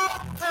the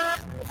top.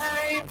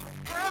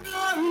 I've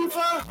longed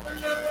for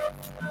love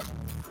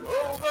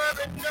over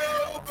and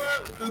over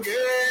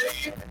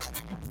again.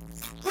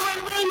 When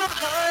my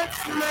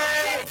heart's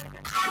made,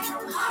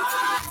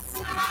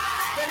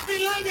 let me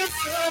like a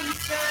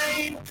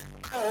sunshine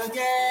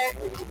again.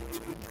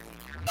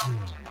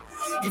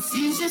 It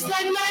feels just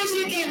like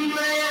magic in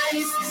my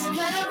eyes.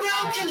 Got a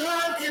broken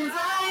heart and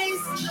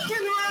rise.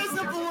 Can rise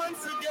up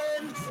once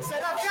again.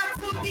 Said I've got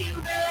to be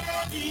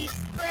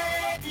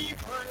ready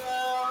for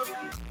love.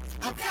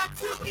 I've got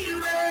to be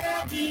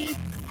ready.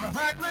 My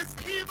heart must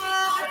be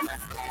born.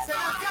 Said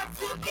I've got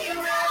to be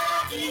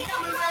ready.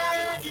 I'm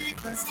ready.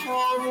 Cause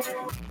home,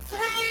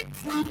 take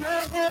to my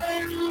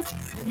hands.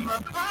 My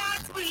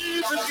heart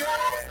will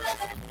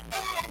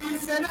again.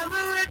 Said I'm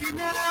ready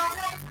now.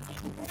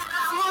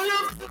 All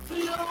of the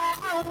flow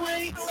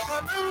away,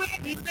 I'm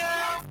ready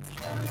now.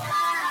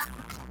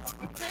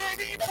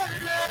 Ready for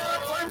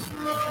love once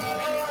more.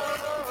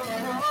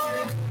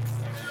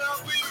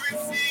 Love we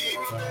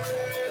receive.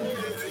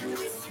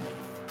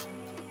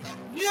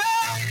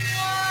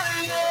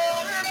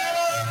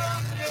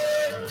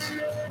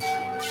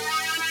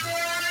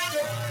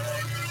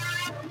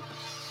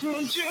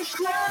 Don't you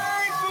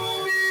cry for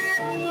me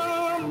no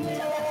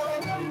more.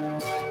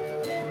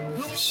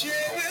 Don't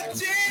shed a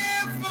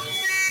tear for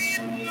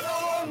me no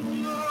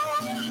more.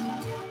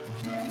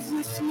 'Cause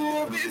this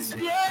love is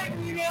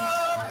breaking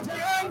up.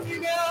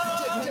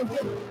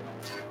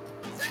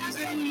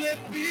 Doesn't let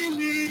me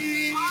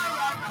leave.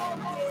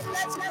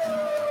 Let's go.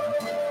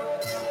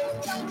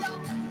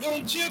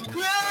 Don't you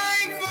cry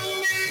for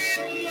me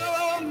no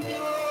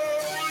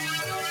more.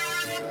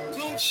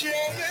 Don't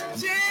shed a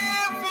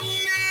tear for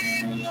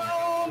me no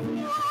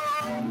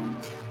more.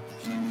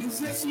 'Cause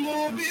this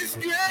love is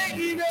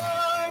breaking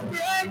up.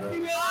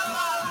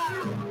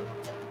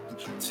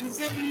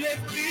 Doesn't let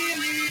me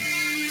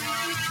leave.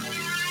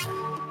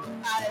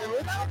 I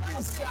love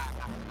this song.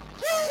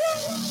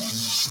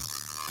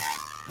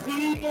 I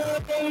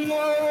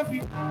love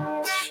you.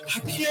 I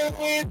can't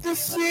wait to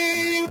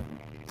see you.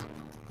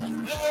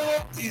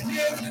 All these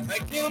years, I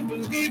can't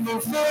believe I'm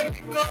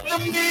finally gonna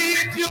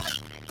meet you.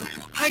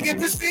 I get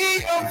to see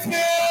your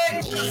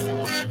face,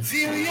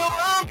 feel your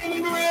arm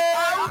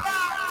embrace.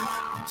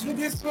 To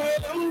this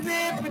world I'm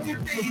there, but you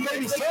think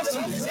it's just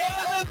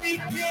every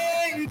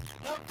day.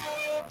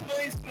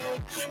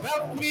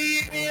 Wrap me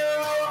in your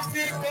arms,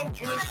 take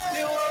control.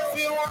 They won't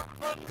feel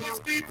what these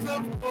people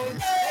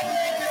want.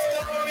 And the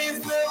stories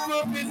that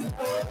we've been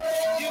told.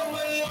 You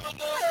alone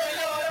know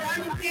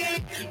I'm here.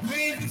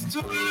 Praise to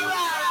you.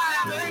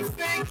 I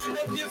think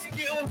I just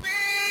can't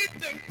wait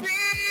to be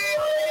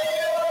with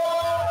you.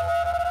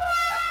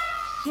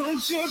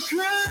 Don't you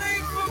cry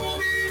for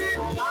me,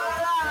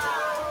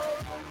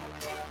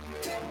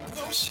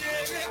 don't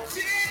shed a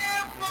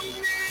tear for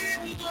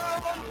me, no.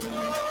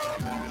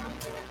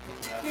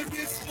 'Cause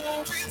this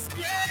love is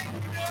great,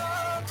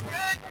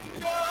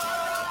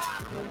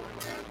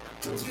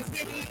 just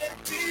let me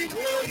be.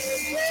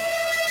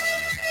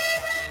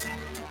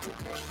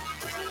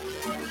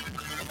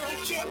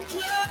 Don't you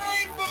cry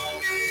for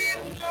me,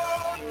 no.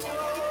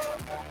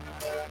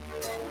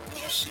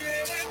 Don't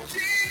shed a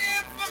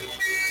tear for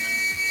me.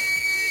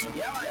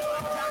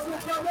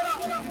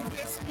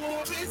 This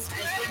love is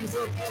great.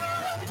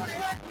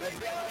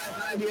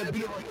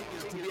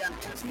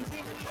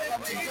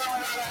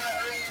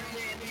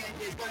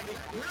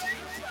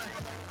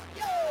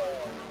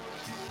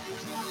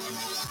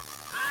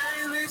 I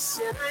wish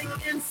that I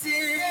can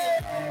see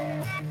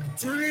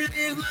to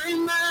relieve my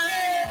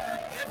mind.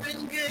 Heaven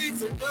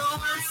gates and know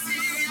I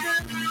see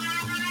them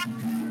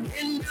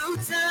in no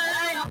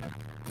time.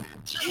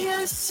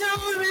 Yes, so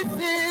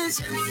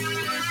vision.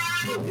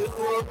 You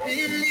won't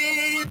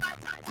believe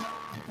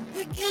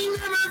the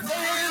kingdom of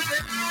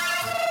heaven.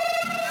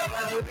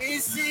 Now we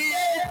see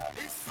it.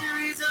 This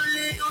series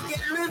only you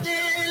can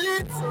reveal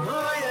it.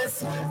 Oh yes,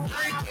 I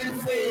can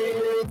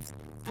feel it.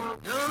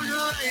 No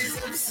noise,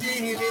 I'm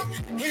seeing it.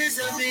 Here's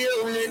a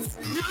violence.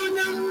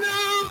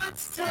 No,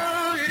 it's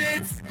torn.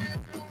 It's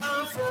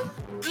awful,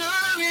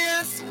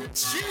 glorious.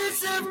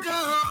 Streets of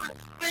gold,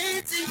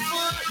 waiting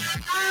for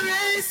our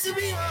race to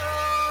be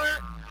on.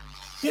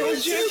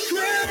 Don't you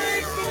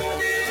cry for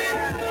me,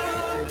 no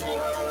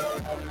more.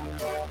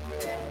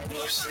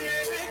 Don't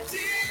shed a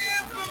tear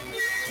for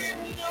me,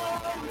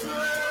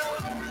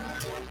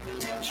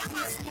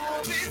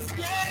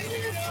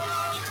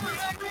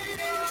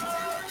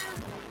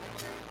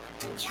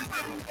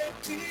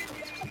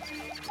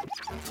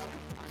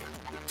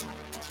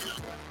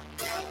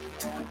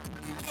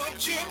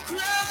 Don't you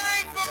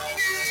cry for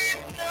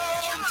me, no.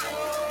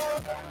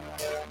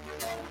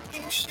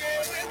 You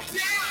share it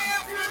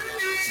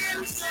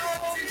differently, so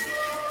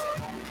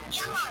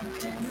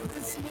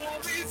this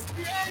love is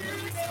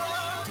great.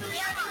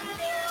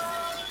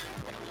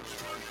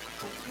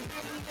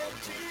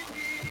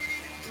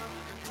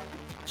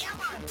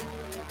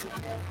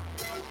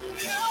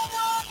 I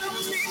wanna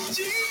meet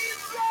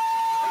Jesus.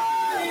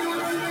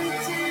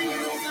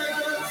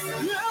 I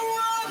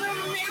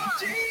wanna meet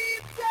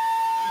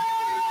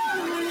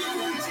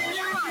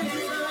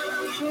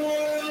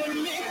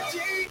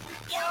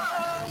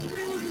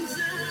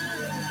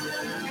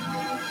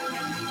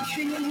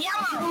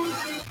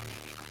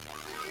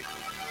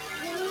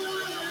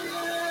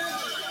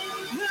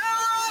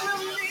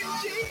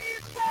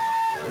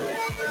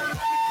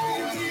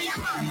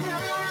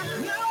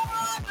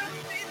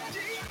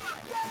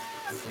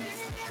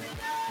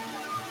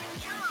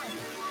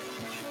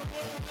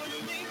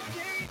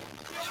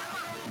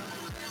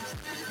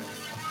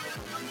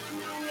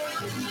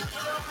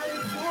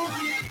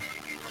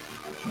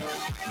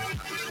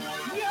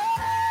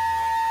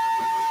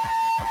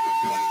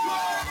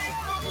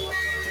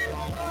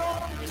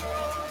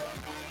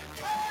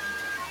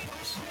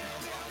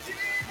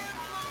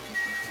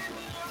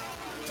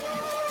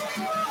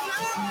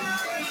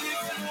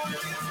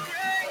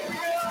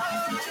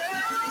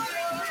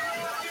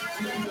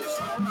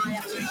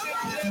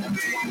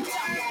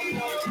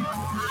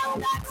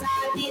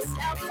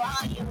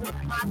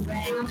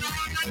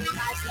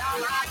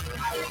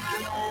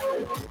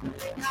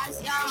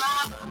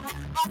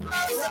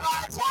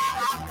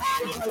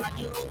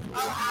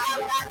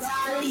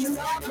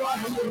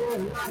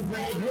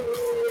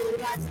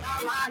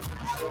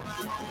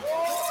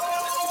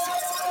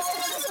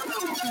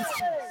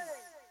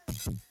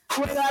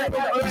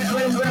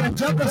We're gonna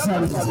jump or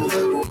something.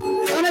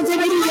 I'm gonna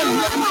take it easy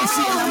on my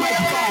seat on my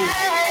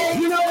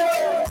phone. You know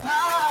what?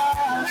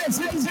 Let's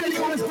get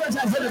you on this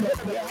person.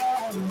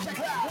 Check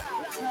it out.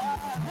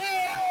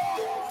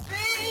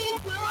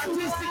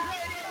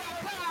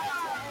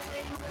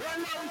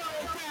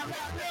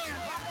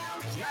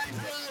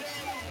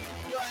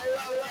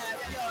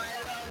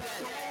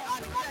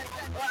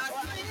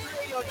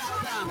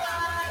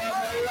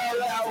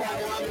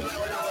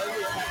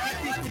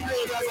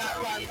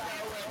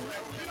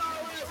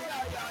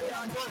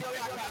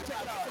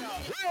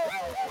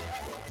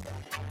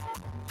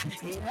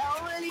 It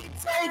only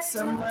takes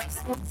so much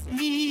to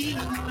see.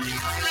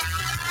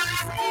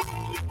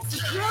 To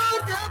grow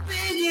the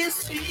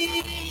biggest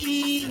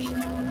dream.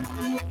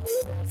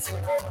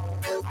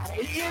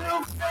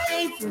 Little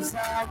faith is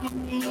all you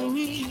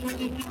need.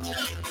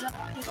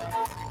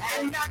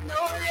 And I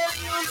know that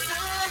you'll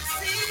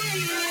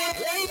succeed.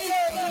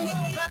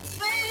 But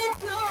faith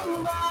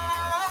combined,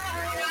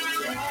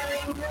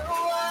 telling the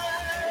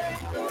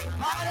world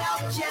how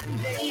can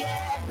they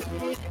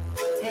ever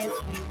if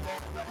we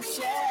never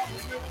share?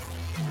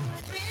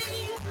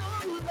 Faith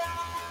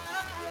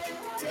combined,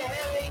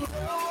 telling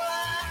the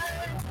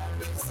world,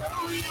 so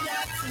we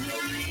got to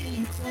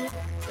meet it.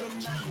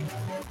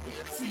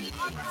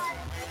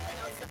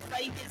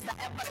 Faith is the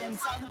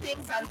evidence of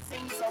things and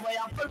things. So we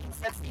have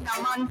purpose in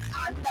a man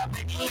and the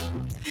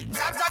beginning.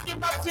 That's a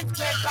give up to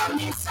take on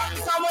me. So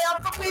we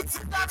have purpose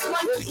that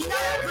one in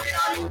every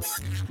hand.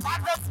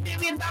 But the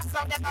spirit that's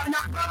not ever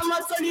not from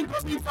us. So you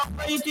go be for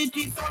faith, it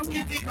is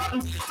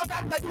significant. But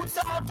that the youth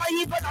some of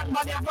evil and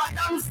whatever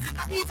dance.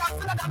 And it's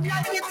after that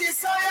life it is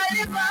so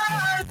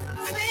relevant.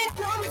 Faith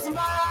comes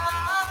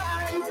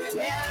mine,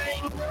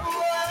 bearing the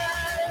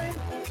word.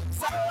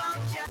 So how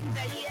can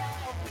they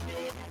help it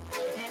if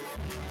we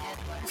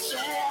never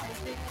share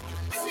it?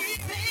 See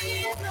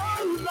faith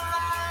comes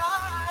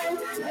mine,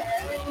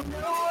 bearing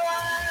the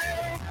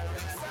word.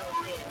 So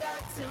we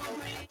got to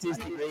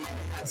reach it.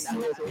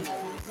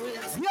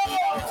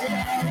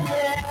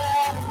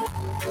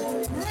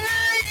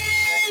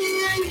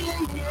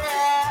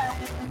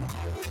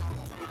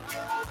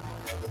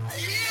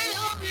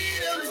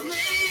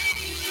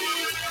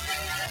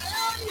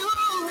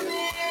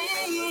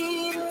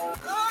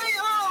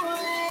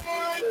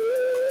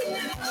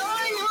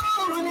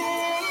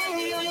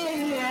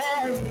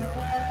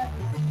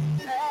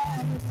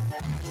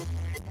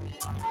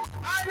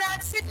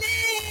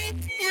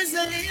 Is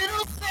a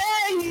little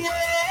thing,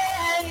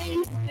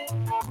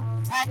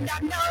 and I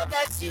know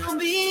that you'll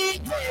be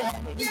there.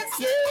 Yes,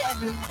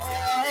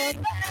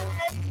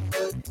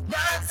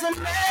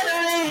 doesn't matter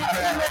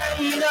if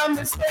you made a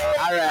mistake.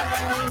 All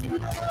right.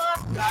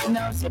 God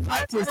knows if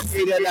I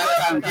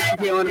Artistfigure.com.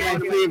 Thank you. One of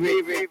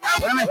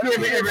my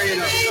favorite ever,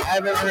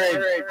 I've ever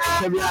heard.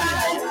 To be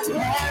honest.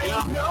 One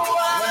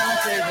of my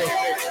favorite.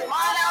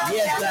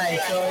 Yes,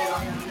 guys. So.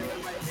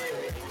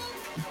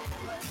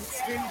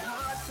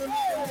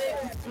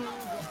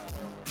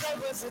 There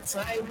was a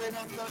time when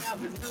I thought I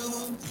would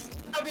lose.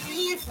 I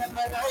believe that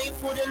my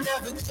life would have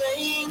never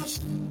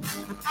changed.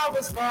 I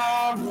was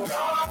wrong,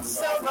 wrong,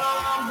 so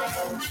wrong.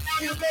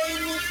 You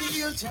made me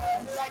feel just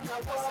like I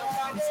was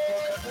a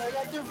monster.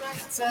 At the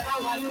right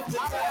time, I looked at the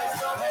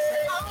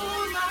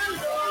oh my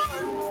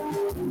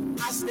Lord.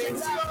 I stayed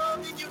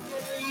strong and you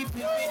gave me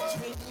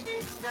victory.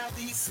 Now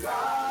these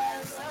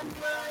scars are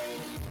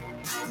mine.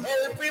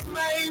 Help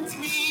reminds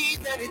me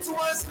that it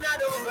was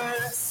not over.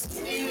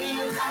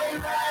 Still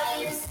I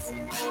rise.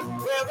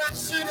 Where I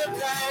should have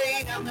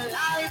died, I'm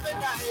alive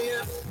and I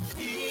am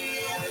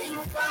feeling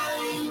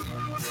fine.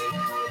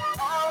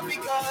 All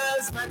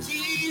because my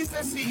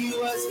Jesus, he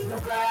was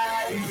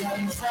right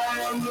on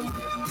time.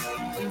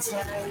 In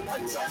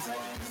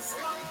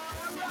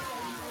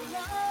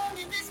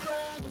this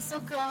world is so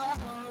cold.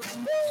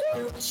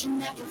 Wishing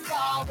that you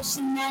fall,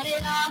 wishing that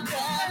it all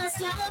comes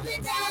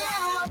tumbling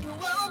down. You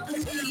won't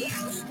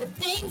believe the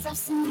things I've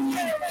seen,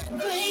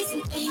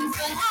 crazy things,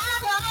 but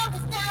I've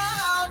always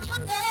known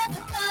you'll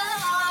never go.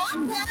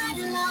 I'm not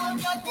alone,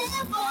 you're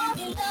there for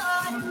me,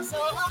 Lord. So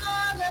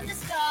all of the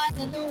scars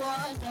and the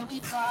ones that we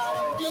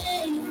fought,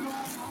 I'm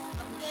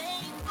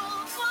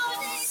thankful for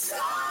these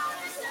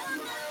scars of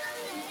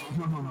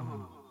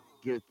mine.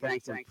 Give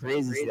thanks and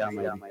praises to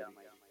Almighty.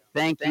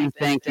 Thank you. No,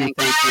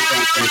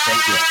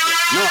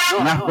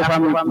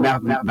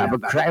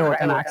 but cry out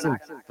and ask him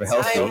for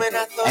help.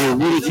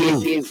 And really came.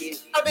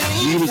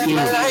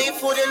 My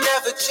life would have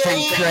never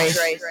changed. Thank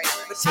Christ.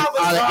 Sent all the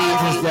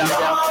angels down.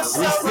 And it's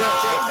still a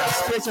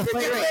spiritual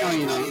fight right now,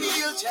 you know.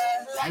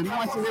 I don't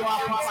want to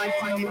walk up on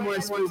Sunday more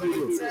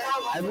Scooby-Doo.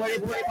 I want to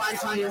put up on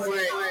Sunday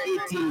more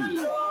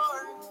 18.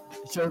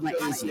 Shows my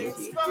AC.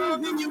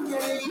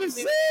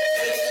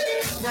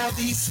 Now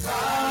these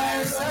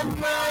scars are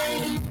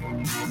mine.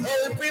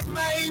 Help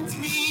reminds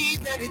me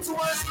that it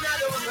was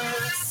not over.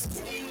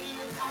 Still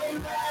I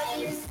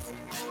rise.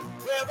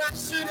 Where I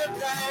should have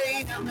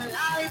died, I'm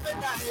alive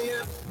and I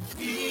am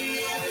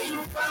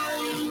feeling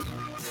fine.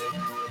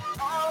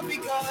 All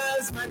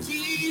because my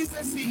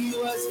Jesus, he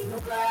was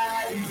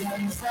right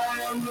on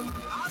time.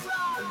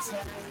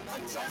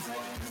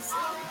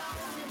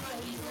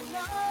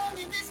 Alone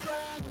in this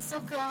world is so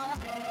cold.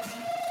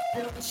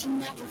 Wishing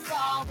that you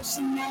fall,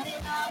 wishing that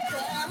it all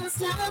comes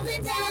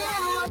tumbling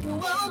down. You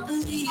won't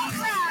believe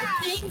the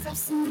things I've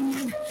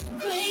seen,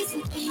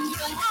 crazy things,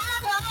 but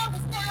I've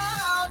always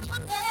known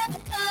you'll never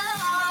go.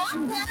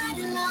 I'm not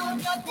alone,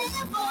 you're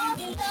there for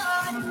me,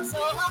 Lord.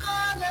 So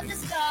all of the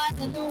scars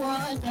and the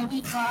ones that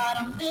we fought,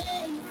 I'm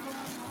thankful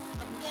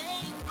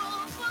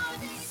for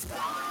these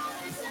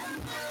scars of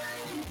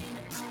mine.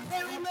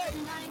 They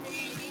remind me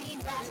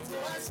that it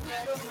was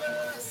never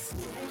us.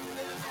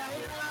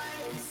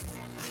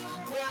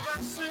 Where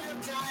I should have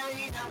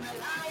died, I'm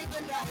alive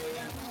and I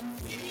am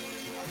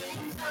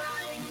feeling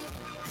fine.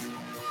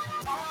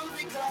 All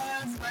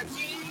because my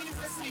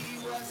Jesus, he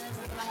was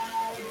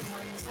right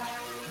on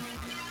time.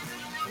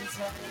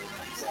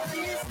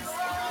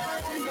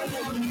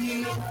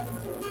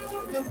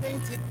 The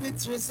painted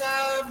pictures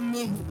of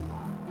me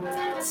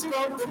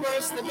spoke the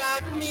worst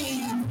about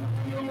me.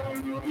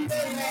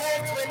 They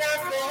hurt when I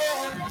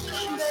fell.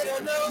 They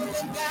don't know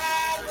that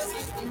God was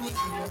with me.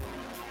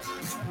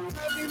 I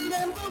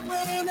remember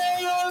when I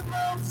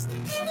almost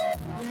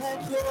let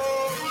go.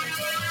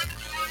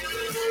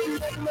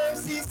 But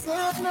mercy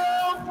said no.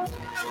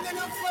 I'm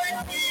gonna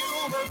fight for you.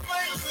 I'll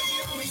fight for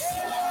you.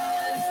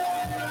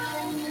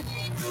 Yeah.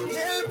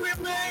 It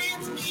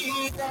reminds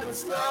me that I'm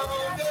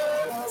stronger.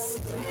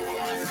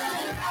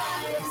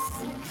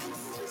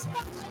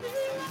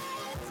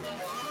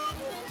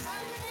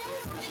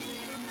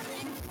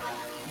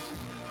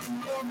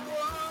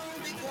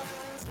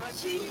 Because my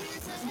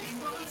Jesus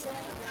was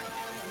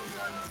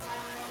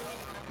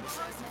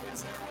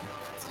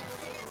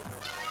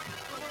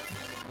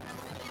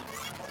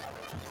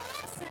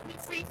set me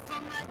free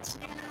from my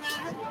chain.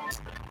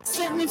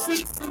 Set me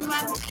free from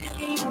my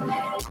pain.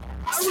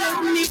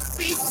 Set me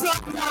free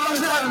from my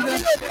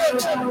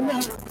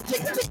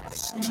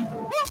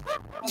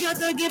you're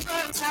the giver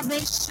of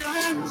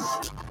salvation.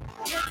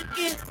 You're the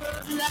giver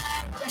of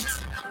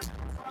life.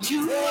 You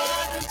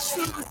are the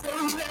truth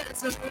and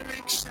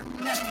resurrection.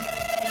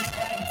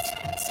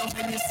 So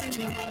when you see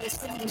me,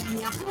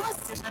 I'm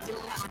forcing of the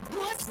Lord,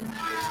 forcing of the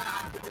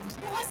Lord,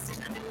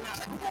 forcing of the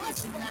Lord,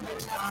 forcing of the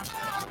Lord.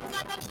 I'm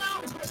not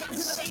alone,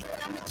 just shake,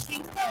 I'm a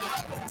king.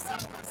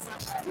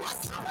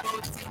 What's about me?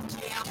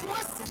 I'm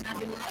forcing of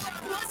the Lord,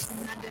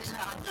 forcing of the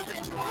Lord,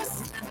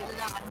 forcing of the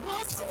Lord,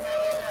 forcing of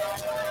the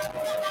Lord.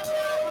 I'm not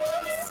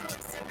alone,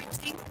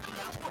 everything.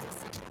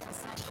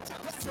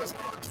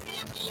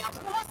 I'm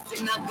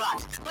forcing of God.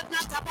 but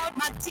not about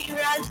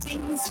material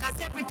things. Cause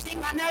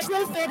everything on earth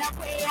will fade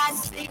away and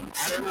sing.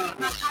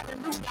 My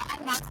hallelujah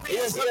and my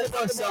praise. It's a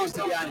first sound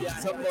to be honest.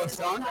 It's a first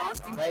sound.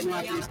 But you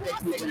have to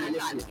respect people when you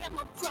listen.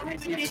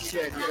 Let's keep it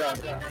shared, you know.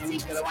 You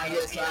don't want to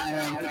hear a song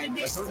and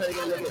but sometimes you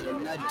get a little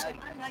bit nutty.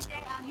 Sometimes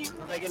you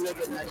get a little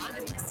bit nutty.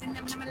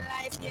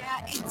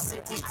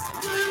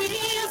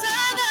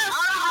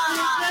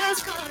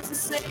 Let's go to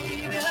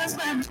save us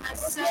when I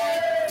say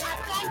I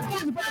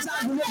can't never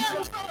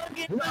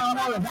forget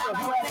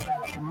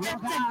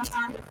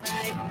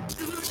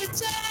through the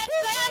tests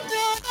and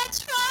through the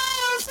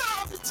trials,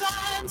 all the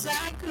times I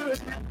could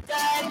have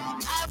died.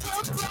 I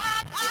will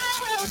cry, I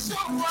will show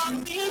up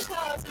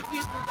because of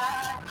you,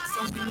 God.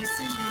 So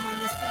listen to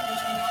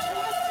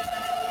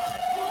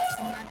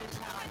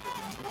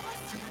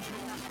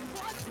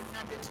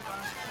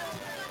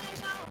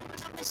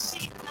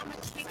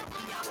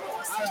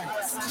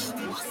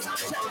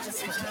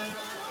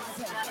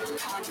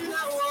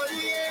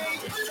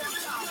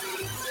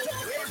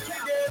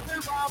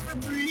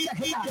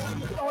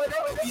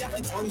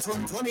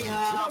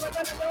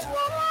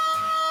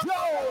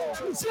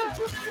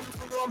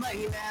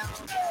me,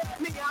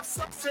 me have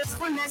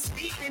successfulness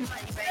deep in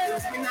my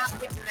veins, me not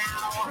with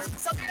now.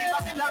 Something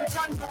about the long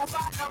time go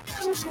back up.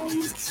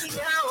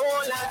 Yeah,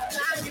 all that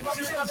time, give up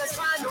the other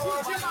span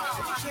over.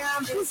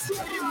 Can't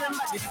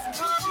remember this.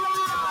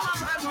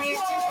 I'm waiting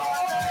for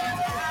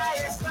the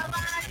highest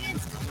providing.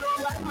 No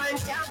one man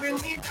can bring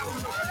me down.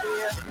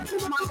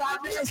 My God,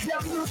 bless you.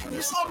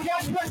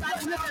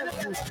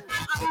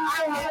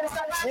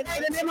 In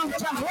the name of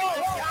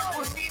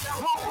Jehovah,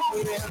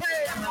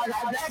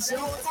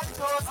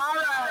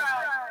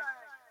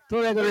 So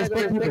we're going to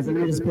respect people, so we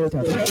just pay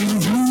attention.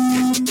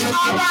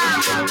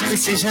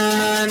 Precision.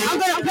 I'm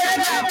going to play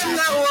that.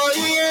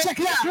 Check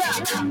it out.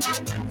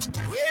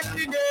 When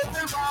the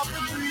devil about to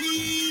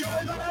believe,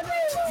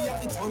 we have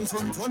the tons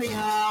on 20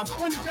 half.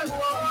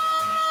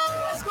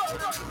 Let's go.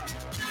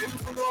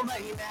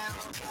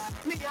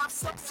 Me have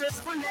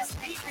successfulness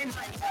deep in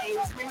my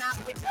veins, me not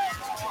with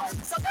now.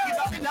 Something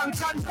about the long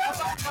time, yeah,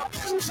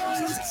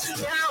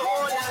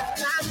 all that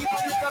time, you can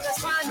look up the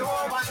span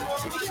over.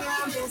 We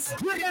can't miss.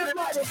 Look at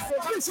everybody.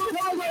 This is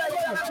how we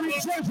are. We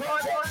change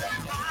order.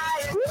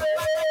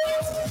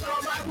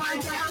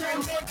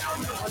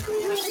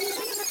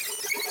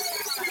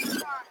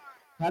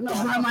 I know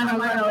my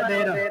man out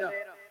there.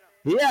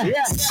 Yeah.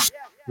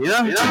 Yeah.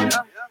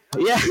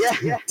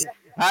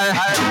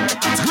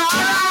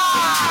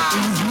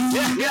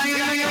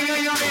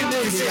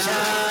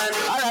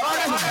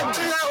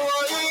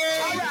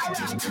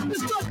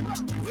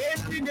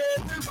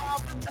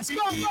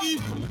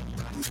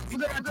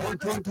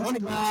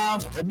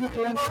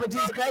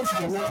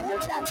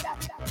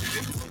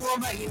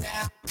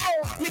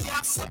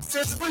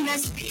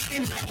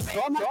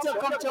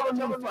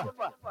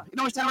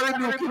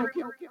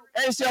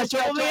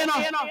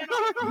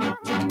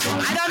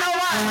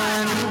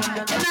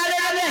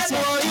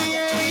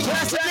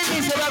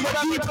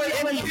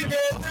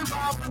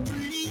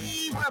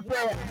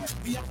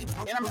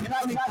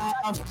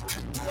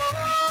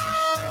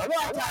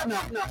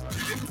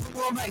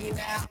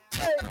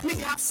 We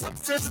have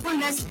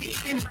successfulness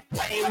deep in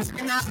flames,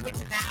 we're not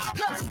with now.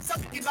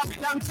 Some give up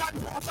long time,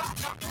 we are all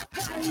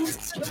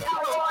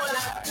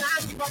that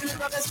time, give up the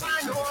other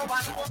spine, oh,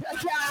 but I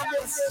can't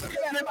miss.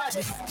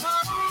 Everybody,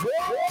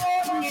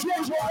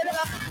 change order.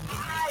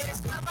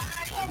 Highest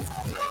providing,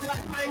 no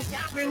man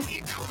can bring me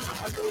down.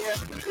 Highest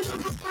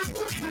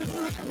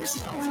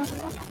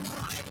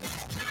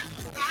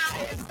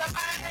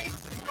providing,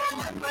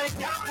 no man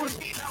can bring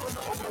me down.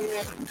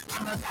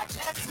 I'm not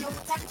that you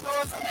take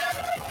those.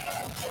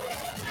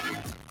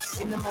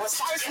 In the most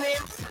high's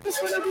name, it's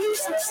gonna be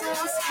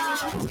success.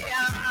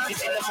 Yeah,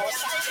 it's in the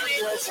most high's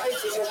name.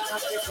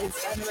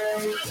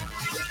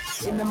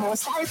 In the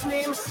most high's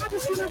name,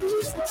 it's gonna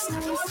be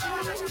success.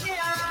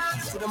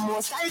 Yeah, to the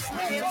most high's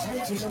name,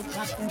 you don't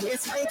have to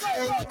waste my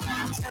time.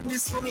 And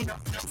this coming up,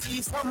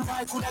 see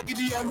somebody could have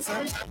given the answer.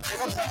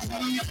 Never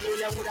believe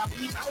you would have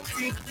been out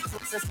sick.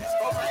 Success is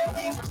for my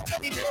thing.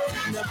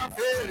 Never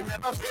fail,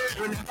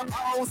 never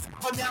pause.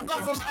 But never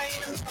for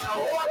mine.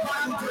 Now what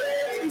I'm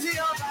crazy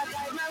about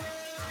my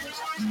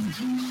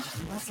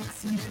I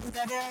succeed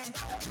today.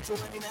 So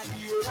when in a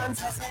deal and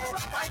say,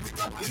 fight it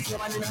up, it's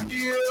one in a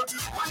deal.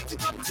 Fight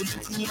it up to the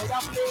team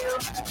of player.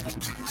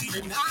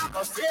 Then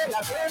never fail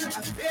again.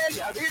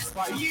 Failure is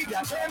for you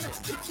again.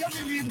 If you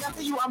believe that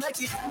you are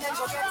making it, then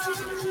forget it.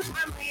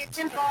 I'm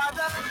reaching for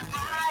the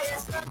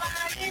highest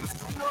providing.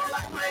 No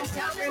like mine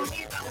can bring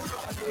me down.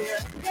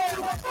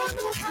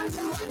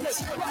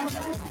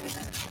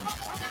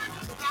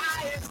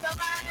 Highest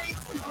providing.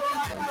 No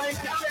like mine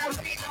can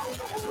bring me down.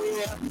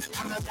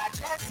 I'm not that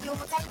best, you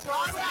can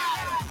try.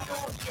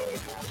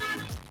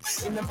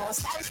 In the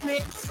most life me, I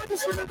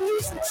just wanna be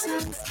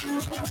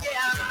successful.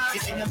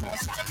 Yeah. In the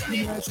most life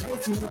me, I try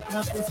to look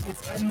up this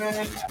with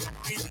my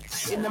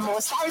in the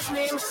most life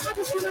name, I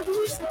just wanna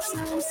be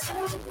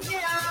successful.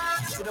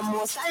 Yeah. In the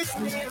most life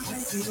name, I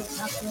see the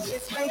happy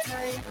it's my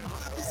time.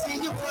 To see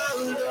you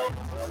world,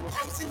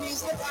 I'm to me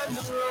step on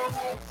the road.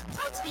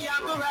 Watch me,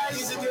 I'm gonna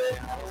rise again.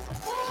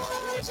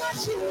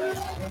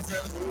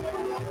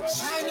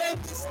 Shine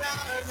like the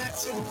star that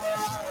you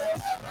are.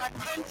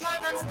 Man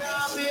cannot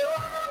stop you.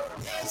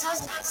 They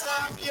just can't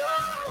stop you.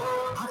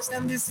 Ask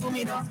them this for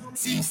me now.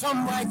 See if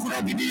some boy could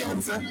have be the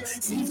answer.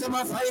 See if them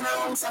a find a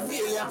ounce of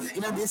failure.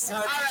 In a this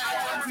time,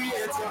 I'm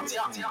creator.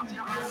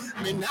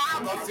 Me now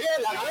go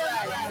fail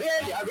again.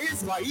 Failure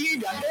is for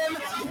either them.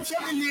 If you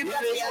believe in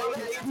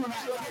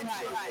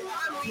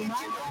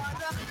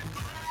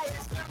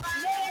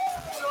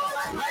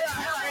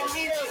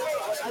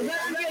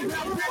the most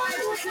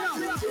life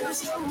me, I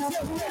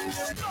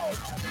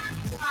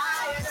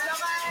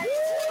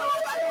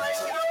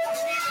just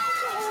wanna be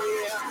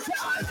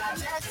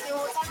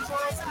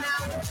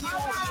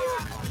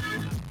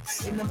successful.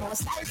 In the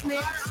most life me, I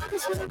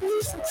just wanna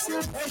be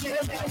successful. In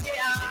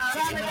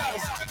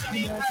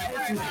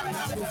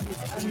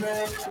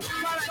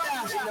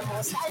the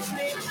most life me,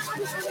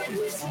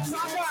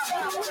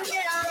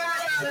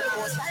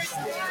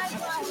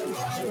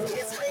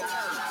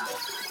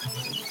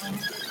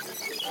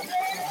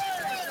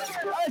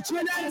 it's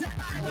my time.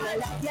 I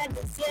like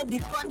to see the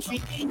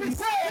country in the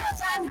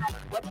sun,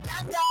 but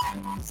under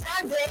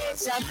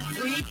salvation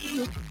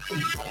free.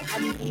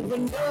 And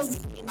even though we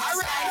in our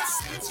right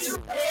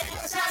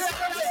situation,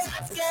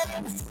 let's get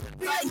me.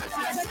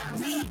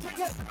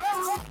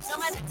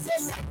 Somebody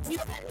says that you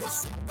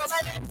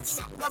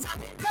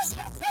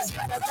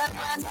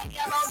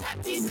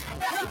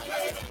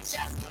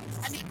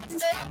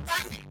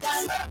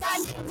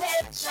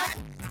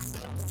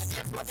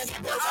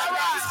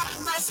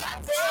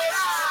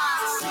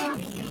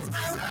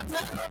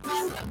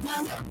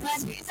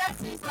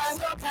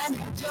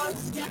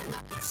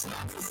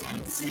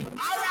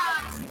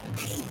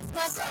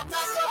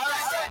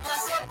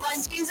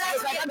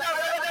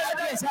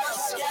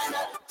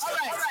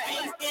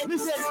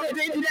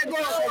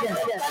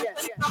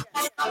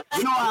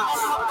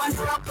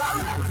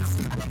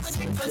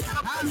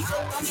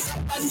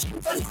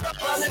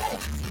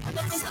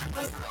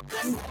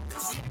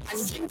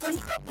and even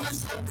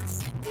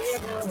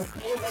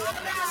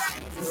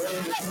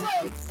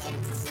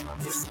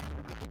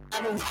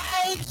and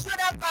why should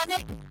I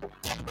panic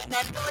when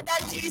I know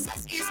that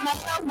Jesus is my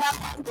number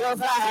one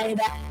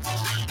provider?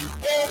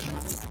 Yeah.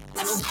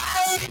 And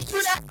why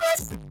should I put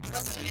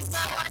because he's my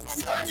one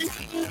and only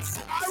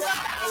desire?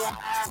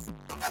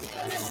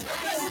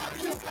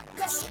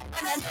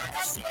 And I know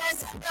that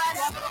yes, God,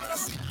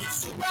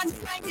 one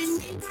finding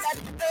me that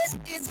the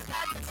earth is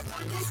God.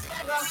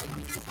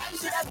 Why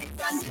should I be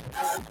done?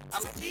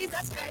 I'm a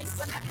Jesus Christ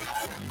when I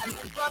come, and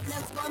the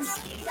problems come.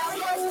 That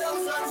was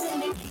so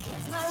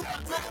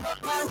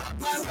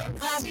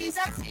my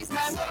Jesus is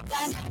my rock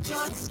and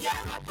just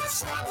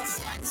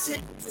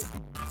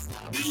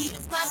he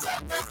is my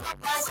rock,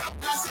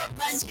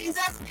 my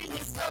Jesus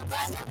is my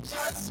rock and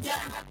just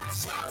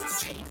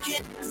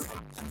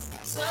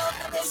so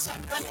there's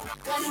somebody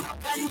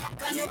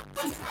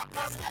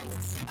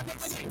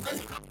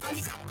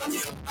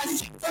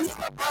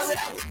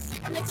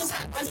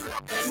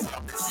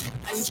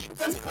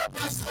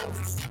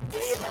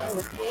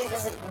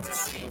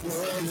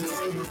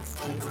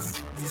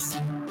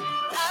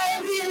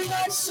I will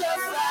not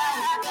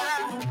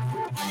survive.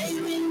 I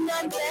will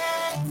not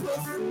beg.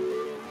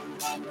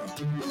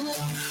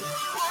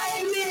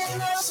 I will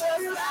not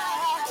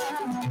survive.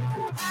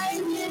 I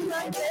will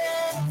not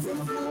beg.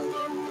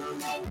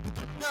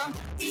 No,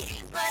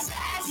 he's my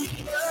daddy.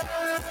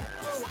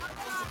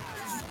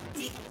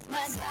 He's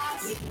my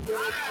daddy.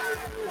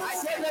 I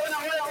said that when I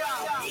went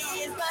around. He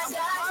is my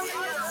daddy.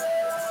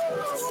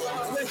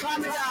 We're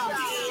coming down.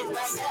 He is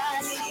my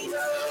daddy.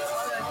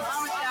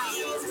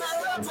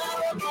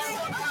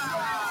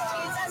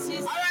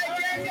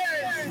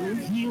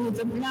 Heal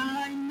the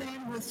blind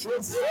man with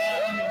your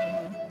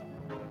sin.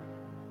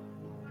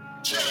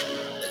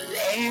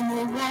 They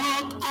will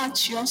walk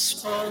at your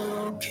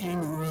spoken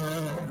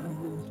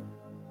word.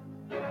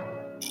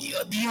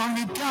 You're the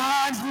only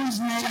God who's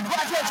never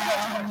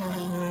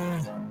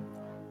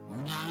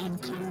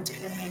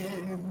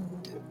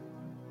non-condemned.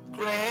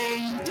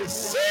 Great is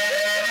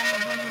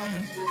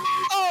sin.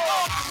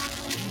 Oh,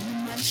 you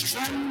must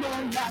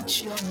tremble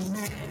at your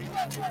name.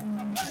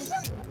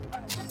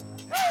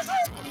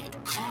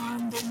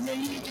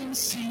 Condemnation,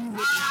 see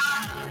with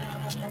power.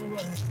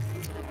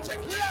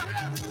 Turn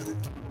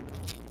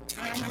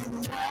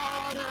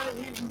water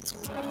into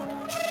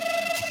wine.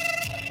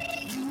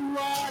 You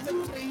are the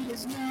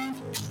greatest man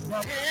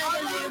that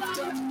ever lived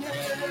on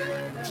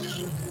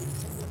earth.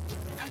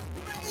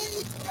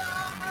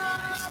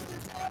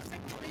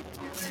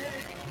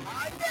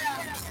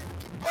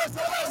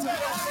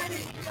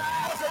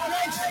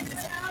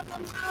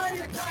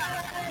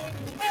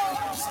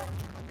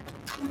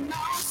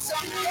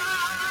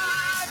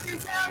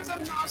 as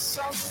an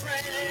awesome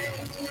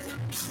friend.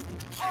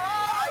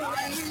 I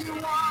really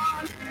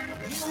want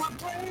you are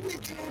greatly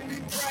to be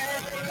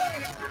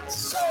praised.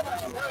 So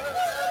my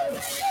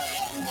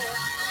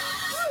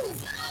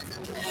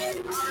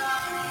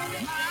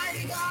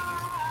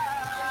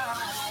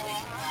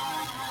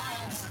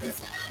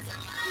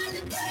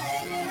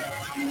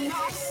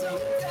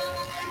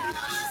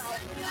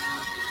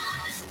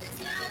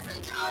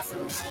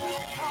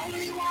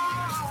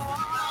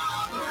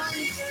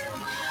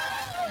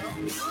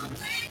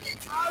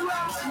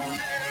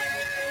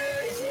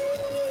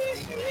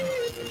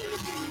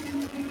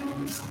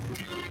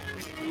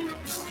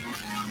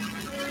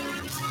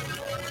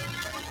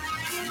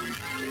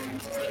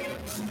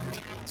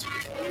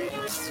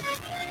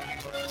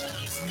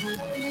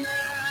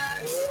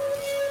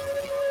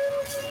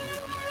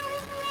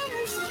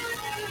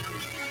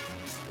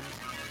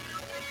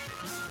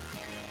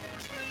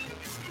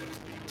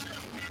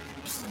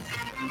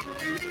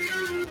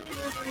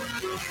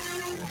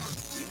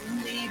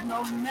need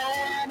no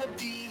man to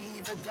be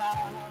the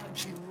God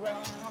you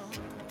are.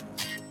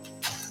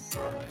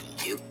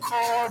 You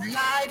called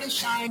light to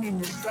shine in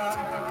the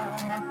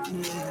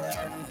darkness.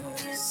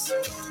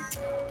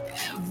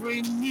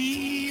 Every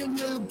knee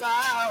will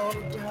bow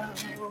down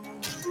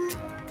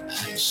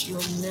as your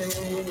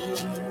name.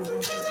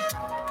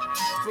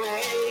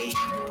 Great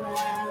hell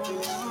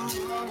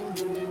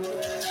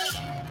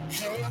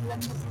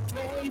and the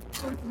grave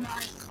could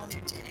not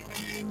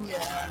contain you.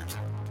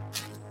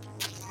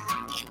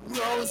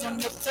 Rose on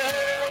the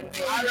third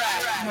day. All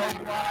right.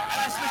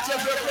 Let's switch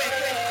up real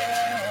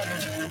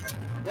quick.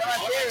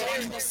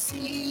 In the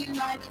sea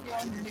like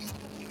you're leaving.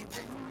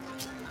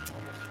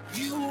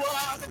 You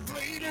are the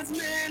greatest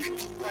man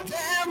I've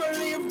ever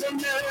lived on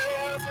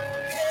earth.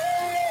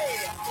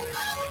 Hey,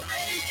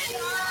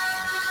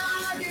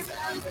 God is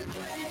the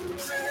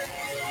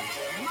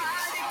great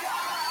mighty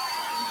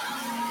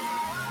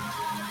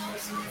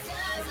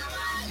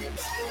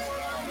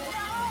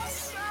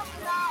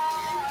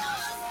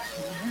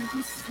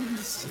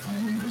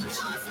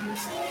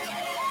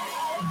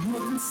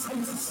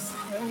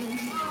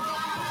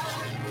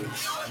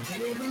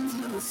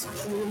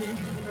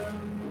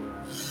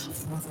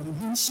for the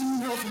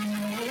mention of your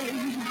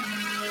name,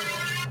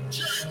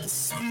 the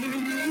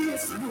Spirit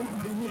is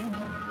moving,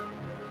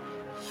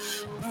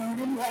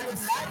 burning like a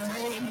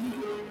flame,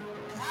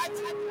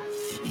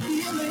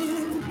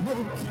 healing,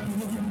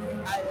 broken.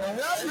 I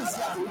love this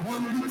guy.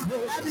 One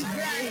because every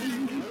day,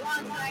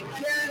 one like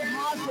Karen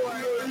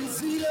Hardcore is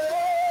here.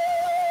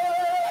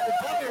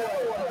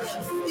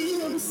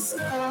 Feel the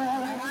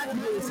sun.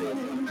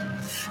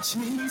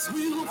 Chains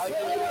will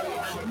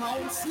fall,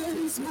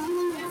 mountains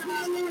move,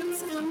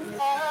 mountains can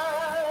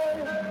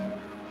fall.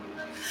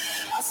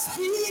 I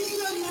speak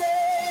the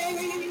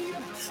name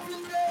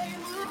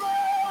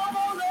above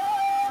all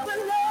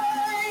other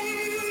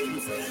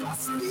names. I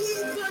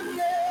speak the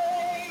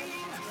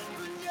name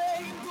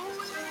the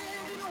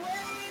wind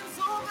waves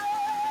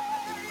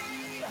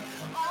obey.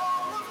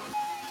 All of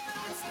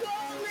man's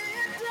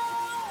coming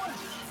down,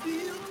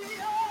 feel the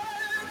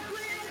earth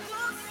with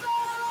the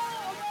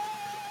sound.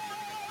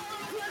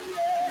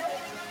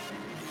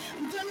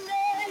 The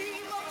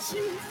name of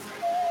Jesus.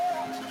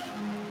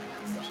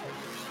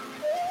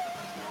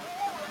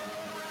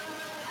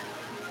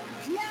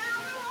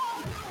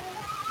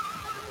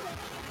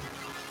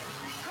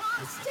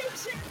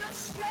 Stitches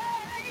of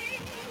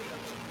shame,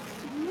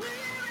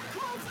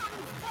 miracles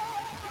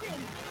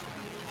unfolding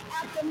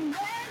at the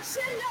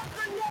mention of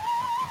the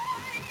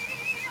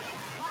name.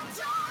 Our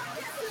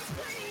darkness is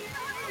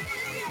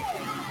fleeing.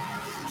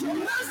 Your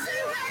mercy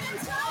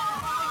reigns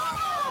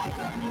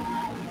on.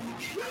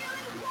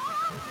 Healing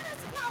water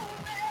is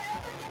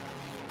flowing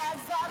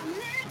as our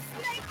lips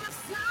make the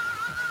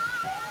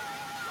sound.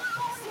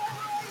 So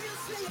you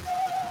sing,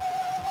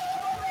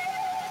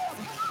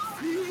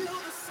 feel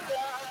the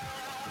sky.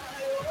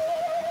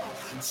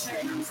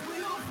 Chains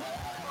will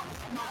fall,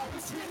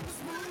 mountains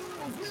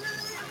move,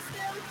 lift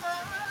them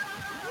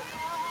high.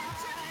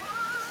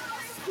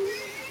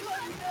 Speak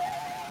the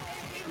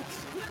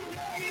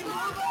name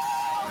of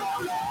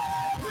all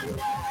the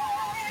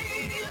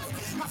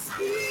names. I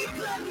speak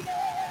the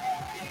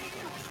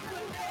name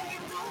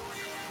the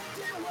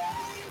wind and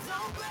waves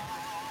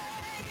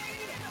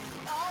obey.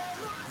 All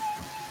the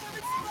earth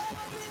is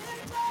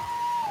flowing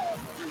down,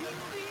 feel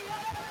the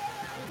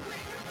earth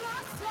with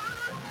the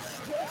sun.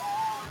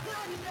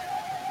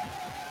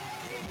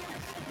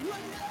 The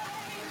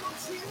name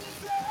of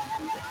Jesus.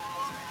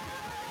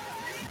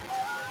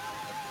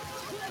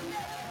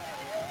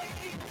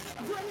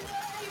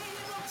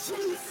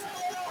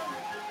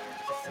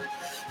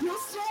 You're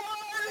so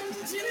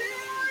empty.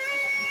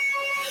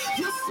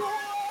 You're so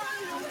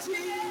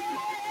empty.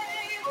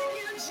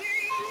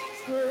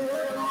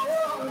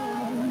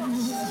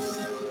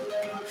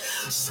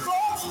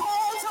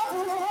 Strongholds are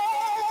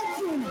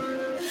broken.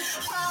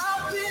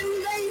 I've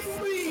been made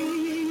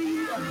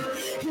free.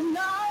 And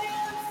I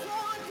am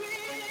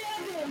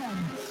forgiven.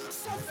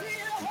 So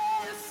feel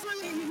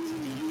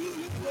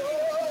free.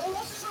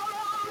 Oh,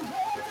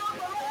 strongholds are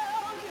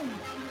broken.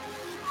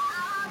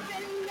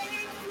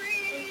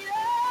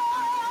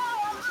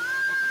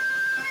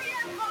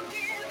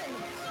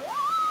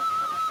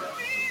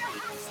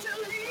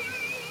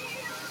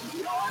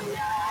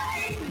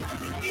 name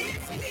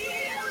is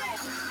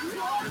healing.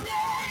 Your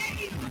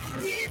name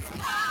is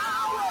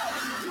power.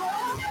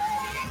 Your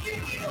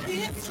name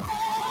is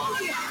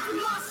holy.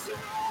 Your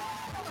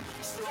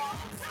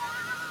strong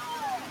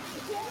tower.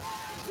 Your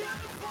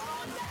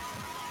wonderful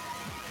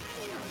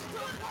name.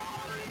 The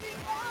holy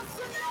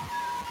awesome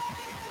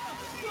name.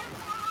 The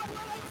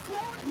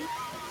powerful name.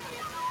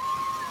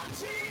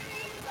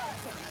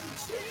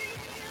 Jesus,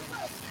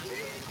 Jesus,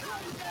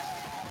 Jesus.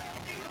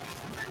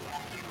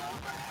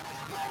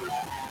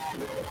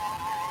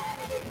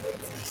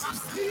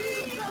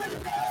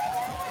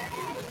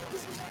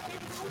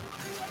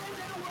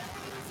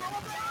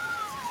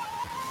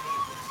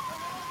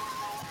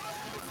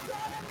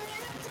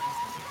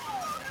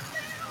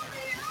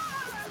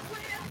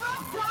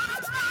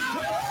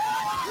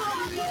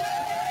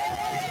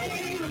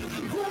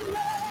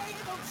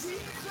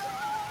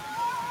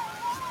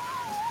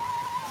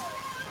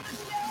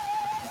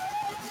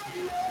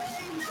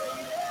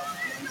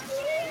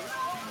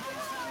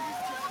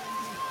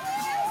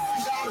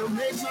 Gotta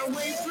make my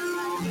way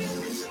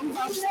through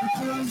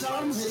obstacles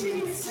on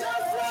me.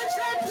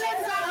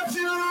 Self-righteousness I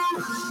do.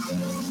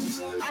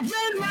 I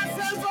made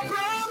myself a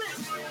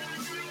promise.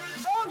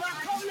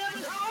 Overcome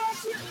every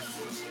hardship.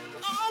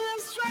 All I'm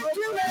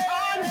striking is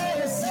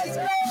honest.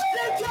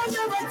 They can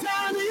never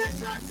tell me.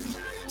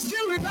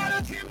 Still we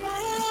gotta keep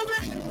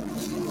moving.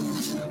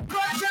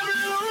 But every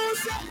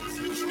loose.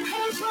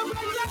 Help from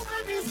the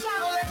destiny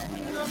solid.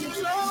 I'm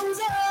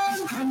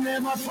chosen. I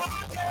never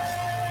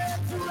forget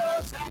to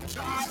love that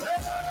child.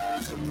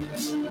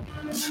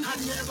 I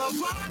never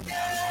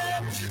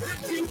forget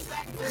the things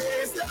that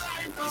face the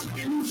life I've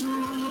been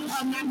through.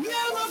 And I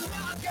never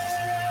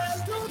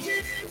forget to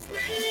give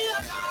me a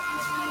life.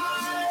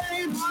 I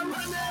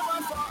never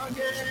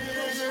forget.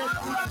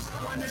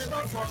 I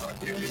never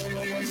forget.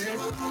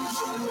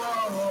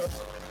 Whoa.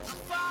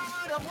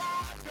 Father,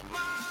 watch the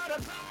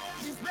mother,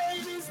 these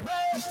babies'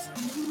 face.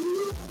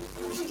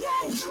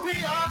 We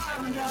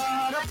are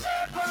not a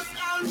purpose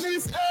on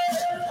this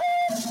earth.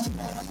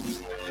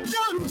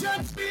 Don't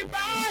judge me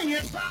by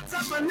it, but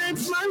I'm an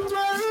next man's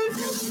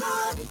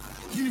word.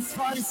 This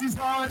voice is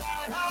all I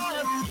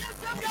have.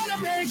 I'm gonna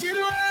make it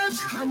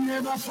work. I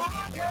never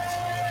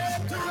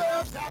forget to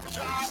love that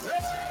child.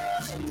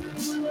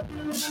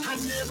 I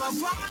never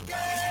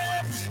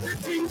forget the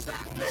things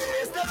that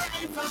place the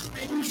life I've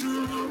been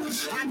through.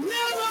 I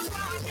never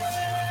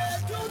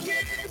forget to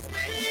give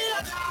me a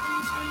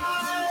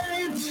life. I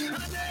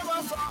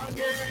never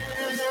forget.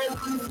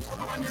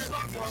 I never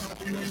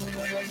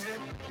forget.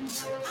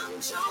 I'm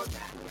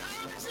chosen.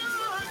 I'm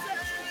chosen.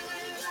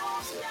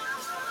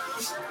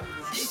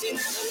 If you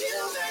never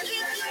knew that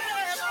you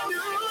never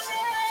knew.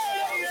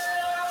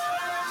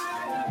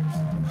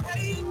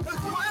 But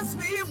once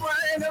we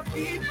were the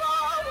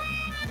people,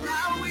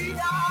 now we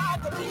are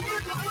the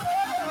people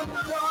of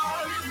the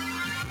Lord.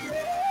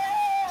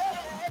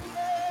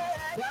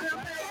 Gonna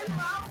make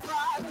my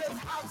father's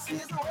house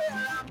is where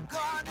I'm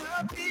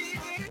gonna be.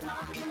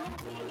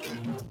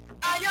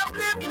 I am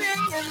living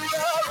in the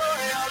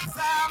royal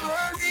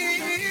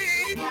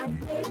family.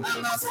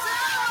 I'm a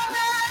son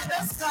and a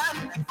son,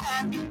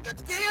 and the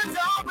deal's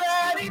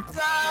already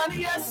done.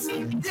 Yes,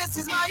 this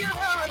is my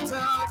inheritance,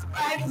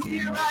 right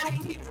here, right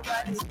here,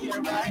 right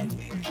here, right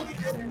here.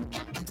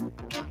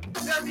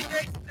 Every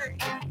day,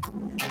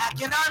 I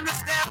can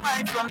understand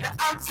why from the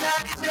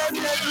outside it just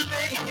doesn't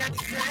make any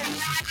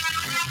sense.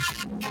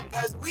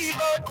 Cause we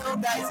both know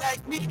guys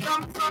like me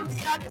come from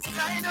the other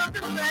side of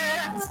the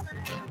fence.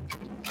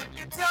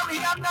 You tell me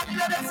I'm not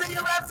better, so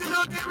you're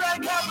absolutely right.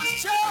 I was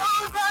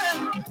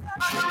chosen.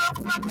 I don't know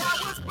if I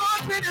was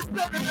born with this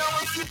blood, and I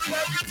was sitting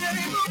at the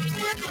table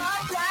with my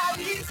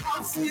daddy's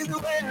house is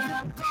where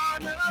I'm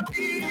gonna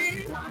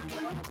be.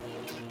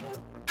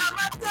 I'm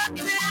adopted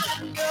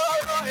in the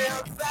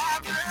royal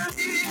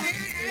family.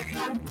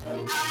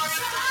 I'm a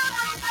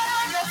son,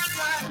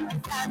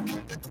 and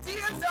the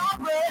tears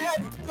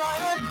already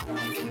gone.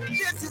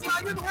 This is my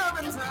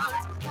inheritance,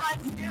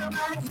 right here,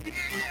 right here.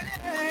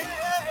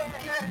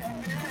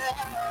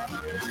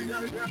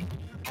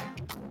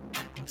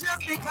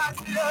 Just because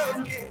you love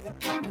me,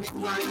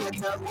 why you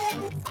tell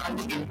me?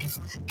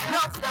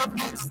 Tough love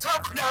means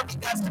tough love. You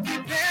got to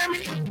prepare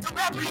me to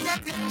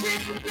represent this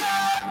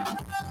kingdom.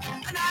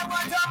 And I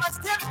want all my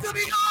steps to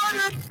be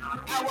honored.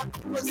 I want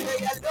people to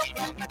say I look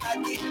like my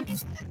daddy.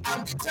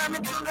 I'm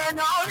determined to learn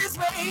all his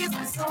ways.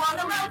 So all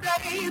of my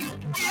days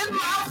in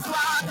my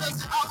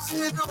father's house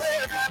is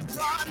where I'm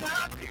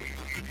gonna be.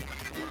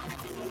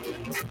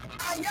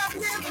 I am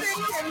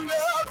living in the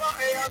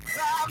royal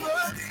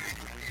family.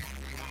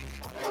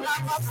 I'm a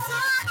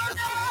son of a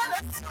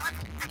son.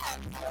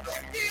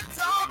 It's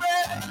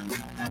already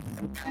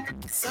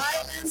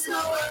silence no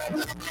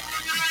word.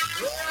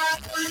 Where I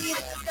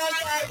believe that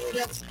guide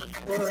us.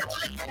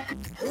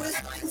 Who is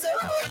going so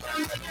hard?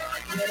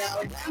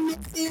 Without them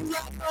it seems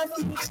like our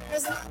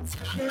future's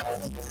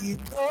uncertain.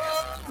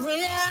 Oh,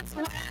 yeah.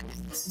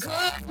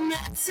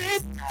 Goodness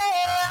is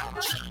there.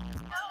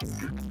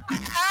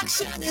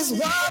 Action is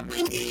what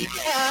we need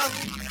now.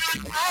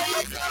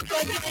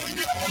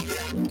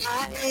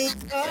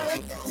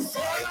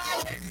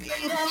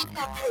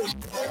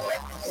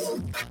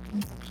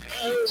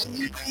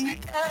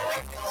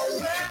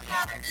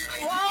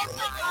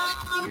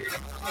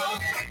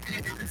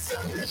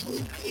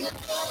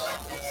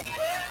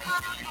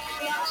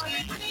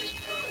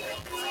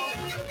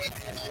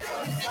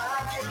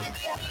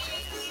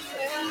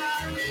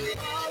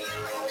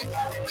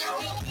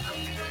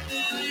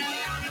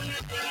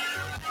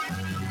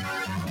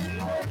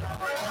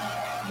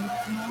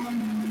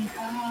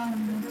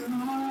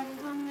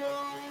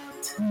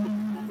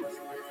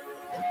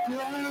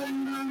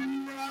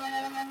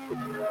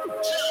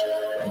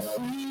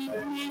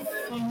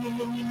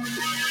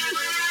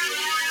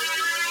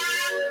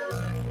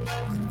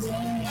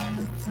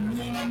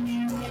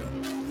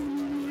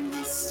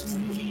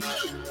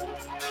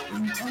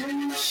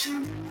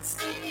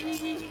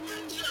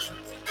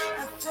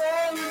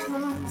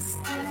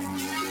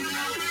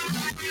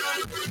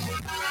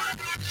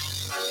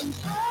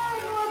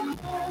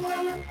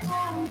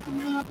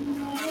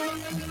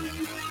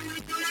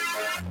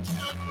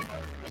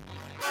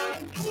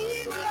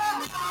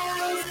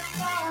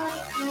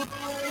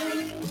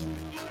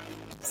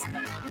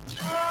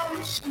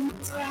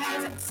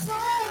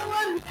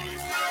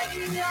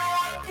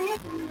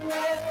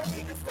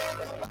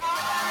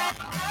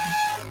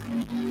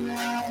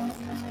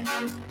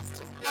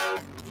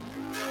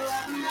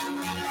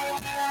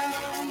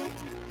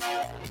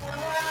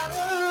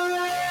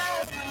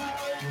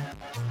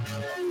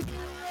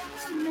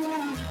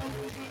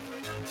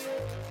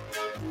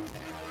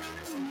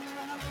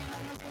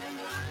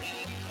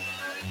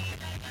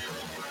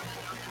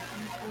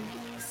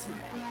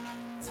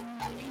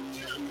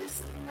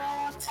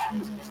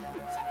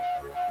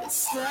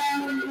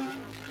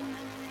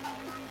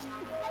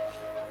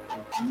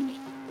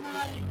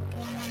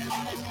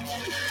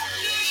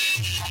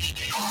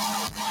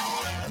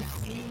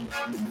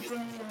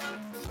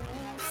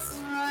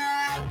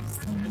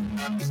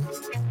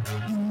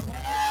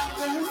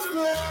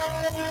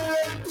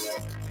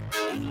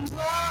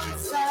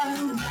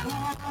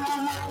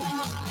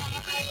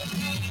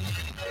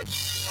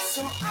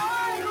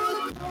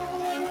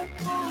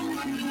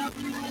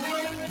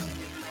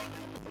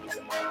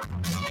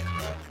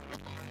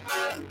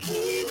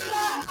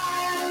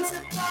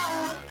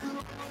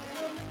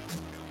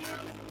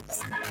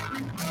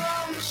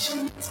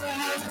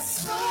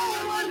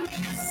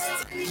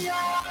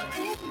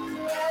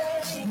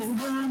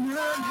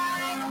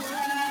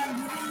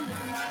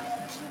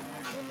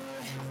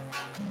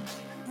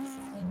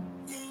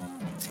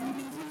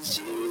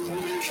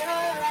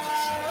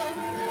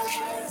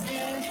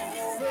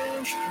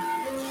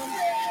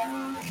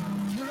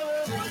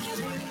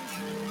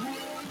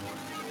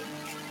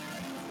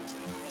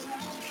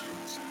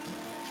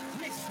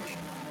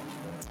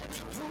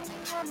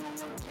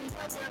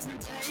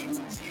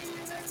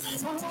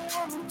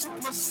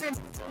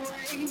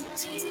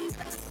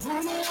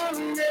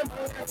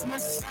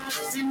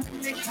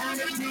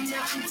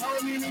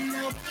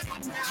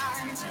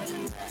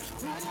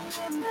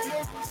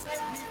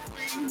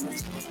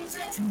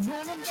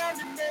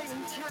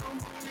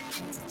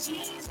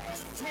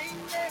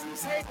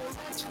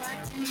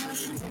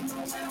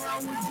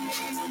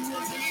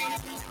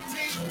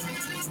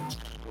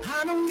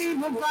 I don't need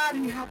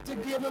nobody help to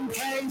give him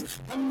praise.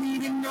 I'm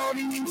needing all the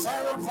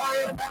entire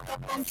fire back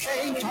up on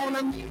stage. All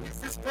I need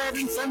is his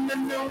presence and to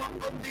know I'm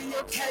gonna be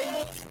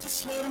okay.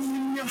 Just let him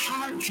in your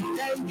heart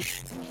today.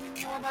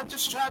 You know about your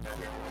struggle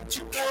and what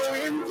you're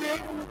going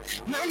through.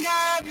 My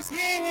God is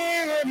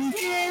here and he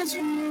hears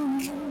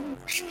you.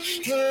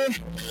 Yeah,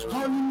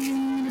 all you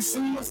need is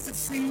some mustard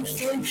seed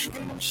faith,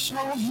 and I'm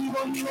sure he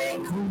will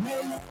make a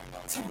way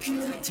to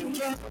get it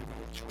together.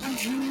 I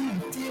hear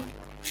you did.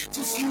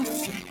 Just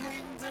lift your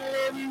hands and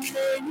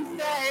everything you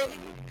say.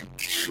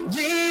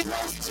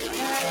 Jesus,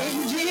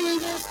 hey,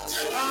 Jesus,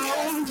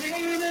 oh,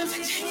 Jesus,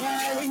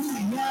 hey,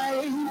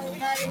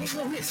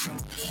 listen.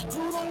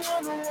 Who don't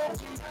wanna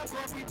walk up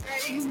every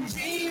day?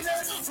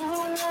 Jesus, who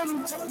don't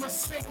wanna take my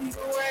sins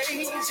away?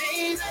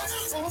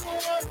 Jesus, who don't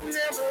wanna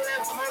never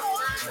let my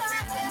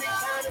sins when they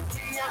kind of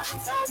be out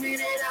and tell me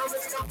that I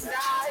was gonna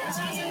die?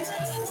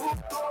 Jesus,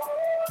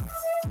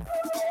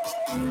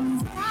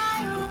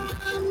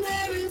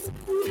 there is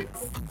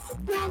peace.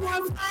 No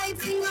more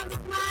fighting of the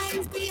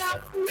minds, we are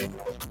free.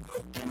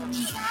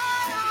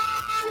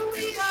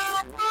 We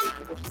are one.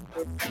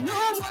 No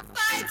more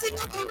fighting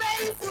of the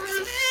race to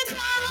religion.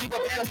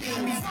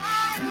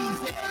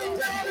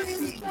 There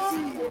is joy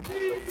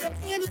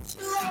in the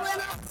children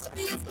of the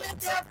speak with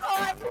their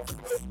voice.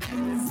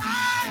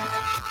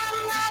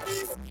 Love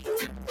is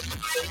peace.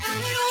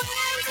 And it will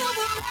end to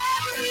the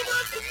very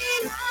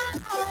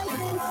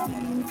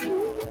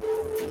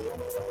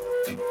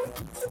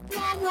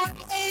no more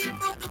pain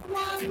for the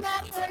one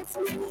that hurts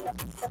me.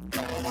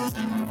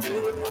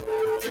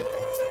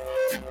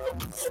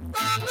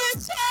 From the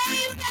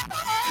chains that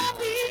hold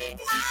me,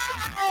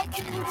 I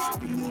can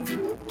speak.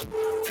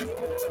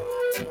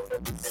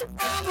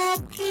 From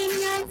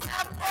opinions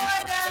that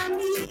border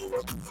me.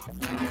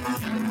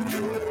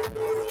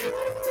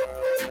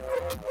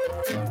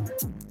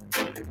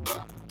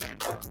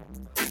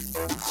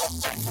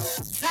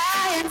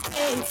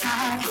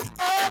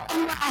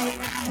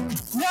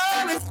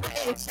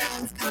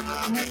 restrictions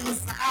come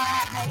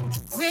inside.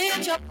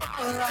 With your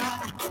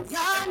aura,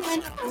 young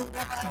and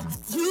older,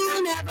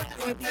 you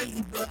never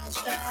be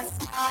brushed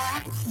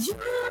aside. You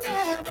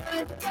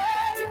never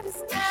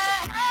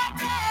understand.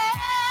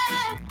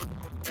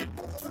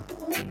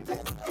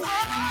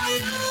 Oh,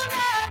 you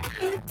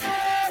never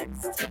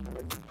thirst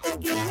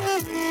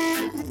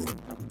again.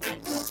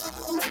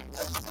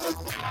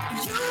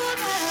 You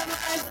never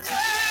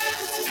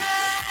thirst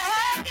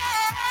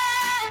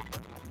again.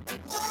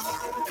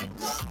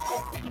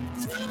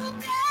 You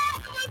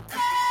never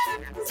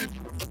thirst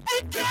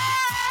again.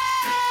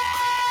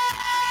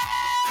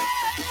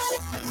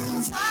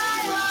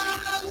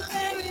 Zion,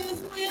 there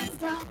is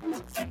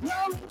wisdom,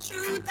 knowing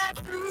truth, that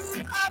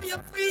fruit of your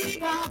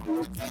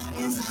freedom.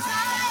 In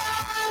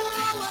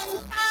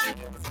Zion,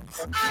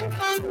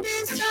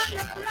 unconditional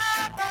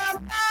love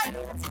of God.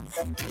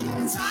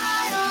 In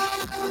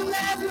Zion,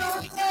 there's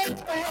no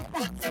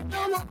hatred,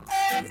 no more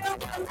fears, no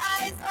more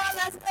lies, all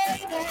that's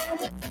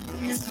faded.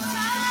 In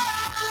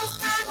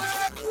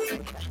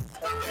Zion,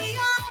 we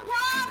are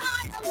one,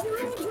 I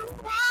am you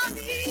are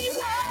me.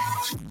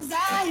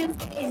 Zion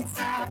is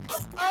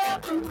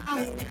open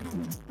wide,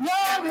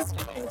 no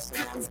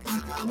restrictions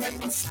come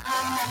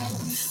inside.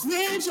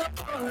 With your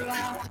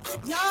aura,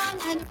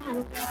 young and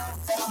older,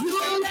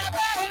 you'll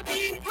never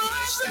be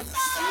pushed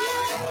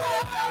aside.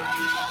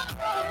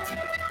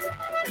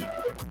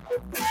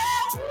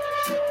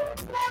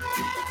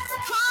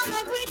 Come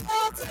and we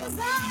go to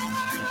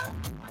Zion.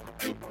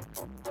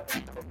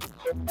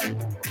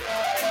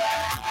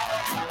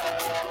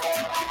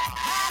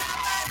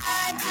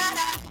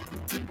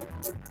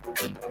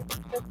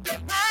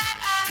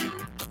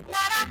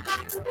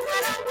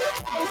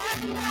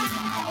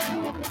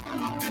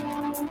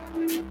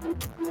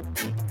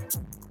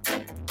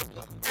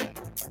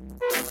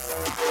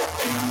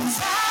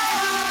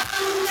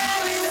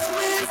 There is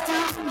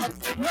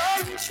wisdom,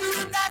 knowing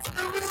truth, that's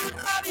the root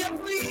of your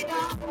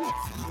freedom.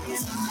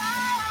 Is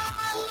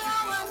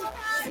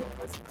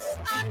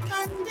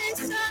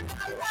unconditional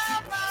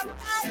love of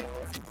life.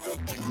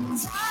 In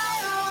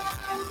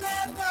Zion,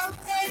 there's no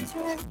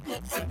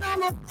hatred, no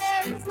more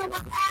fears, no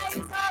more eyes,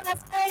 all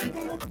that's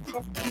faded.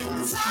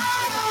 In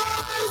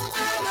Zion,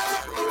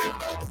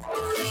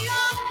 we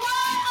are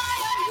one,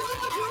 I am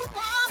you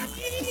are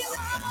me.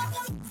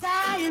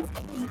 Zion,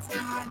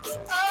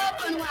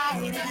 open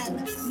wide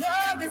and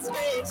no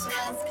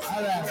restrictions.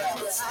 All right.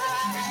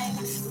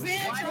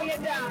 Rich or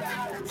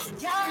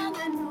young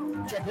and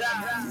old. Check it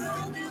out.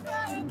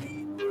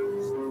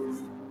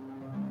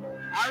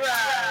 All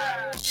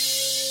right.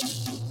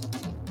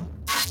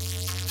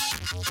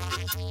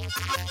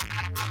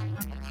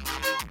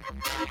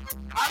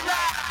 All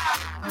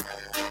right.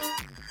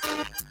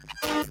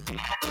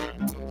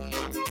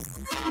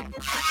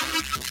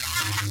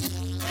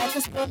 Like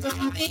a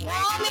spoken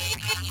beyond me,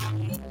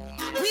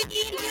 we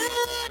need you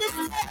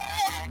to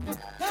stay.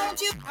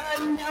 Don't you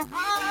hurt no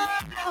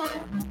heart, no.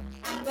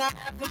 But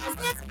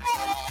business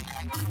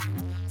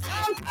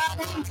I'm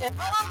calling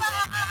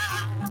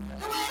Jehovah.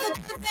 The way that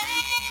you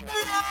think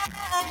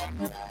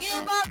alive.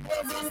 Give our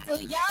praises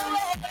to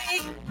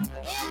Yahweh.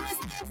 In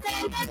this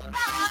instant and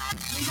fight.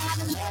 We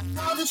gotta look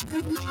for the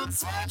truth,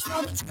 search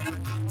for the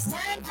truth,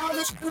 stand for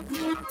the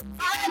truth,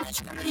 find the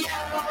truth,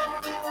 yeah.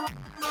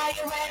 Are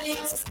you ready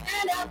to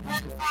stand up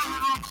and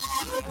fight?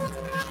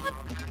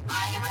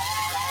 Are you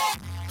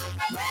ready?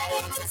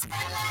 Ready to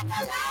stand like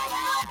a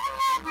lion?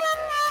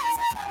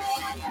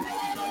 Are you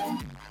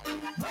ready?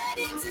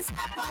 Ready to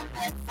step up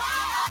and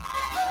fight?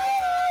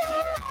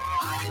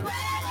 Are you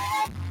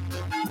ready?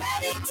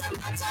 Ready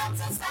to march on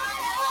to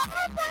Zion?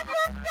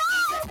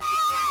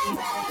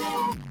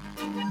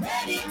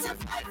 Ready to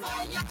fight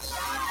for your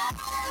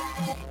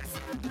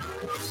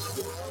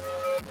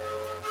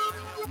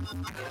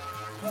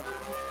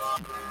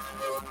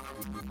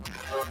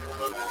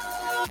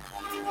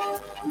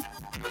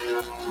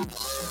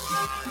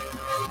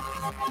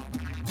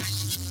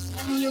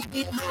When you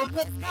feel hope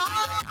with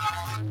God,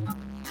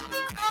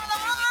 call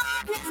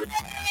on His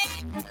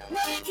name,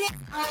 make it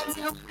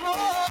until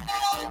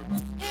home.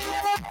 In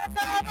the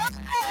midst of the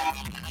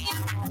pain,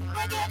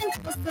 we're getting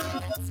closer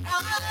to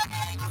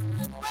time.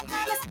 When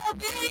time is so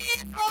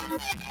big for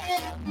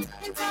me,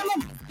 in time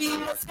of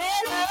people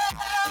stand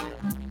up.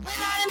 When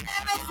I am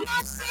there is no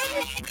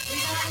shame,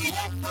 we gotta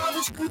look for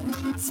the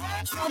truth,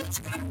 search for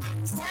the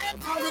truth,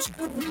 stand for the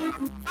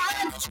truth,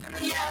 find the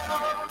truth,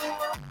 yeah.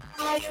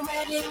 Are you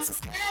ready to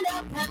stand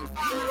up and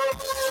fight?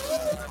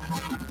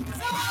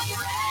 So are you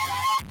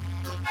ready?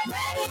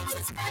 Ready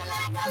to stand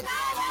like a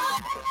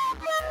lion?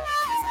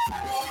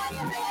 Are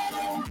you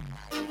ready?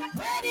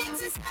 Ready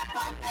to step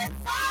up and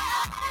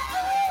fight?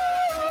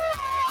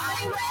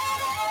 Are you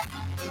ready?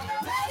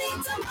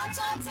 Ready to march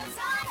on to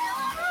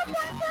Zion?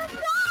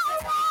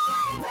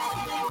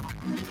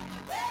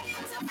 Ready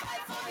to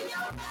fight for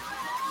your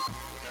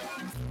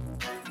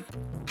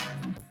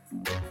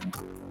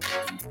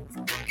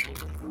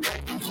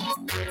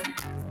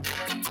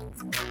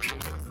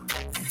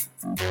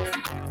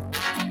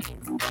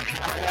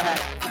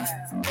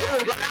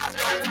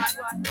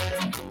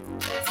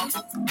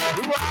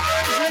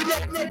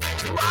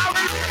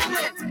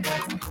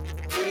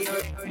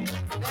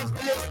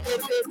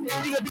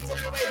Big up each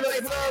other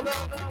right now.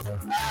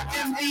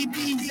 MVP,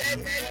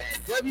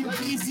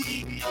 WBC,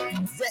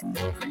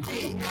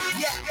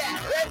 yeah.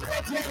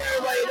 Let's check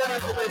everybody. Don't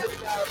have to wait for the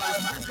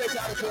Let's check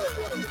out the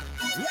club.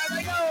 Yeah,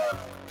 they go.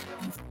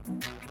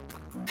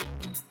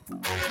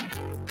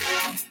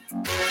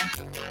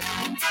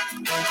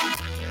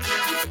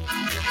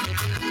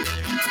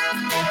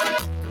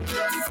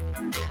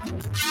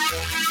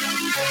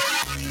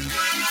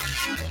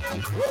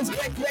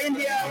 Respect to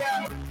India.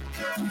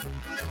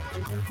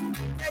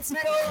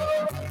 Mexico.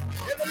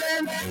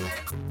 Netherlands.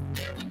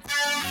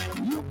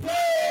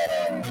 UK.